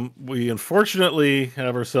 We unfortunately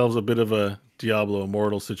have ourselves a bit of a Diablo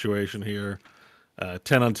Immortal situation here.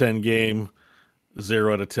 10 on 10 game,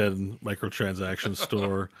 0 out of 10 microtransaction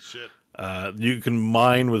store. Shit. You can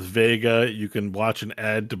mine with Vega. You can watch an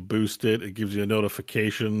ad to boost it. It gives you a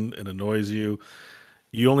notification and annoys you.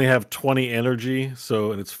 You only have 20 energy,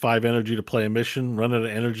 and it's 5 energy to play a mission. Run out of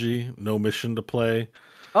energy, no mission to play.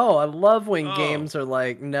 Oh, I love when games are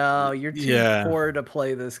like, no, you're too Yeah. poor to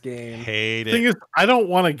play this game. Hate The thing it. is, I don't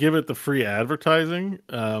want to give it the free advertising,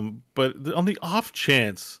 but on the off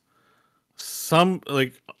chance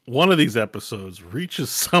one of these episodes reaches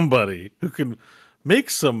somebody who can make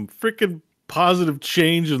some freaking positive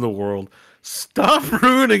change in the world, stop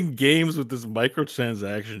ruining games with this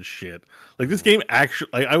microtransaction shit. Like this game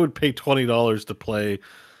actually, I would pay $20 to play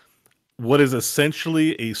what is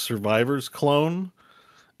essentially a Survivors clone.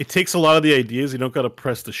 It takes a lot of the ideas. You don't got to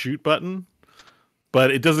press the shoot button, but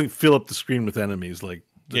it doesn't fill up the screen with enemies like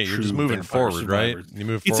the Yeah, you're just true moving Vampire forward, right? Survivors. You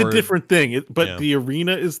move It's forward. a different thing, but Yeah. the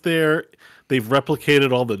arena is there. They've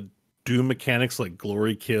replicated all the Doom mechanics like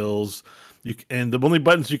glory kills. And the only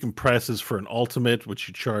buttons you can press is for an ultimate, which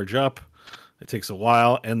you charge up. It takes a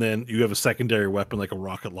while, and then you have a secondary weapon like a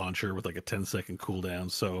rocket launcher with like a 10-second cooldown.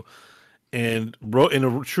 So, and in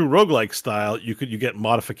a true roguelike style, you get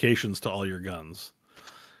modifications to all your guns.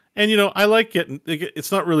 And I like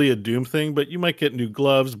it's not really a Doom thing, but you might get new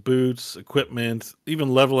gloves, boots, equipment,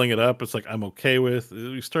 even leveling it up. It's like I'm okay with.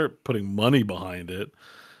 You start putting money behind it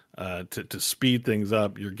to speed things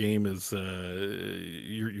up. Your game is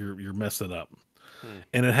you're messing up.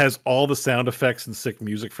 and it has all the sound effects and sick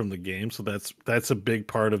music from the game. So that's a big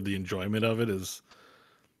part of the enjoyment of it. Is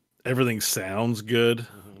everything sounds good.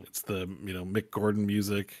 It's the Mick Gordon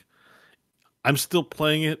music. I'm still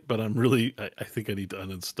playing it, but I think I need to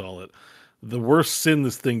uninstall it. The worst sin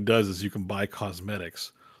this thing does is you can buy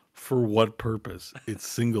cosmetics. For what purpose? It's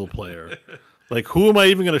single player. Like, who am I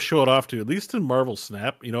even going to show it off to? At least in Marvel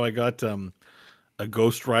Snap, I got a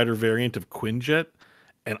Ghost Rider variant of Quinjet,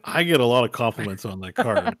 and I get a lot of compliments on that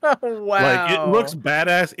card. Wow. Like, it looks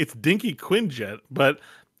badass. It's dinky Quinjet, but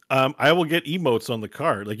I will get emotes on the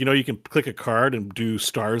card. Like, you can click a card and do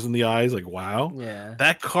stars in the eyes. Like, wow. Yeah.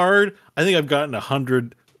 That card, I think I've gotten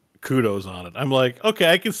 100 kudos on it. I'm like,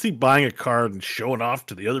 okay, I can see buying a card and showing off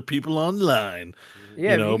to the other people online.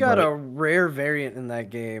 Yeah, you got a rare variant in that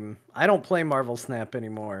game. I don't play Marvel Snap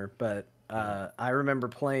anymore, but I remember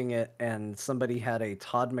playing it, and somebody had a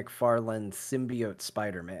Todd McFarlane symbiote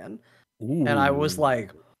Spider-Man. And I was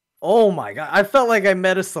like, oh my God. I felt like I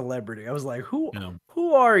met a celebrity. I was like, who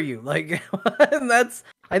are you? Like, and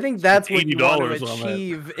I think that's what you want to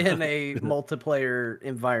achieve in a multiplayer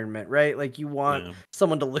environment, right? Like, you want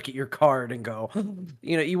someone to look at your card and go,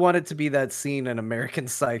 you want it to be that scene in American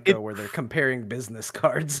Psycho where they're comparing business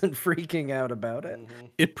cards and freaking out about it.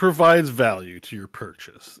 It provides value to your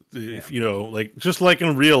purchase. If, like, just like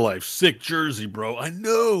in real life, sick jersey, bro. I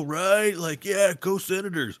know, right? Like, yeah, go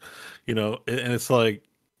Senators, and it's like,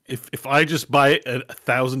 if I just buy a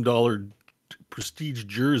 $1,000 prestige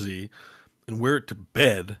jersey and wear it to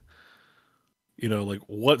bed, like,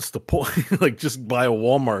 what's the point? Like, just buy a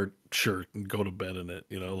Walmart shirt and go to bed in it.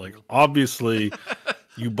 Like, obviously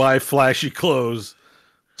you buy flashy clothes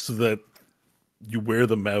so that you wear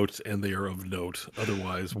them out and they are of note.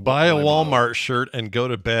 Otherwise, buy a Walmart shirt and go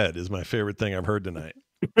to bed is my favorite thing I've heard tonight.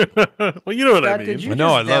 Well, you know what I mean. Did you I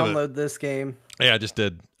love download this game? Yeah, I just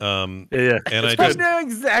did. Yeah. And I knew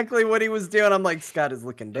exactly what he was doing. I'm like, Scott is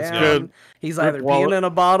looking down. Good. He's either peeing in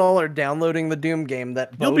a bottle or downloading the Doom game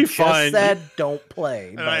that You'll Bo be just fine. said don't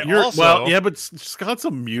play. But But Scott's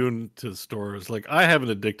immune to stores. Like, I have an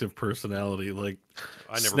addictive personality. Like,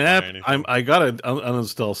 I never Snap, buy anything. I gotta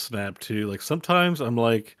uninstall Snap too. Like, sometimes I'm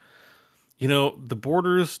like, the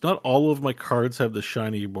borders, not all of my cards have the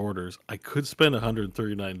shiny borders. I could spend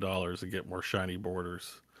 $139 and get more shiny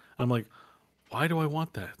borders. I'm like, why do I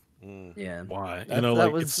want that? yeah, Why?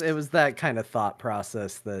 It was that kind of thought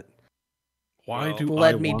process that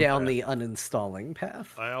led me down the uninstalling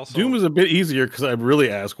path. Doom is a bit easier because I really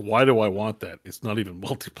ask, why do I want that? It's not even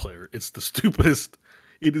multiplayer. It's the stupidest.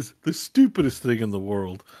 It is the stupidest thing in the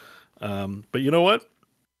world. But you know what?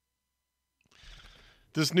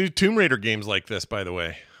 This new Tomb Raider game's like this, by the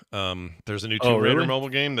way. There's a new Tomb Raider mobile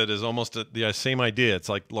game that is almost the same idea. It's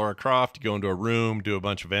like Lara Croft. You go into a room, do a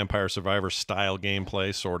bunch of Vampire Survivor style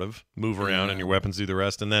gameplay, sort of move around, and your weapons do the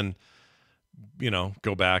rest, and then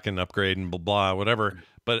go back and upgrade and blah blah whatever.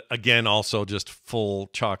 But again, also just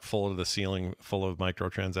chock full of the ceiling, full of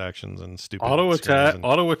microtransactions and stupid auto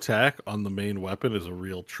attack on the main weapon is a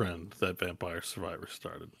real trend that Vampire Survivor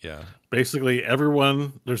started. Yeah, basically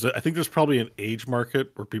everyone I think there's probably an age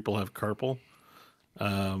market where people have carpal.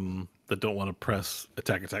 That don't want to press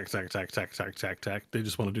attack. They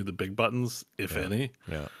just want to do the big buttons, if any.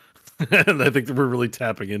 Yeah. And I think that we're really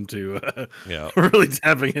tapping into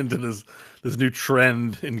this new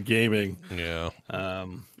trend in gaming. Yeah. I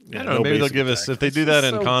don't know, maybe they'll give us, if they do that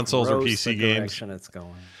in consoles or PC games.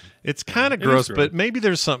 It's kind of gross, but maybe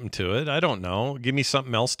there's something to it. I don't know. Give me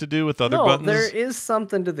something else to do with other buttons. There is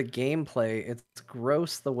something to the gameplay. It's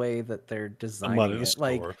gross the way that they're designing it.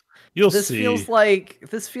 Like,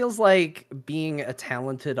 this feels like being a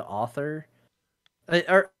talented author.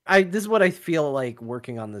 This is what I feel like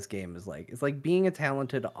working on this game is like. It's like being a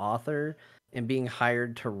talented author and being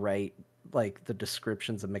hired to write like the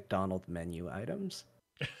descriptions of McDonald's menu items.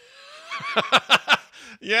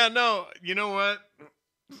 Yeah, no, you know what?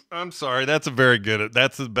 I'm sorry. That's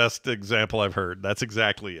that's the best example I've heard. That's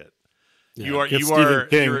exactly it. Yeah, Stephen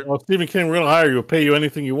King, we're going to hire you. We'll pay you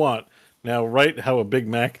anything you want. Now write how a Big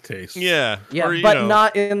Mac tastes. Yeah, but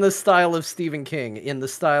not in the style of Stephen King, in the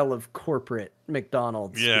style of corporate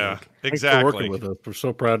McDonald's. Yeah, exactly. Thanks for working with us. We're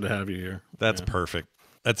so proud to have you here. That's perfect.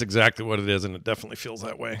 That's exactly what it is, and it definitely feels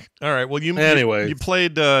that way. All right. Well, you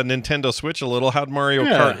played Nintendo Switch a little. How'd Mario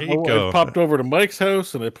Kart 8 go? I popped over to Mike's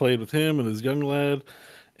house, and I played with him and his young lad.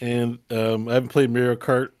 And I haven't played Mario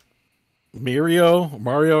Kart Mario, I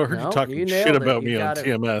heard you No, talking you shit nailed it. about You me on got it.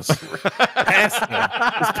 TMS. Pasta.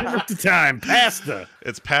 It's pasta time. Pasta.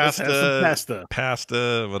 It's Let's have some pasta,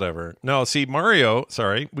 pasta, whatever. No, see, Mario,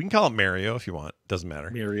 sorry, we can call it Mario if you want. Doesn't matter.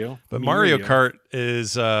 But Mario Kart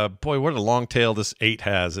is, boy, what a long tail this 8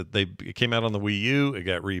 has. It came out on the Wii U. It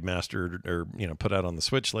got remastered or, put out on the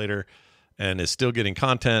Switch later and is still getting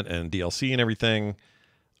content and DLC and everything.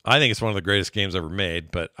 I think it's one of the greatest games ever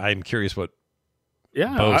made, but I'm curious what Bo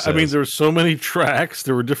I mean, says. there were so many tracks.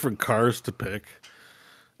 There were different cars to pick.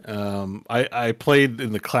 I played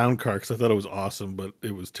in the clown car because I thought it was awesome, but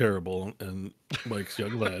it was terrible. And Mike's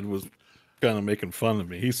young lad was kind of making fun of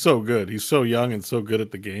me. He's so good. He's so young and so good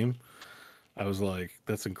at the game. I was like,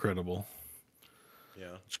 that's incredible.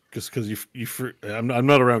 Yeah. Just because I'm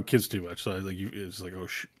not around kids too much, so I was like, it's like,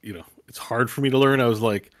 it's hard for me to learn. I was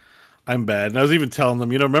like, I'm bad. And I was even telling them,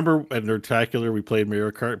 remember at Nerdtacular we played Mario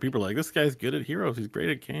Kart? People are like, this guy's good at Heroes. He's great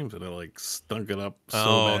at games. And I like stunk it up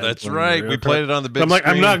so bad. That's playing right. Mario We Kart. played it on the big I'm like,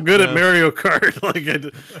 screen. I'm not good at Yeah. Mario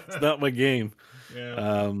Kart. It's not my game.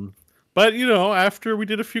 Yeah. But, after we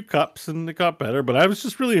did a few cups and it got better. But I was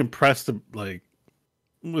just really impressed,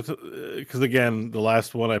 with because, again, the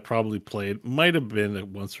last one I probably played might have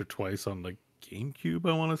been once or twice on the GameCube,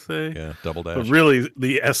 I want to say. Yeah, Double Dash. But really,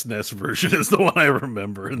 the SNES version is the one I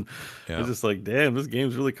remember, and I Yeah. was just like, "Damn, this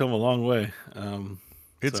game's really come a long way."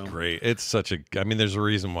 It's So- great. It's such a. I mean, there's a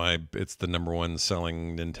reason why it's the #1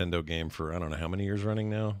 selling Nintendo game for I don't know how many years running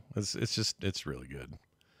now. It's really good.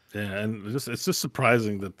 Yeah, and it's just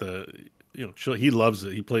surprising that he loves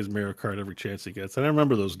it. He plays Mario Kart every chance he gets, and I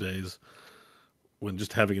remember those days when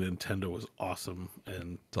just having a Nintendo was awesome,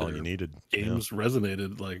 and It's all their you needed. games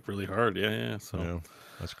resonated like really hard. Yeah. So Yeah,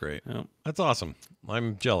 that's great. yeah. That's awesome.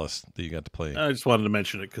 I'm jealous that you got to play. I just wanted to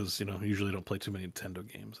mention it because usually don't play too many Nintendo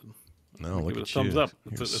games. And No, give look it a at thumbs you. up.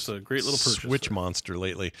 You're It's a great little purchase Switch there. monster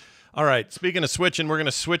lately. All right, speaking of switching, we're going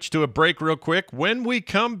to switch to a break real quick. When we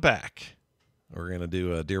come back, we're going to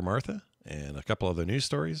do Dear Martha and a couple other news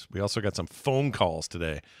stories. We also got some phone calls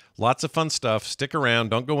today. Lots of fun stuff. Stick around.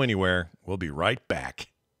 Don't go anywhere. We'll be right back.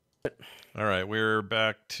 All right, we're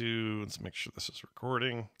back to, let's make sure this is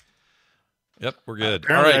recording. Yep, we're good.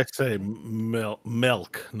 All Apparently right. I say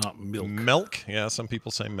milk, not milk. Milk. Yeah, some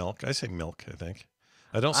people say milk. I say milk, I think.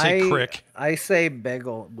 I don't say crick. I say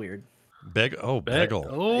bagel. Weird. Bagel. Yeah, 'cause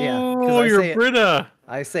Oh, I you're say it- Brita.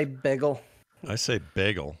 I say bagel. I say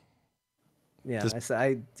bagel. Yeah, This-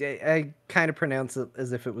 I kind of pronounce it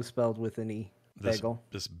as if it was spelled with an E. This, Bagel.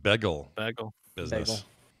 this bagel Bagel. business. Bagel.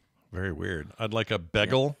 Very weird. I'd like a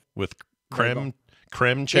bagel with Bagel.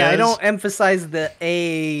 creme cheese. Yeah, I don't emphasize the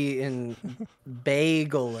A in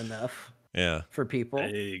bagel enough Yeah. for people.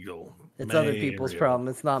 Bagel. It's other people's Mario. problem.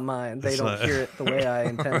 It's not mine. They It's don't not- hear it the way I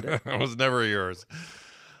intend it. It was never yours.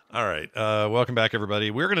 All right. Welcome back,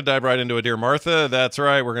 everybody. We're going to dive right into a Dear Martha. That's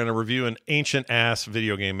right. We're going to review an ancient ass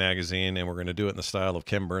video game magazine, and we're going to do it in the style of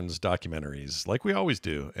Ken Burns documentaries, like we always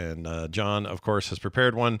do. And John, of course, has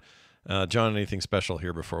prepared one. John, anything special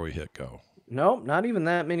here before we hit go? Nope, not even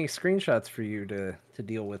that many screenshots for you to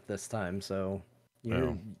deal with this time. So you're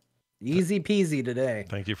Oh. easy peasy today.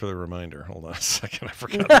 Thank you for the reminder. Hold on a second. I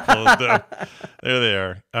forgot to pull those down. There they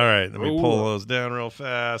are. All right. Let me pull Ooh. those down real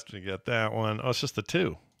fast. We got that one. Oh, it's just the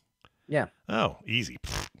 2. Yeah. Oh, easy.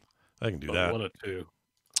 I can do that. What a two.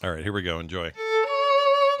 All right, here we go. Enjoy.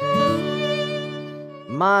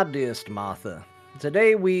 My dearest Martha,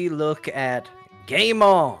 today we look at Game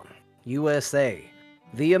On USA,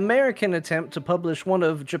 the American attempt to publish one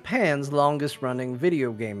of Japan's longest running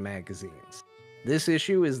video game magazines. This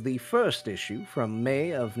issue is the first issue from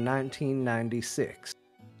May of 1996.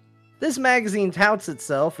 This magazine touts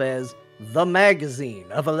itself as the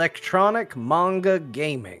magazine of electronic manga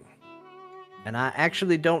gaming. And I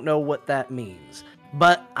actually don't know what that means.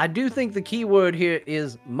 But I do think the key word here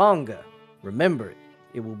is manga. Remember it.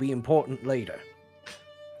 It will be important later.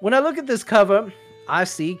 When I look at this cover, I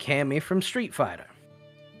see Cammy from Street Fighter.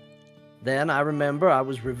 Then I remember I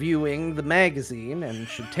was reviewing the magazine and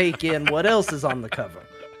should take in what else is on the cover.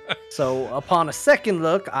 So upon a second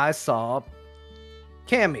look, I saw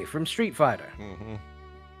Cammy from Street Fighter. Mm-hmm.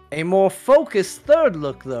 A more focused third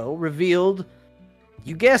look, though, revealed,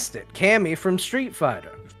 you guessed it, Cammy from Street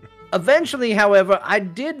Fighter. Eventually, however, I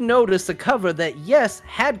did notice a cover that, yes,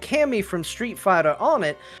 had Cammy from Street Fighter on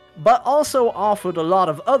it, but also offered a lot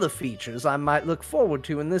of other features I might look forward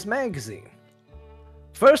to in this magazine.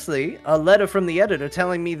 Firstly, a letter from the editor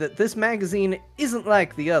telling me that this magazine isn't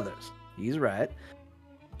like the others. He's right.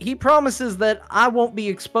 He promises that I won't be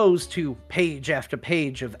exposed to page after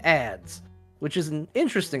page of ads, which is an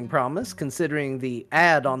interesting promise considering the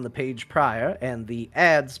ad on the page prior and the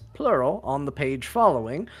ads, plural, on the page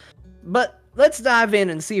following But let's dive in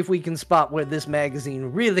and see if we can spot where this magazine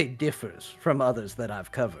really differs from others that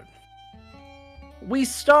I've covered. We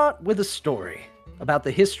start with a story about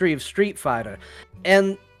the history of Street Fighter,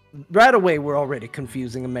 and right away we're already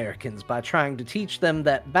confusing Americans by trying to teach them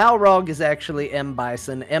that Balrog is actually M.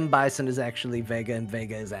 Bison is actually Vega, and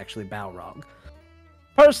Vega is actually Balrog.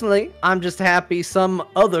 Personally, I'm just happy some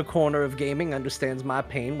other corner of gaming understands my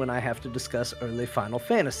pain when I have to discuss early Final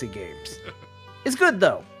Fantasy games. It's good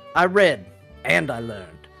though. I read, and I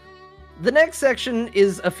learned. The next section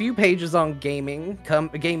is a few pages on games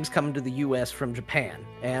coming to the US from Japan,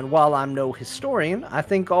 and while I'm no historian, I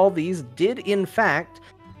think all these did in fact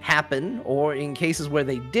happen, or in cases where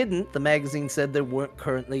they didn't, the magazine said there weren't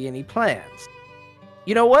currently any plans.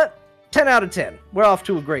 You know what? 10 out of 10. We're off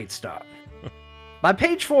to a great start. By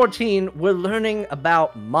page 14, we're learning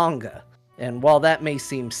about manga. And while that may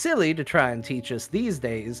seem silly to try and teach us these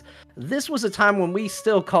days, this was a time when we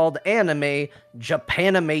still called anime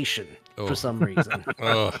Japanimation for some reason.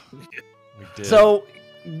 We did. So,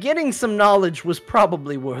 getting some knowledge was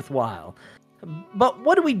probably worthwhile. But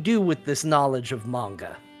what do we do with this knowledge of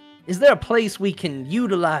manga? Is there a place we can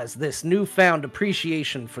utilize this newfound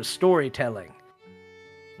appreciation for storytelling?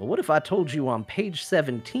 Well, what if I told you on page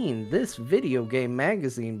 17, this video game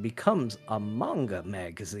magazine becomes a manga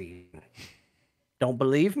magazine? Don't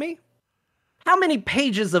believe me? How many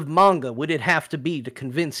pages of manga would it have to be to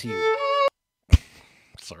convince you?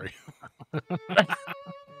 Sorry.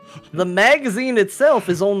 The magazine itself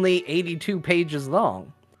is only 82 pages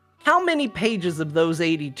long. How many pages of those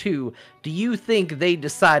 82 do you think they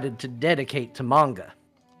decided to dedicate to manga?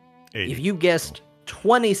 80. If you guessed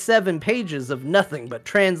 27 pages of nothing but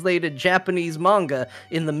translated Japanese manga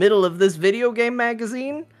in the middle of this video game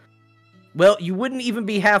magazine, well, you wouldn't even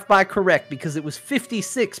be half by correct because it was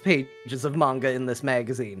 56 pages of manga in this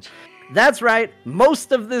magazine. That's right,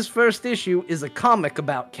 most of this first issue is a comic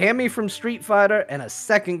about Cammy from Street Fighter and a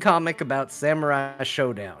second comic about Samurai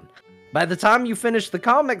Showdown. By the time you finish the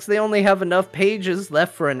comics, they only have enough pages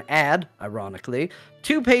left for an ad, ironically,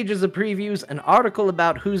 2 pages of previews, an article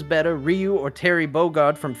about who's better, Ryu or Terry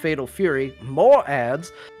Bogard from Fatal Fury, more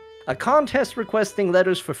ads, a contest requesting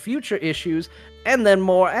letters for future issues, and then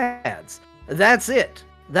more ads. That's it.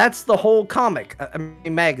 That's the whole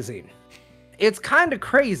magazine. It's kind of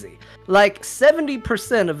crazy. Like,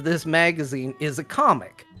 70% of this magazine is a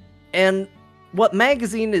comic. And what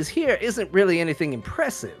magazine is here isn't really anything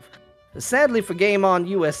impressive. Sadly for Game On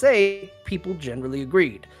USA, people generally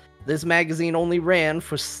agreed. This magazine only ran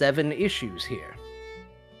for 7 issues here.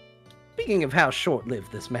 Speaking of how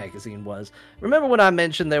short-lived this magazine was, remember when I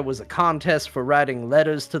mentioned there was a contest for writing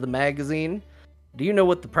letters to the magazine? Do you know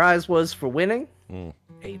what the prize was for winning?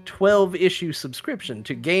 A 12-issue subscription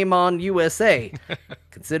to Game On USA.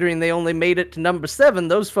 Considering they only made it to number 7,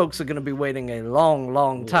 those folks are going to be waiting a long,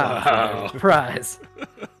 long time for their prize.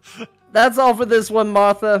 That's all for this one,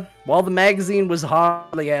 Martha. While the magazine was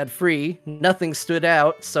hardly ad-free, nothing stood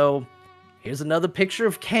out, so here's another picture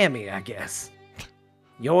of Cammy, I guess.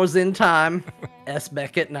 Yours in time, S.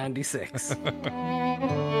 Beckett 96. Is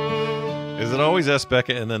it always S.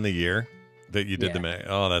 Beckett and then the year that you did the mag?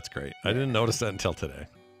 Oh, that's great. I didn't notice that until today.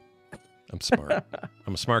 I'm smart.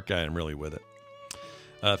 I'm a smart guy. I'm really with it.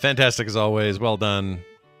 Fantastic as always. Well done.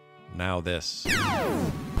 Now this.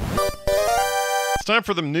 It's time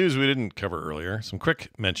for the news we didn't cover earlier. Some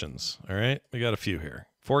quick mentions. All right, we got a few here.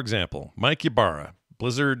 For example, Mike Ybarra,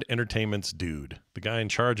 Blizzard Entertainment's dude, the guy in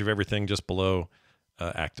charge of everything just below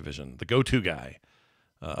Activision, the go-to guy.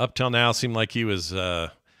 Up till now, seemed like he was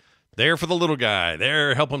there for the little guy,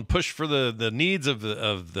 there helping push for the needs of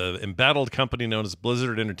the embattled company known as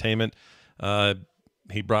Blizzard Entertainment.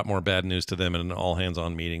 He brought more bad news to them in an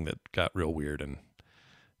all-hands-on meeting that got real weird, and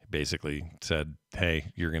basically said,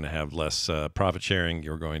 hey, you're going to have less profit sharing,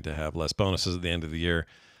 you're going to have less bonuses at the end of the year,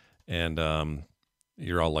 and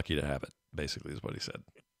you're all lucky to have it, basically is what he said.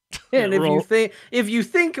 And if you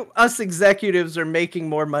think us executives are making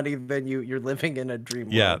more money than you, you're living in a dream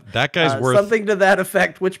world. Yeah, that guy's worth something to that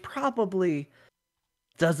effect, which probably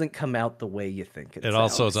doesn't come out the way you think it sounds.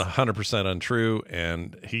 Also is 100% untrue,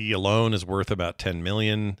 and he alone is worth about $10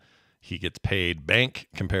 million. He gets paid bank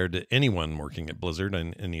compared to anyone working at Blizzard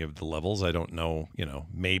on any of the levels. I don't know,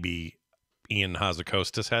 maybe Ian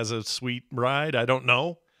Hazacostas has a sweet ride. I don't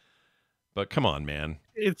know. But come on, man.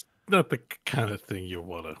 It's not the kind of thing you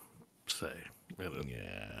want to say.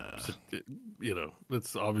 Yeah.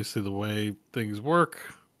 It's obviously the way things work.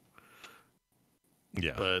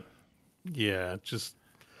 Yeah. But, I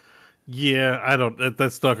don't,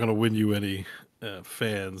 that's not going to win you any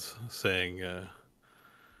fans saying,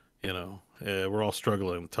 we're all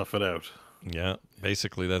struggling, tough it out. Yeah,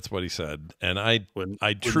 basically that's what he said. And I When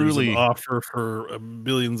truly there's an offer for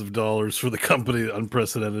billions of dollars for the company,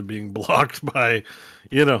 unprecedented, being blocked by,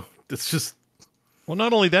 it's just. Well,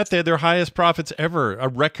 not only that, they had their highest profits ever, a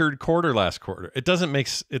record quarter last quarter. It doesn't make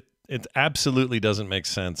it absolutely doesn't make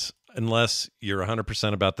sense unless you're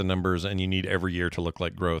 100% about the numbers and you need every year to look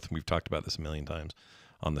like growth. And we've talked about this a million times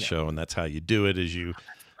on the show, and that's how you do it: is you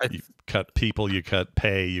cut people, you cut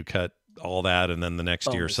pay, you cut all that, and then the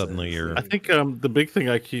next year suddenly you're. I think the big thing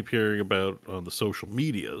I keep hearing about on the social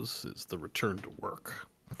medias is the return to work,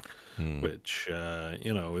 which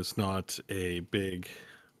is not a big.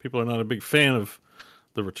 People are not a big fan of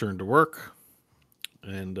the return to work,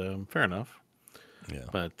 and fair enough. Yeah.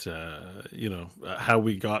 But how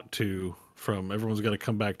we got from everyone's got to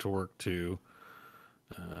come back to work to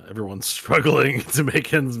everyone's struggling to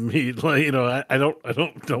make ends meet. Like, I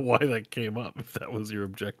don't know why that came up, if that was your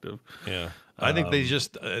objective. Yeah, I think they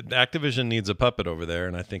just Activision needs a puppet over there,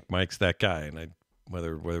 and I think Mike's that guy. And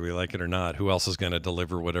whether we like it or not, who else is going to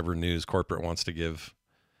deliver whatever news corporate wants to give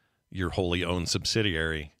your wholly owned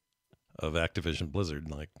subsidiary of Activision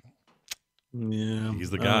Blizzard? Like, yeah,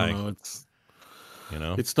 he's the guy. I don't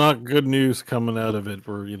know. It's not good news coming out of it.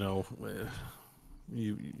 Where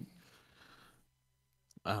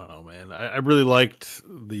I don't know, man. I really liked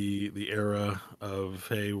the era of,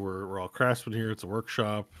 hey, we're all craftsmen here. It's a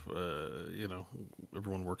workshop.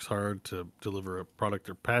 Everyone works hard to deliver a product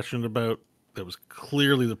they're passionate about. That was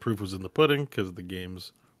clearly, the proof was in the pudding, because the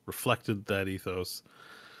games reflected that ethos.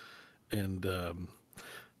 And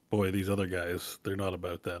boy, these other guys, they're not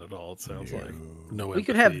about that at all. It sounds like no. We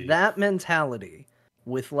could have that mentality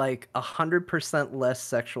with like 100% less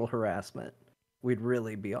sexual harassment. We'd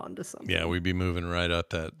really be onto something. Yeah, we'd be moving right up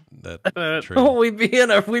that tree. Oh, we'd be in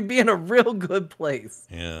a real good place.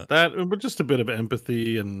 Yeah, but just a bit of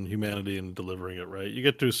empathy and humanity in delivering it right. You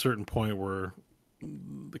get to a certain point where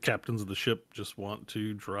the captains of the ship just want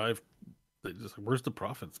to drive. They just, where's the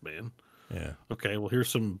profits, man? Yeah. Okay, well, here's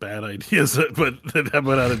some bad ideas, but how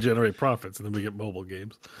about how to generate profits, and then we get mobile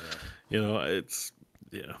games. Yeah.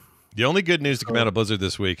 The only good news to come out of Blizzard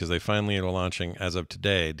this week is they finally are launching, as of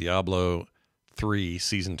today, Diablo 3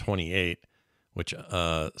 Season 28, which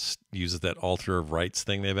uses that altar of rights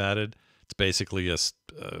thing they've added. It's basically a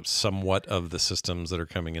somewhat of the systems that are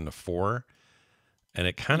coming into 4, and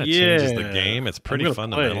it kind of changes the game. It's pretty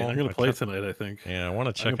fundamental. I'm going to play tonight, I think. Yeah, I want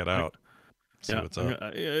to check it out. See what's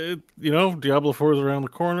up. Diablo 4 is around the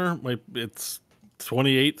corner. It's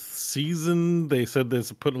 28th season. They said they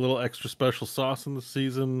put a little extra special sauce in the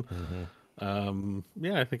season.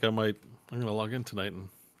 I think I'm going to log in tonight and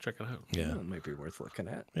check it out. Yeah, it might be worth looking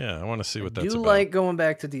at. Yeah, I want to see what that's about. I do like going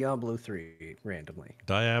back to Diablo 3 randomly.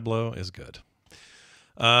 Diablo is good.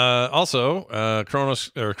 Also,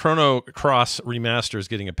 Chrono Cross Remaster is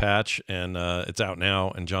getting a patch, and it's out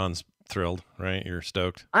now, and John's thrilled, right? You're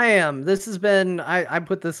stoked. I am. This has been, I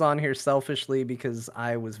put this on here selfishly because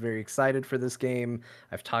I was very excited for this game.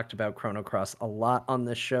 I've talked about Chrono Cross a lot on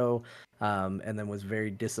this show, and then was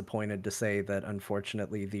very disappointed to say that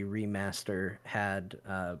unfortunately the remaster had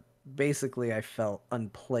basically, I felt,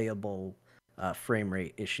 unplayable frame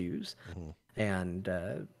rate issues. And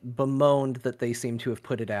bemoaned that they seem to have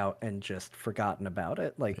put it out and just forgotten about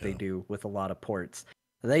it, like they do with a lot of ports.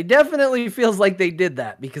 They definitely feels like they did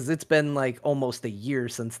that, because it's been like almost a year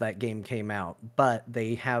since that game came out, but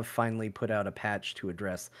they have finally put out a patch to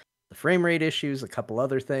address the frame rate issues, a couple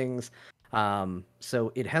other things.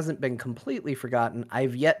 So it hasn't been completely forgotten.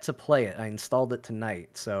 I've yet to play it. I installed it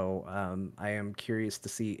tonight, so I am curious to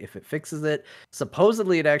see if it fixes it.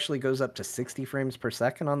 Supposedly it actually goes up to 60 frames per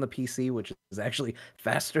second on the PC, which is actually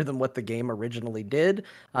faster than what the game originally did.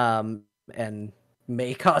 And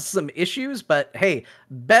may cause some issues, but hey,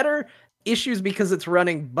 better issues because it's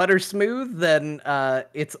running butter smooth than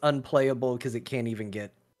it's unplayable because it can't even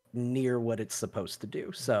get near what it's supposed to do.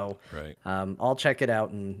 So right. I'll check it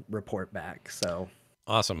out and report back. So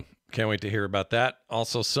awesome. Can't wait to hear about that.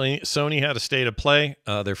 Also, Sony had a state of play,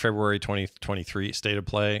 their February 2023 state of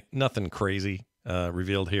play. Nothing crazy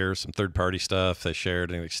revealed here. Some third-party stuff. They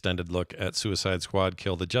shared an extended look at Suicide Squad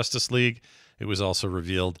Kill the Justice League. It was also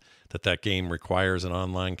revealed that game requires an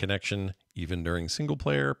online connection, even during single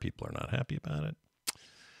player. People are not happy about it.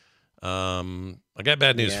 I got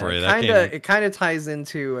bad news for you. It kind of ties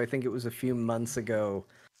into, I think it was a few months ago,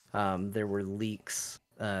 there were leaks.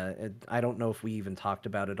 I don't know if we even talked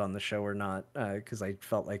about it on the show or not, because I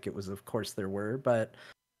felt like it was, of course there were, but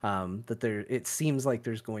it seems like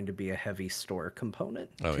there's going to be a heavy store component.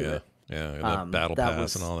 Oh, to yeah. it. Yeah, the battle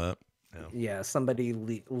pass and all that. Yeah, somebody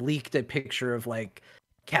leaked a picture of like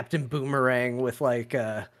Captain Boomerang with like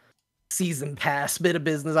season pass bit of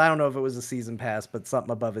business. I don't know if it was a season pass, but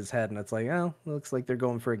something above his head, and it's like, oh, looks like they're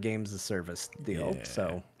going for a games as service deal. Yeah.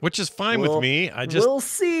 So, which is fine with me. We'll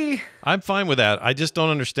see. I'm fine with that. I just don't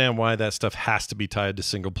understand why that stuff has to be tied to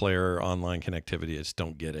single player or online connectivity. I just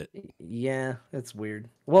don't get it. Yeah, it's weird.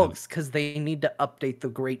 Well, it's because they need to update the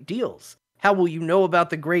great deals. How will you know about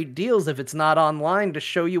the great deals if it's not online to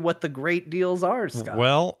show you what the great deals are, Scott?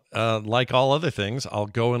 Well, like all other things, I'll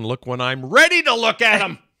go and look when I'm ready to look at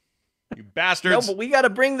them. You bastards. No, but we got to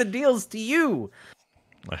bring the deals to you.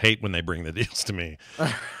 I hate when they bring the deals to me.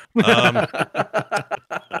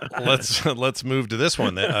 Let's move to this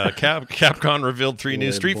one. Capcom revealed 3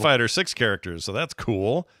 new Street Fighter 6 characters, so that's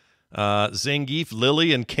cool. Zangief,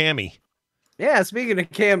 Lily, and Cammy. Yeah, speaking of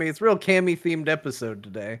Cammy, it's a real Cammy themed episode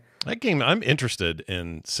today. That game, I'm interested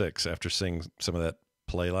in 6 after seeing some of that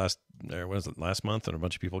play last month, and a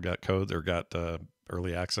bunch of people got codes or got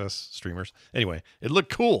early access streamers. Anyway, it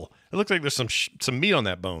looked cool. It looked like there's some meat on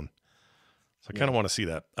that bone. So I kind of want to see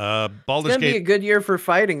that. Baldur's It's gonna Gate. be a good year for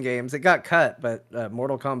fighting games. It got cut, but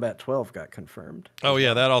Mortal Kombat 12 got confirmed. Oh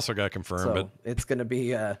yeah, that also got confirmed. So But it's gonna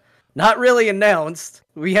be not really announced.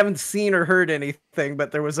 We haven't seen or heard anything,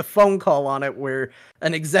 but there was a phone call on it where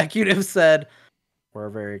an executive said, "We're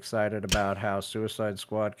very excited about how Suicide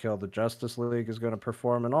Squad Kill the Justice League is going to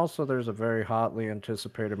perform, and also there's a very hotly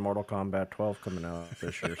anticipated Mortal Kombat 12 coming out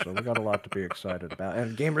this year, so we got a lot to be excited about."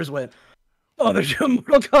 And gamers went, "Oh, they're doing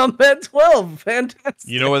Mortal Kombat 12, fantastic!"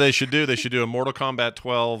 you know what they should do? They should do a Mortal Kombat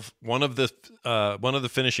 12. One of the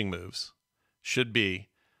finishing moves should be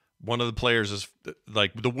one of the players is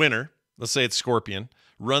like the winner. Let's say it's Scorpion,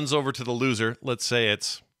 runs over to the loser. Let's say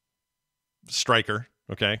it's Stryker.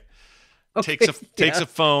 Okay. Takes a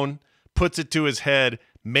phone, puts it to his head,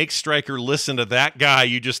 makes Stryker listen to that guy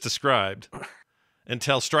you just described,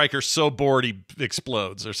 until Stryker's so bored he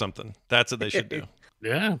explodes or something. That's what they should do.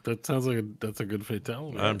 Yeah, that sounds like that's a good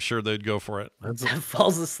fatality. I'm sure they'd go for it.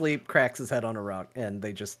 Falls asleep, cracks his head on a rock, and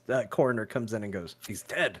they just coroner comes in and goes, "He's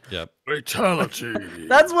dead." Yep. Fatality.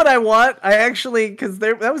 That's what I want. I actually, because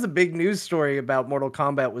that was a big news story about Mortal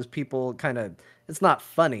Kombat, was people kind of, it's not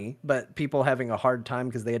funny, but people having a hard time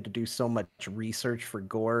because they had to do so much research for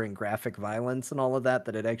gore and graphic violence and all of that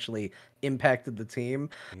it actually impacted the team.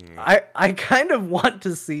 I kind of want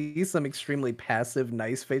to see some extremely passive,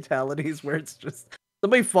 nice fatalities where it's just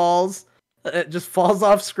somebody falls, it just falls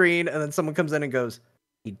off screen, and then someone comes in and goes,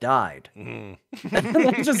 "He died." And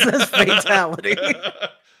it just says fatality.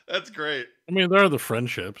 That's great. I mean, there are the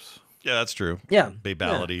friendships. Yeah, that's true. Yeah.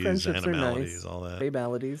 Babalities, friendships are animalities, nice. all that.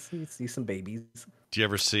 Babalities. You see some babies. Do you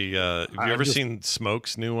ever see, have you ever seen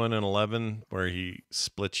Smoke's new one in 11 where he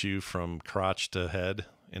splits you from crotch to head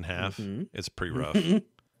in half? It's pretty rough. Yep.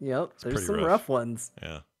 There's pretty some rough. rough ones.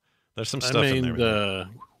 Yeah. There's some stuff in there.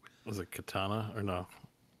 Was it Katana or no?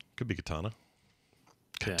 Could be Katana.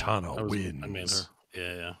 Yeah, Katana wins. I mean,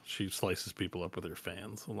 yeah. She slices people up with her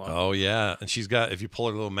fans a lot. Oh, yeah. And she's got, if you pull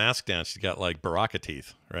her little mask down, she's got like Baraka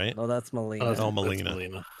teeth, right? Oh, that's Melina. Oh,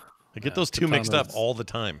 Melina. I get those two mixed up all the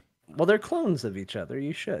time. Well, they're clones of each other.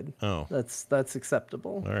 You should. Oh. That's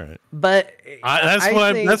acceptable. All right. But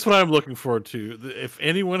that's what I'm looking forward to. If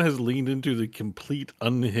anyone has leaned into the complete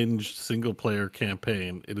unhinged single player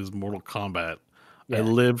campaign, it is Mortal Kombat. Yeah. I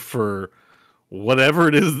live for whatever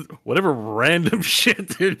it is, whatever random shit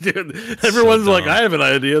they're doing. Everyone's like, I have an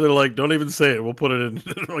idea. They're like, don't even say it. We'll put it in.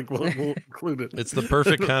 Like, we'll include it. It's the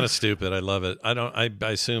perfect kind of stupid. I love it. I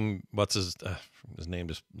assume what's his name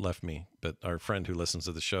just left me, but our friend who listens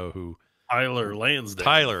to the show, Tyler Lansdale.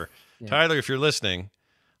 Tyler, if you're listening,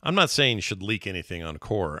 I'm not saying you should leak anything on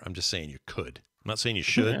Core. I'm just saying you could. I'm not saying you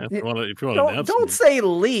should. Yeah, if you want to announce don't say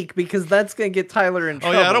leak, because that's going to get Tyler in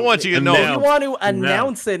trouble. Oh yeah, I don't want you to know. If you want to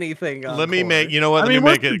announce anything, Let me Core. make. You know what? Let me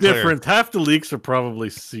what's make the it clear. difference? Half the leaks are probably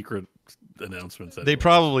secret announcements. They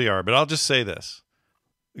probably are, but I'll just say this.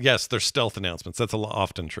 Yes, they're stealth announcements. That's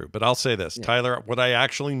often true. But I'll say this, Tyler, what I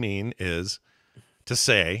actually mean is to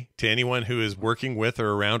say to anyone who is working with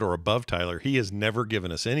or around or above Tyler, he has never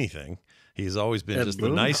given us anything. He's always been just the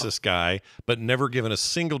nicest guy, but never given a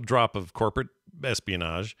single drop of corporate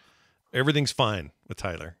espionage. Everything's fine with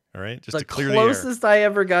Tyler. All right, just to clear the air. The closest I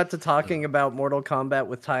ever got to talking about Mortal Kombat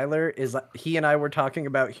with Tyler is he and I were talking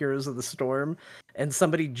about Heroes of the Storm, and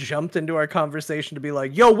somebody jumped into our conversation to be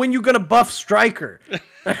like, "Yo, when you gonna buff Stryker?"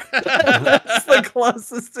 That's the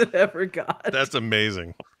closest it ever got. That's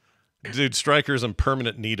amazing, dude. Stryker's in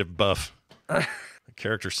permanent need of buff. The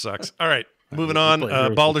character sucks. All right, moving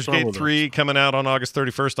on. Baldur's Gate 3 coming out on August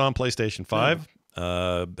 31st on PlayStation 5.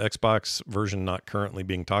 Xbox version not currently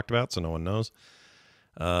being talked about, so no one knows.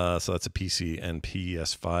 So that's a PC and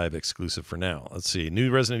PS5 exclusive for now. Let's see.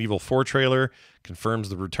 New Resident Evil 4 trailer confirms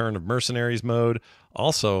the return of Mercenaries mode.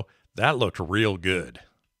 Also, that looked real good.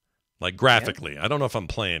 Like graphically. I don't know if I'm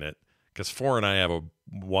playing it because 4 and I have a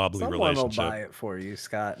wobbly relationship. Someone will buy it for you,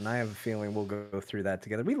 Scott, and I have a feeling we'll go through that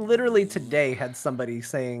together. We literally today had somebody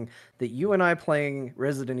saying that you and I playing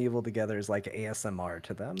Resident Evil together is like ASMR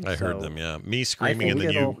to them. I heard them, yeah. Me screaming and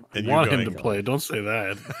then you want going, him to play. Don't say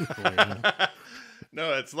that.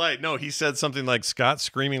 No, it's like, no, he said something like Scott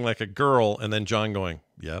screaming like a girl and then John going,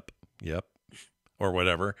 yep, or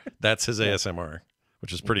whatever. That's his ASMR,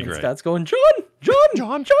 which is pretty great. Scott's going, John,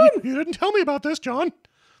 you didn't tell me about this, John.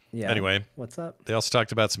 Yeah. Anyway, what's up? They also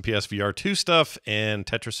talked about some PSVR 2 stuff and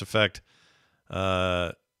Tetris Effect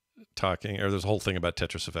there's a whole thing about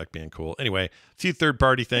Tetris Effect being cool. Anyway, a few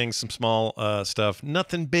third-party things, some small stuff.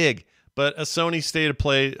 Nothing big, but a Sony state of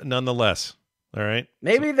play nonetheless. All right?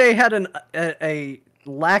 Maybe they had a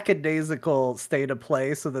lackadaisical state of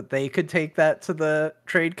play so that they could take that to the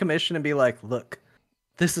Trade Commission and be like, look,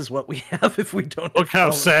 this is what we have if we don't. Look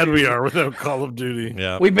how sad we are without Call of Duty.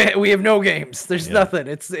 Yeah, we have no games. There's nothing.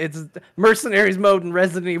 It's Mercenaries mode and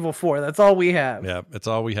Resident Evil 4. That's all we have. Yeah, it's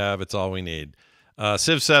all we have. It's all we need.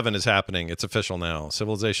 Civ 7 is happening. It's official now.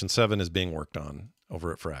 Civilization 7 is being worked on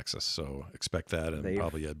over at Firaxis, so expect that in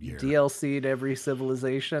probably a year. DLC'd every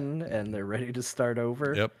Civilization, and they're ready to start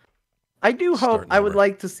over. Yep. I do hope. I would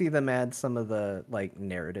like to see them add some of the like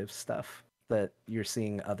narrative stuff that you're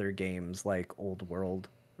seeing other games like Old World.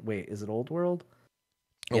 Wait, is it Old World?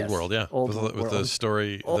 Old World, yeah. With the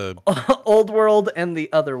story, Old World and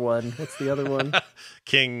the other one. What's the other one?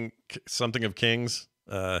 King something of Kings.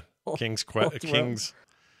 King's Kings.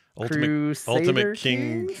 Ultimate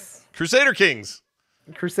Kings. Crusader Kings.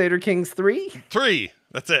 Crusader Kings 3? 3.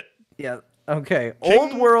 That's it. Yeah. Okay.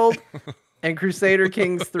 Old World and Crusader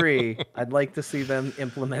Kings 3. I'd like to see them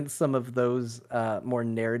implement some of those more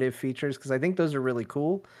narrative features because I think those are really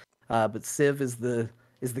cool. But Civ is the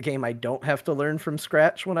game I don't have to learn from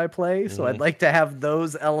scratch when I play. So I'd like to have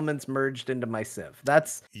those elements merged into my Civ.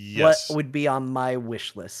 That's what would be on my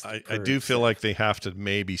wish list. I do feel like they have to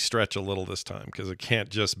maybe stretch a little this time because it can't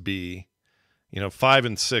just be, 5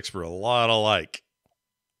 and 6 were a lot alike.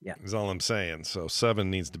 Yeah. Is all I'm saying. So 7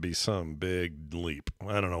 needs to be some big leap.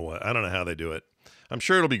 I don't know how they do it. I'm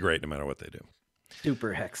sure it'll be great no matter what they do.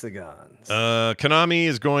 Super hexagons. Konami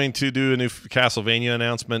is going to do a new Castlevania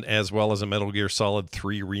announcement as well as a Metal Gear Solid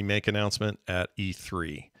 3 remake announcement at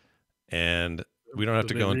E3. And we don't have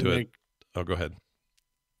to go into it. Oh, go ahead.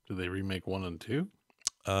 Do they remake 1 and 2?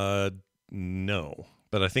 No.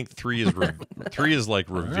 But I think 3 is 3 is like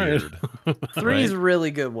revered. 3 is a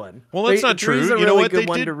really good one. Well, that's not true. You know what? Good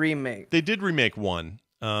one to remake. They did remake 1,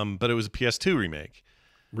 but it was a PS2 remake.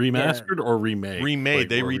 Remastered or remade? Remade.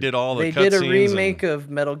 They redid all the cutscenes. They did a remake of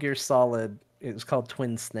Metal Gear Solid. It was called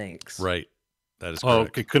Twin Snakes. Right. That is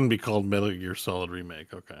correct. Oh, it couldn't be called Metal Gear Solid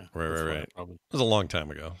Remake. Okay. Right. It was a long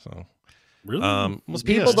time ago. So really,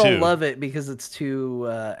 people don't love it because it's too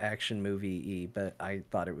action movie-y, but I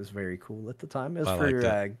thought it was very cool at the time. It was for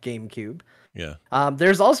GameCube. Yeah.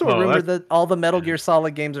 There's also a rumor that all the Metal Gear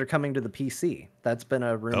Solid games are coming to the PC. That's been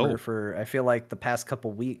a rumor for, I feel like, the past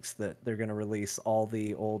couple weeks that they're going to release all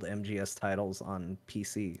the old MGS titles on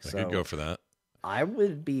PC. I could go for that. I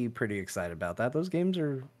would be pretty excited about that. Those games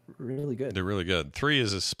are really good. They're really good. 3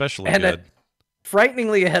 is especially good.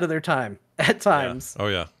 Frighteningly ahead of their time at times. Yeah. Oh,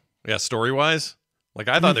 yeah. Yeah, story-wise. Like,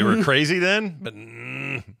 I thought they were crazy then, but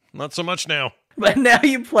not so much now. But now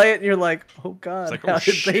you play it and you're like, oh, God, like, how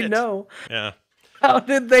did they know? Yeah. How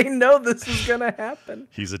did they know this was going to happen?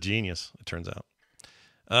 He's a genius, it turns out.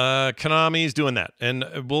 Konami's doing that. And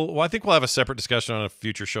I think we'll have a separate discussion on a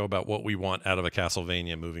future show about what we want out of a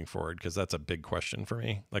Castlevania moving forward, because that's a big question for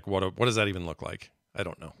me. Like, what does that even look like? I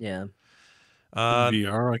don't know. Yeah.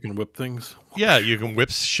 VR, I can whip things. Yeah, you can whip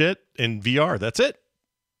shit in VR. That's it.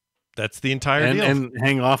 That's the entire deal. And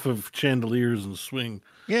hang off of chandeliers and swing.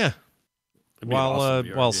 Yeah. While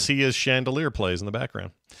VR, Sia's chandelier plays in the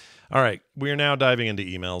background. All right, we are now diving into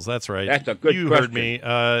emails. That's right. That's a good question. You heard me.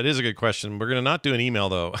 It is a good question. We're going to not do an email,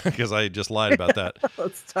 though, because I just lied about that.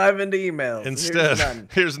 Let's dive into emails. Instead,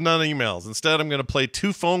 here's none emails. Instead, I'm going to play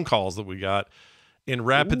 2 phone calls that we got in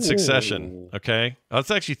rapid succession. Okay? It's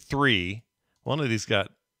actually 3. One of these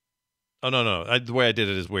got... Oh, no. The way I did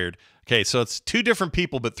it is weird. Okay, so it's 2 different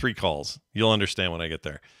people, but 3 calls. You'll understand when I get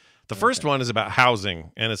there. The first one is about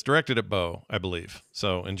housing, and it's directed at Bo, I believe.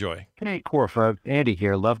 So enjoy. Hey, core folks. Andy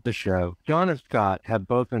here. Love the show. John and Scott have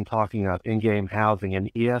both been talking about in-game housing in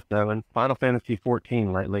ESO and Final Fantasy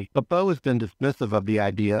XIV lately, but Bo has been dismissive of the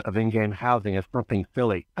idea of in-game housing as something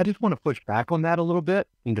silly. I just want to push back on that a little bit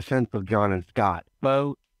in defense of John and Scott.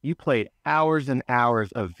 Bo, you played hours and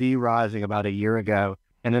hours of V Rising about a year ago,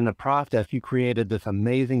 and in the process, you created this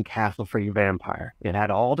amazing castle for your vampire. It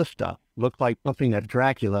had all the stuff, looked like something that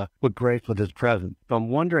Dracula would grace with his presence. So I'm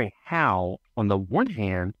wondering how, on the one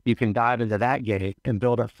hand, you can dive into that game and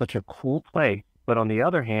build up such a cool place, but on the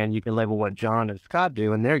other hand, you can label what John and Scott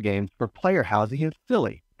do in their games for player housing as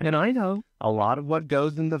silly. And I know a lot of what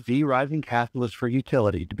goes in the V Rising Castle is for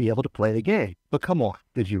utility to be able to play the game. But come on,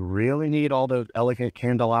 did you really need all those elegant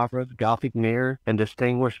candelabras, Gothic mirror, and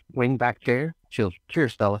distinguished wingback chair?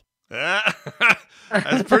 Cheers, Stella.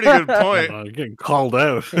 That's a pretty good point. You're getting called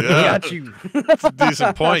out. Yeah. Got you. That's a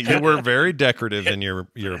decent point. You were very decorative in your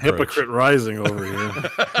approach. Hypocrite rising over here.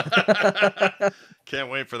 Can't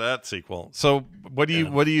wait for that sequel. So, what do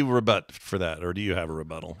you rebut for that, or do you have a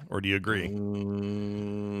rebuttal, or do you agree?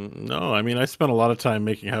 No, I mean I spent a lot of time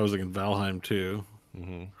making housing in Valheim too.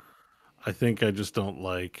 Mm-hmm. I think I just don't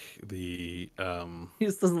like the. He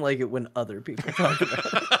just doesn't like it when other people talk about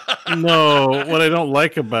it. No, what I don't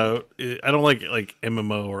like about it, I don't like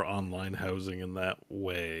MMO or online housing in that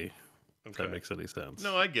way. If that makes any sense.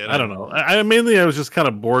 No, I get it. I don't know. I mainly I was just kind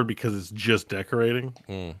of bored because it's just decorating.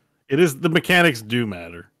 It is the mechanics do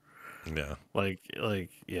matter. Yeah. Like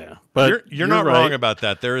yeah. But you're not right. Wrong about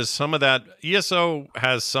that. There is some of that. ESO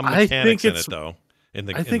has some mechanics in it though.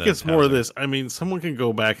 I think it's more of this. I mean, someone can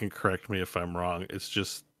go back and correct me if I'm wrong. It's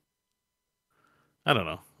just I don't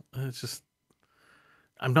know. It's just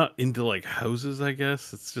I'm not into like houses, I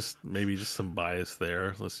guess. It's just maybe just some bias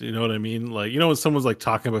there. You know what I mean? Like, you know, when someone's like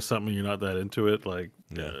talking about something and you're not that into it, like,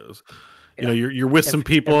 you know, you're with some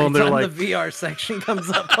people and they're like the VR section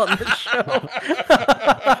comes up on the show.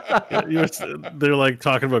 They're like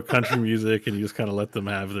talking about country music and you just kind of let them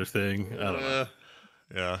have their thing. I don't know.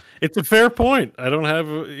 Yeah. It's a fair point. I don't have,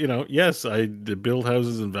 you know, yes, I did build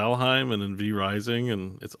houses in Valheim and in V Rising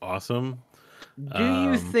and it's awesome. Do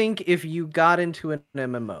you think if you got into an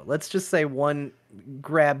MMO, let's just say one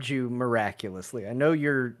grabbed you miraculously. I know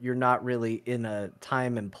you're not really in a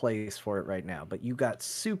time and place for it right now, but you got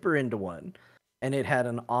super into one and it had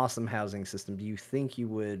an awesome housing system. Do you think you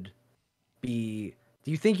would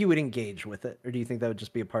engage with it, or do you think that would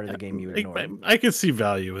just be a part of the game you would ignore? I could see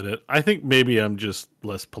value in it. I think maybe I'm just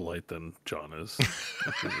less polite than John is.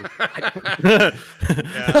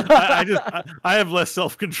 I have less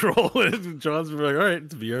self-control. John's like, all right,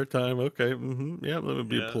 it's VR time. Okay, yeah, let me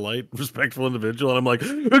be a polite, respectful individual. And I'm like,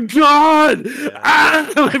 John,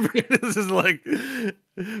 this is like,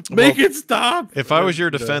 make it stop. If I was your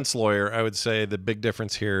defense lawyer, I would say the big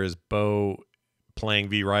difference here is Bo playing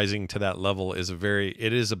V Rising to that level is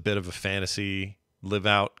it is a bit of a fantasy live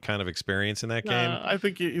out kind of experience in that game. I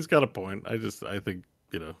think he's got a point. I think,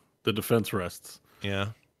 you know, the defense rests. Yeah.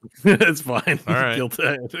 It's fine. All right. Guilty.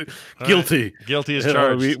 Right. Guilty as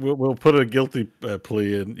charged. We'll put a guilty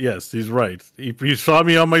plea in. Yes, he's right. You saw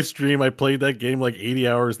me on my stream. I played that game like 80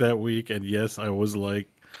 hours that week. And yes, I was like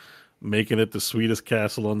making it the sweetest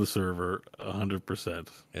castle on the server. 100%.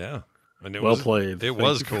 Yeah. And well played. It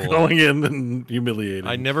was cool. Going in and humiliating.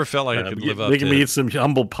 I never felt like I could live up making me eat some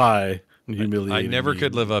humble pie and humiliating. I never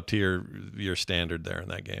could live up to your standard there in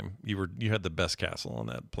that game. You had the best castle on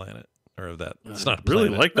that planet. Or that it's not a really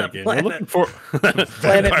planet. Like that game. I'm looking for Planet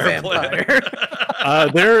Vampire.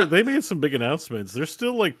 They made some big announcements. They're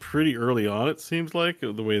still like pretty early on, it seems like,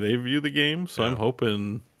 the way they view the game. So I'm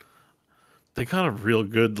hoping they got a real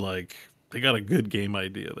good they got a good game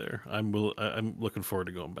idea there. I'm looking forward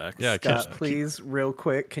to going back. Yeah, Scott, please, real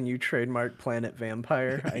quick, can you trademark Planet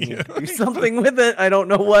Vampire? I need to do something with it. I don't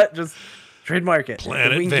know what. Just trademark it.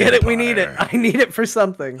 Planet if we can Vampire. Get it. We need it. I need it for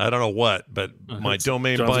something. I don't know what, but my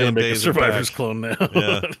domain John's buying make days a Survivor's clone now.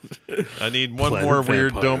 Yeah. I need one Planet more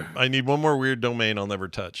Vampire. I need one more weird domain I'll never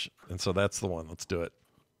touch, and so that's the one. Let's do it.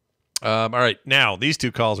 All right, now these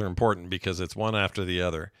two calls are important because it's one after the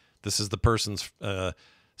other. This is the person's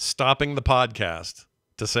stopping the podcast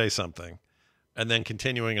to say something, and then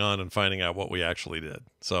continuing on and finding out what we actually did.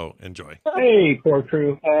 So enjoy. Hey, core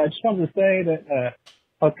crew. I just wanted to say that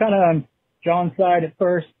I was kind of on John's side at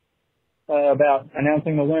first about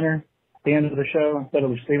announcing the winner at the end of the show instead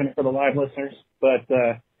of just leaving it for the live listeners. But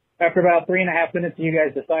after about 3.5 minutes of you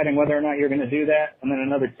guys deciding whether or not you're going to do that, and then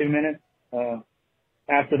another 2 minutes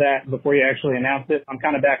after that before you actually announce it, I'm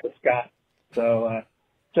kind of back with Scott. So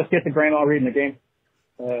just get the grandma reading the game.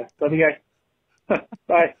 Love you guys.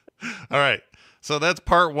 Bye. All right. So that's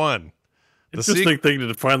part one. It's just a thing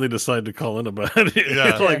to finally decide to call in about it.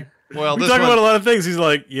 Yeah. Like, well, we talk about a lot of things. He's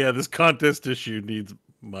like, yeah, this contest issue needs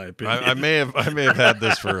my opinion. I may have had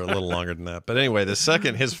this for a little longer than that. But anyway,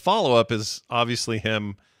 his follow-up is obviously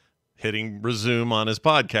hitting resume on his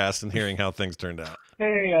podcast and hearing how things turned out.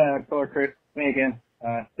 Hey, Core Crew, me again.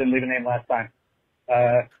 Didn't leave a name last time.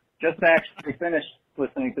 Just actually finished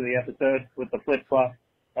listening to the episode with the flip flop.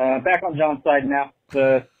 Back on John's side now.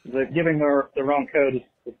 The giving the wrong code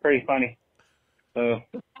is pretty funny. So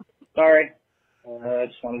sorry. I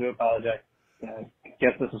just wanted to apologize. I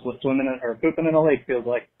guess this is what swimming or pooping in a lake feels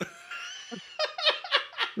like.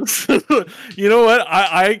 You know what?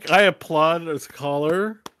 I applaud this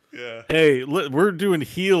caller. Yeah. Hey, we're doing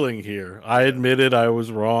healing here. I admitted I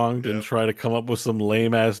was wrong. Didn't try to come up with some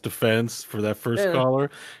lame ass defense for that first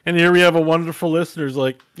caller. And here we have a wonderful listener who's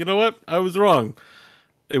like, you know what? I was wrong.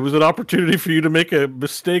 It was an opportunity for you to make a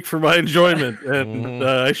mistake for my enjoyment, and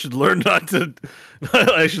I should learn not to.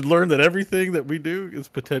 I should learn that everything that we do is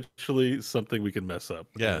potentially something we can mess up.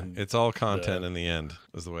 Yeah, and, it's all content in the end,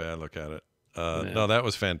 is the way I look at it. No, that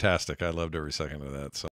was fantastic. I loved every second of that. So.